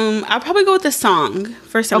 I'll probably go with the song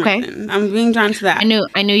for some reason. I'm being drawn to that.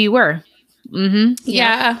 I knew you were. Mm-hmm.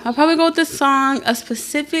 Yeah, I'll probably go with the song, a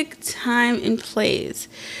specific time and place.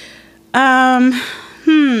 Let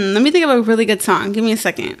me think of a really good song. Give me a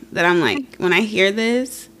second that I'm like, when I hear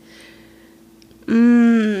this.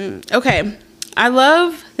 Okay. I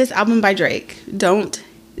love this album by Drake. Don't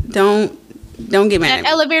get mad at me. That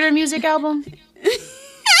Elevator Music album?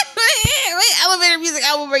 What Elevator Music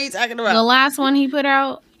album are you talking about? The last one he put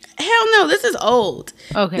out? Hell no, this is old.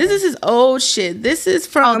 Okay. This is his old shit. This is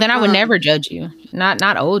from... Oh, then I would never judge you.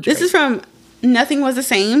 Not old Drake. This is from Nothing Was the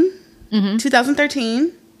Same,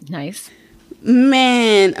 2013. Nice.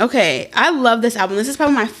 Man, okay. I love this album. This is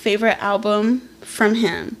probably my favorite album from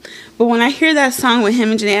him. But when I hear that song with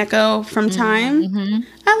him and Janae Echo from Time,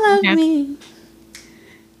 I love me.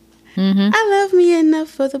 I love me enough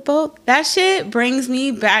for the both. That shit brings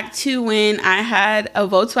me back to when I had a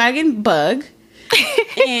Volkswagen Bug.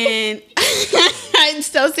 And I'm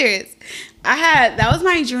so serious. That was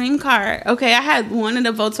my dream car. Okay, I had wanted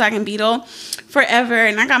a Volkswagen Beetle forever,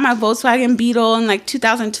 and I got my Volkswagen Beetle in like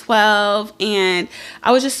 2012, and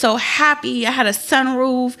I was just so happy. I had a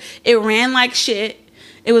sunroof. It ran like shit.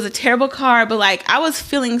 It was a terrible car, but like I was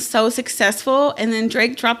feeling so successful. And then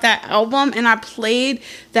Drake dropped that album and I played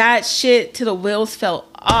that shit till the wheels fell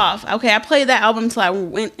off. Okay, I played that album till I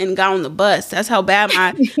went and got on the bus. That's how bad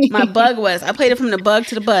my bug was. I played it from the bug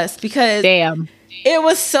to the bus because it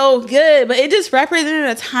was so good. But it just represented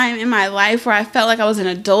a time in my life where I felt like I was an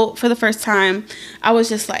adult for the first time. I was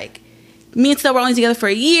just like, me and Stella were only together for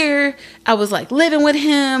a year. I was like living with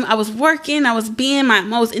him. I was working. I was being my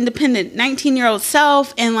most independent 19-year-old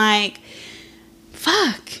self. And like,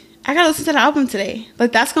 fuck, I gotta listen to the album today.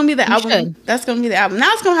 Like, that's gonna be the album. That's gonna be the album.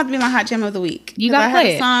 Now it's gonna have to be my hot gem of the week. You gotta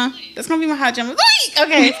play it. Song. That's gonna be my hot gem of the week.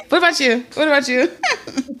 Okay. What about you?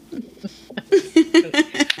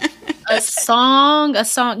 A song.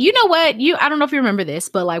 You know what? I don't know if you remember this,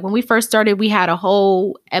 but like when we first started, we had a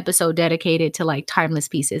whole episode dedicated to like timeless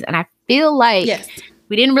pieces. And I feel like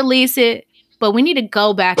we didn't release it, but we need to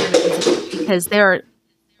go back and release it because there are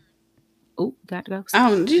Oh, got to go.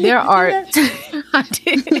 There are. I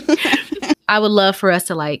did. I would love for us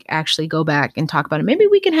to like actually go back and talk about it. Maybe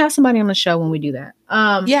we can have somebody on the show when we do that.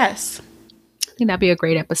 Yes. I think that'd be a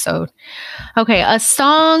great episode. Okay, a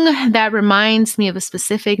song that reminds me of a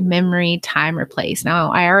specific memory, time, or place.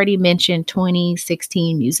 Now, I already mentioned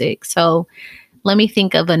 2016 music, so let me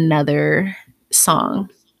think of another song.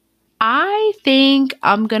 I think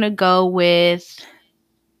I'm gonna go with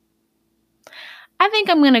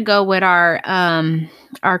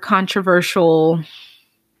our controversial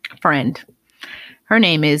friend. Her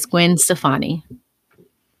name is Gwen Stefani.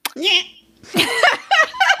 Yeah.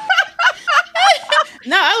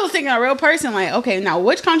 No, I was thinking a real person. Like, okay, now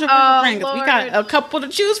which controversial friend? Because we got a couple to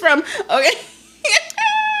choose from. Okay.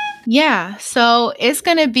 Yeah, so it's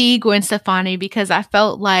gonna be Gwen Stefani because I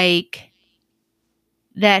felt like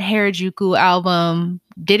that Harajuku album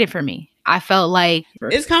did it for me. I felt like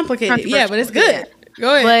it's complicated, yeah, but it's good.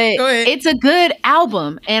 Go ahead. It's a good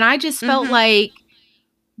album, and I just felt like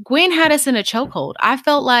Gwen had us in a chokehold. I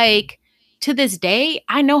felt like to this day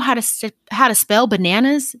I know how to spell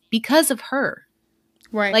bananas because of her.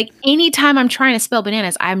 Right. Like anytime I'm trying to spell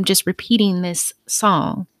bananas, I'm just repeating this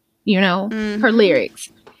song, her lyrics.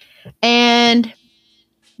 And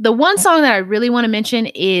the one song that I really want to mention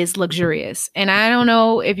is Luxurious. And I don't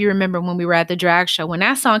know if you remember when we were at the drag show, when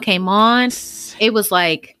that song came on, it was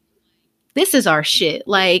like, this is our shit.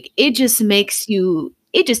 Like, it just takes you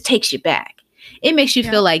back. It makes you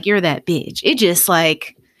feel like you're that bitch. It just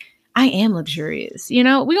like, I am luxurious.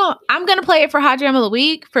 I'm going to play it for Hot Jam of the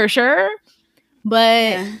Week for sure.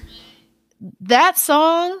 But that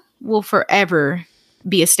song will forever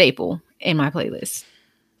be a staple in my playlist.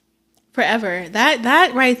 Forever.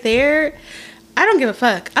 That right there, I don't give a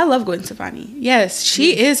fuck. I love Gwen Stefani. Yes,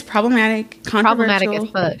 she is problematic, controversial. Problematic as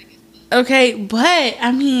fuck. Okay, but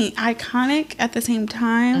I mean, iconic at the same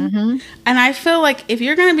time. And I feel like if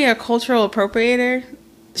you're going to be a cultural appropriator,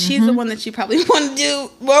 she's the one that you probably want to do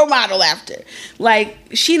role model after. Like,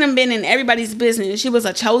 she done been in everybody's business. She was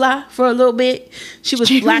a chola for a little bit. She was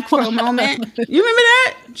black for a moment. You remember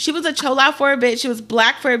that? She was a chola for a bit. She was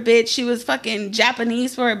black for a bit. She was fucking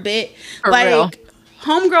Japanese for a bit. For real.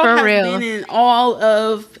 Homegirl has been in all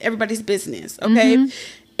of everybody's business, okay?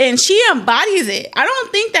 And she embodies it.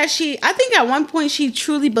 I think at one point she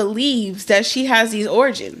truly believes that she has these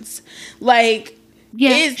origins. Like,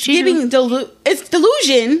 it's giving it's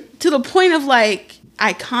delusion to the point of like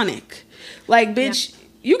iconic. Like, bitch,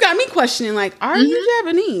 you got me questioning. Like, are you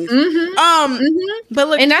Japanese? But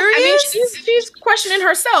look, and she's questioning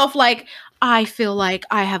herself. Like, I feel like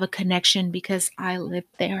I have a connection because I lived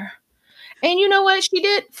there. And you know what she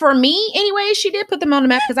did for me anyway? She did put them on the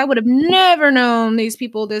map because I would have never known these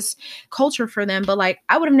people, this culture for them. But like,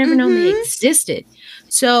 I would have never known they existed.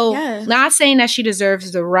 So not saying that she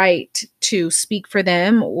deserves the right to speak for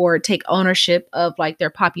them or take ownership of like their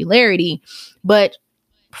popularity. But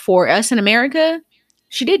for us in America,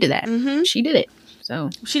 she did do that. She did it. So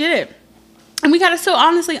she did it. And we got to still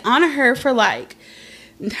honestly honor her for like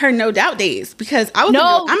her No Doubt days, because I'm a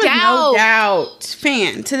No Doubt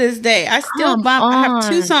fan to this day. I still I have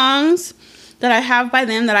 2 songs that I have by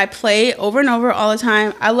them that I play over and over all the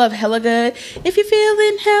time. I love Hella Good. If you're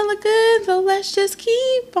feeling hella good, so let's just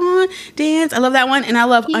keep on dance. I love that one, and I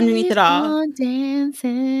love Underneath It All.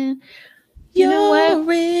 Dancing. You know what?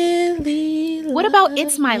 Really what about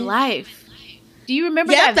It's My Life? Do you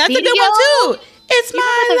remember that that's video? A good one too. It's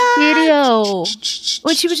my life. Video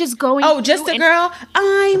when she was just going. Oh, just a girl.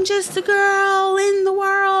 I'm just a girl in the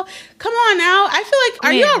world. Come on now. I feel like,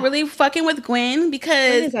 are y'all really fucking with Gwen?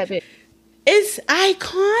 Because it's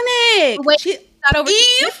iconic. Wait, she got over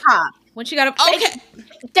hip hop when she got up. Okay,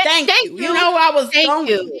 thank you. You know where I was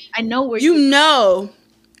going. I know where you know.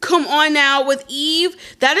 Come on now with Eve.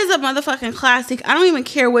 That is a motherfucking classic. I don't even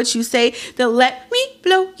care what you say. The Let Me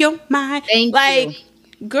Blow Your Mind. Thank you.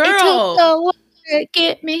 Girl.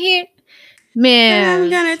 Get me here, man. I'm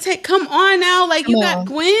gonna come on now. Like, you got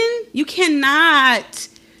Gwen. You cannot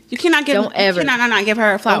give. Not give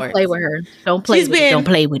her a flower. Don't play with her. Don't play with it. Don't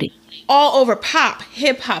play with it. All over pop,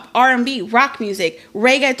 hip hop, R&B, rock music,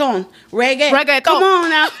 reggaeton. Come on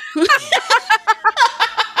now.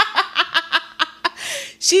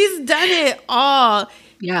 She's done it all.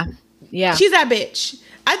 Yeah. She's that bitch.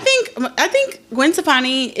 I think Gwen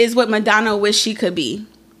Stefani is what Madonna wished she could be.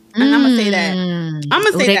 And I'm gonna say that.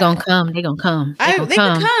 They're gonna come. They could come. They could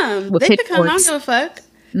come. I don't give a fuck.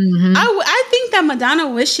 I think that Madonna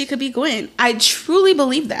wished she could be Gwen. I truly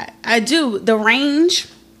believe that. I do. The range,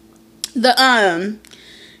 you know what I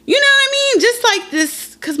mean? just like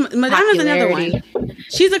this, because Madonna's another one.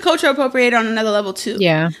 She's a cultural appropriator on another level too.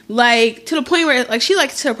 Yeah. Like to the point where like she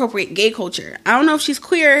likes to appropriate gay culture. I don't know if she's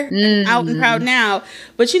queer and out and proud now,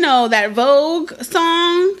 but you know that Vogue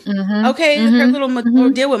song, her little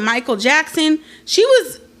deal with Michael Jackson. She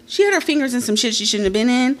had her fingers in some shit she shouldn't have been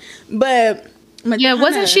in, but Madonna,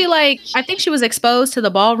 wasn't she like? I think she was exposed to the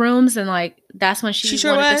ballrooms, and like that's when she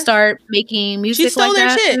wanted to start making music. She stole their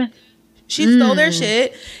shit. She stole their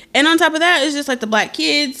shit, and on top of that, it's just like the black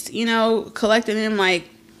kids, you know, collecting them like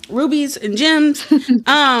rubies and gems.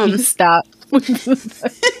 Stop. I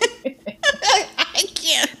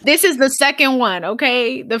can't. This is the second one,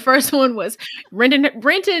 okay? The first one was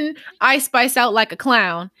renting Ice Spice out like a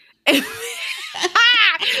clown.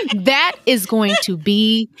 That is going to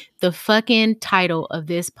be the fucking title of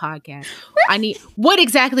this podcast. What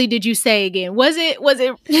exactly did you say again? Was it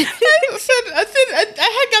I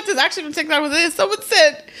had got this actually from TikTok with this. Someone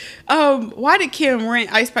said, why did Kim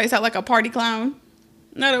rent Ice Spice out like a party clown?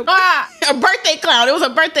 Not a birthday clown. It was a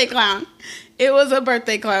birthday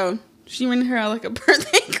clown. She rented her out like a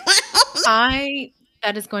birthday clown.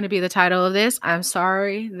 That is going to be the title of this. I'm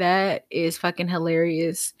sorry. That is fucking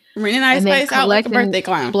hilarious. Renting Ice Spice out like a birthday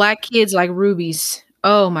clown. Black kids like rubies.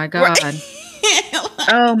 Oh my God.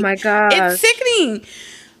 Oh my God. It's sickening.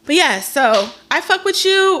 But yeah, so I fuck with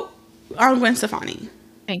you on Gwen Stefani.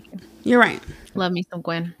 Thank you. You're right. Love me some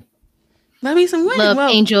Gwen. Love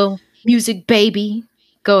Angel Music Baby.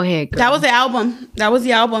 Go ahead, girl. That was the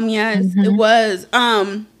album. Yes, it was.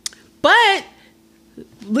 But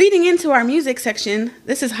leading into our music section,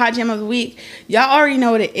 this is Hot Jam of the Week. Y'all already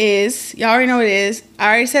know what it is. I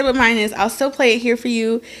already said what mine is. I'll still play it here for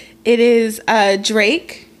you. It is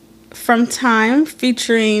Drake from Time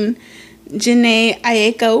featuring Jhené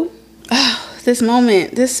Aiko. Oh, this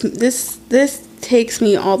moment, this takes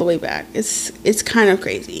me all the way back. It's kind of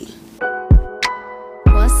crazy.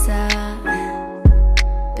 What's up?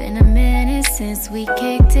 Been a minute since we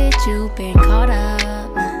kicked it. You've been caught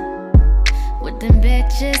up with them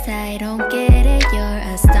bitches. I don't get it. You're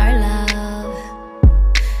a star, love.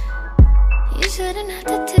 You shouldn't have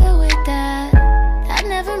to deal with that. I'd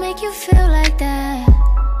never make you feel like that.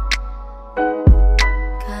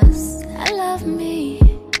 'Cause I love me.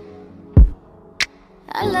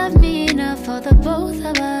 I love me enough for the both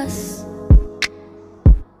of us.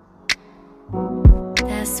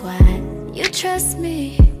 That's why you trust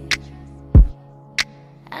me.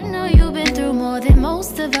 I know you've been through more than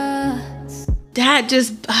most of us. That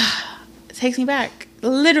just takes me back.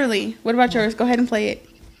 Literally. What about yours? Go ahead and play it.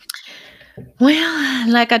 Well,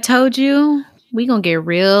 like I told you, we gonna get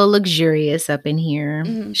real luxurious up in here.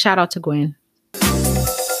 Shout out to Gwen.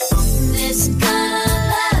 This kind of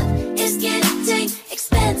love is getting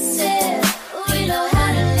expensive. We know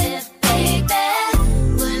how to live, baby.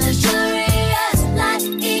 We're luxurious like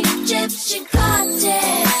Egyptian cotton.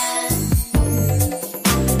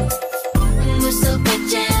 We're so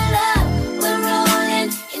rich in love, we're rolling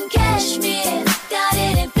in cashmere. Got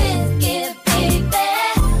it in biscuit, baby.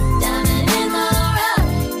 Diamond in the rough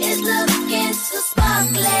is looking so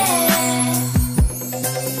sparkly.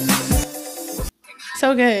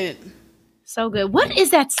 So good. So good. What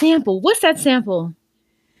is that sample? What's that sample?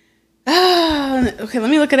 Okay, let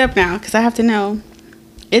me look it up now because I have to know.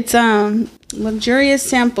 It's luxurious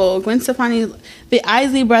sample. Gwen Stefani, the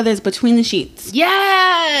Isley Brothers, Between the Sheets.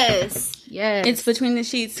 Yes. It's Between the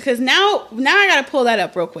Sheets because now I gotta pull that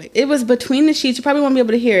up real quick. It was Between the Sheets. You probably won't be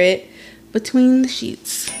able to hear it. Between the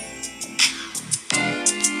Sheets.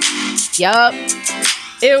 Yup.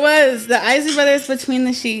 It was the Isley Brothers, Between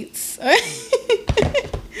the Sheets.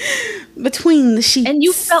 Between the Sheets. And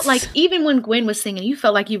you felt like, even when Gwen was singing, you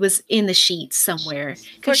felt like you was in the sheets somewhere.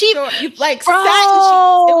 For sure. You like satin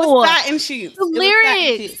sheets. It was satin sheets. The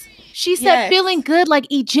lyrics. She said, feeling good like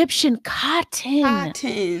Egyptian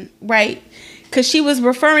cotton. Right. Because she was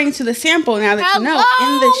referring to the sample, now that you know,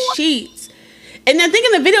 in the sheets. And I think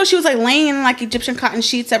in the video, she was like laying in like Egyptian cotton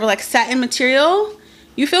sheets that were like satin material.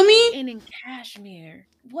 You feel me? And in cashmere.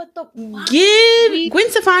 What the fuck? Gwen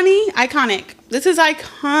Stefani, iconic. This is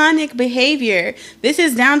iconic behavior. This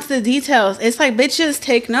is down to the details. It's like, bitches,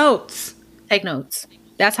 take notes. Take notes.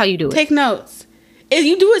 That's how you do it. Take notes. If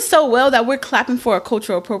you do it so well that we're clapping for a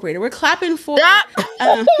cultural appropriator. We're clapping for...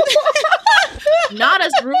 Not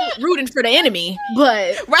us rooting for the enemy,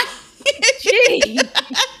 but... Right?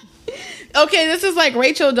 Okay, this is like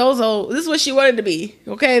Rachel Dolezal. This is what she wanted to be.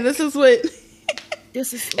 Okay, this is what...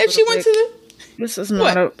 This is... If she went to the... This is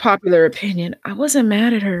not a popular opinion. I wasn't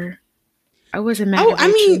mad at her. I wasn't mad at her. I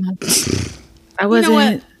mean... I wasn't... You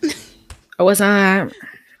know what? I wasn't...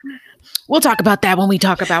 We'll talk about that when we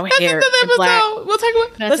talk about That's hair another and black. episode. We'll talk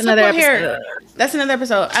about. That's Let's talk another about hair. episode. That's another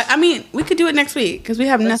episode. I mean, we could do it next week because we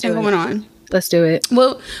have nothing going on. Let's do it.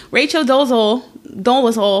 Well, Rachel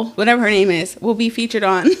Dolezal, whatever her name is, will be featured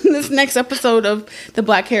on this next episode of the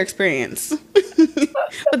Black Hair Experience.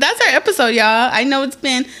 But that's our episode, y'all. I know it's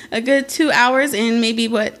been a good 2 hours and maybe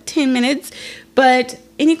 10 minutes. But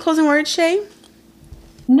any closing words, Shay?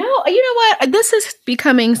 No, you know what? This is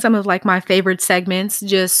becoming some of like my favorite segments,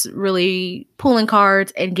 just really pulling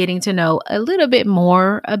cards and getting to know a little bit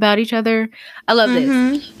more about each other. I love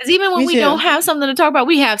this. Because even when we don't have something to talk about,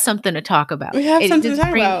 we have something to talk about. We have something to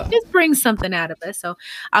talk about. It just brings something out of us. So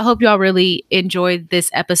I hope y'all really enjoyed this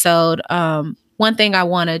episode. One thing I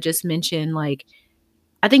want to just mention, like,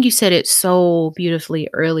 I think you said it so beautifully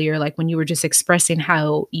earlier, like when you were just expressing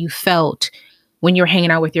how you felt when you're hanging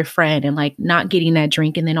out with your friend and like not getting that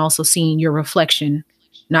drink, and then also seeing your reflection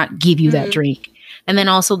not give you that drink. And then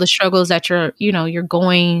also the struggles that you're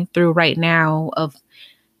going through right now of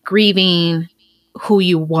grieving who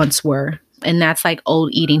you once were. And that's like old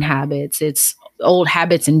eating habits. It's old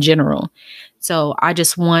habits in general. So I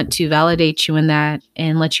just want to validate you in that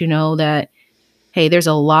and let you know that, hey, there's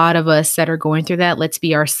a lot of us that are going through that. Let's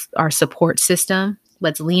be our support system.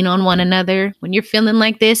 Let's lean on one another. When you're feeling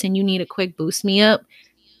like this and you need a quick boost me up,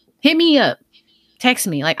 hit me up. Text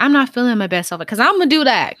me. Like, I'm not feeling my best self. Because I'm going to do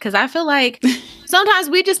that. Because I feel like sometimes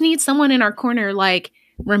we just need someone in our corner, like,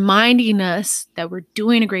 reminding us that we're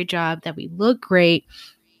doing a great job, that we look great,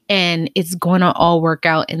 and it's going to all work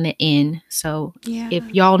out in the end. So if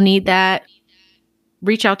y'all need that,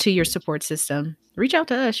 reach out to your support system. Reach out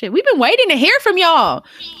to us. Shit. We've been waiting to hear from y'all.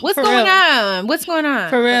 What's going on? What's going on?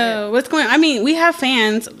 For real. What's going on? I mean, we have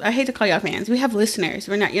fans. I hate to call y'all fans. We have listeners.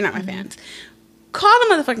 You're not my fans. Call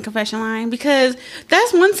the motherfucking confession line, because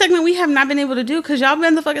that's one segment we have not been able to do because y'all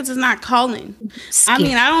motherfuckers is not calling. I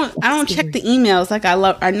mean, I don't check the emails like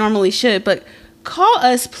I normally should, but call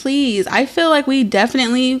us, please. I feel like we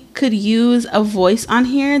definitely could use a voice on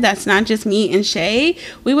here that's not just me and Shay.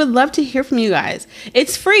 We would love to hear from you guys.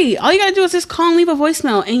 It's free. All you gotta do is just call and leave a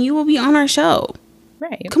voicemail and you will be on our show.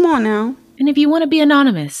 Right. Come on now. And if you want to be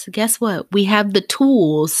anonymous, guess what? We have the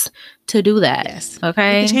tools to do that. Yes.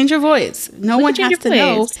 Okay. You can change your voice. No one has to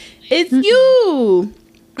know it's you.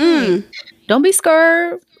 Don't be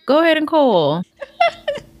scared. Go ahead and call.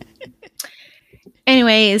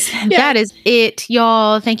 Anyways, that is it,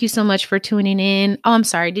 y'all. Thank you so much for tuning in. Oh, I'm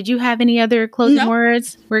sorry. Did you have any other closing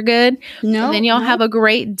words? We're good? No. Well, then y'all have a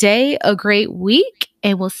great day, a great week,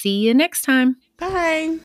 and we'll see you next time. Bye.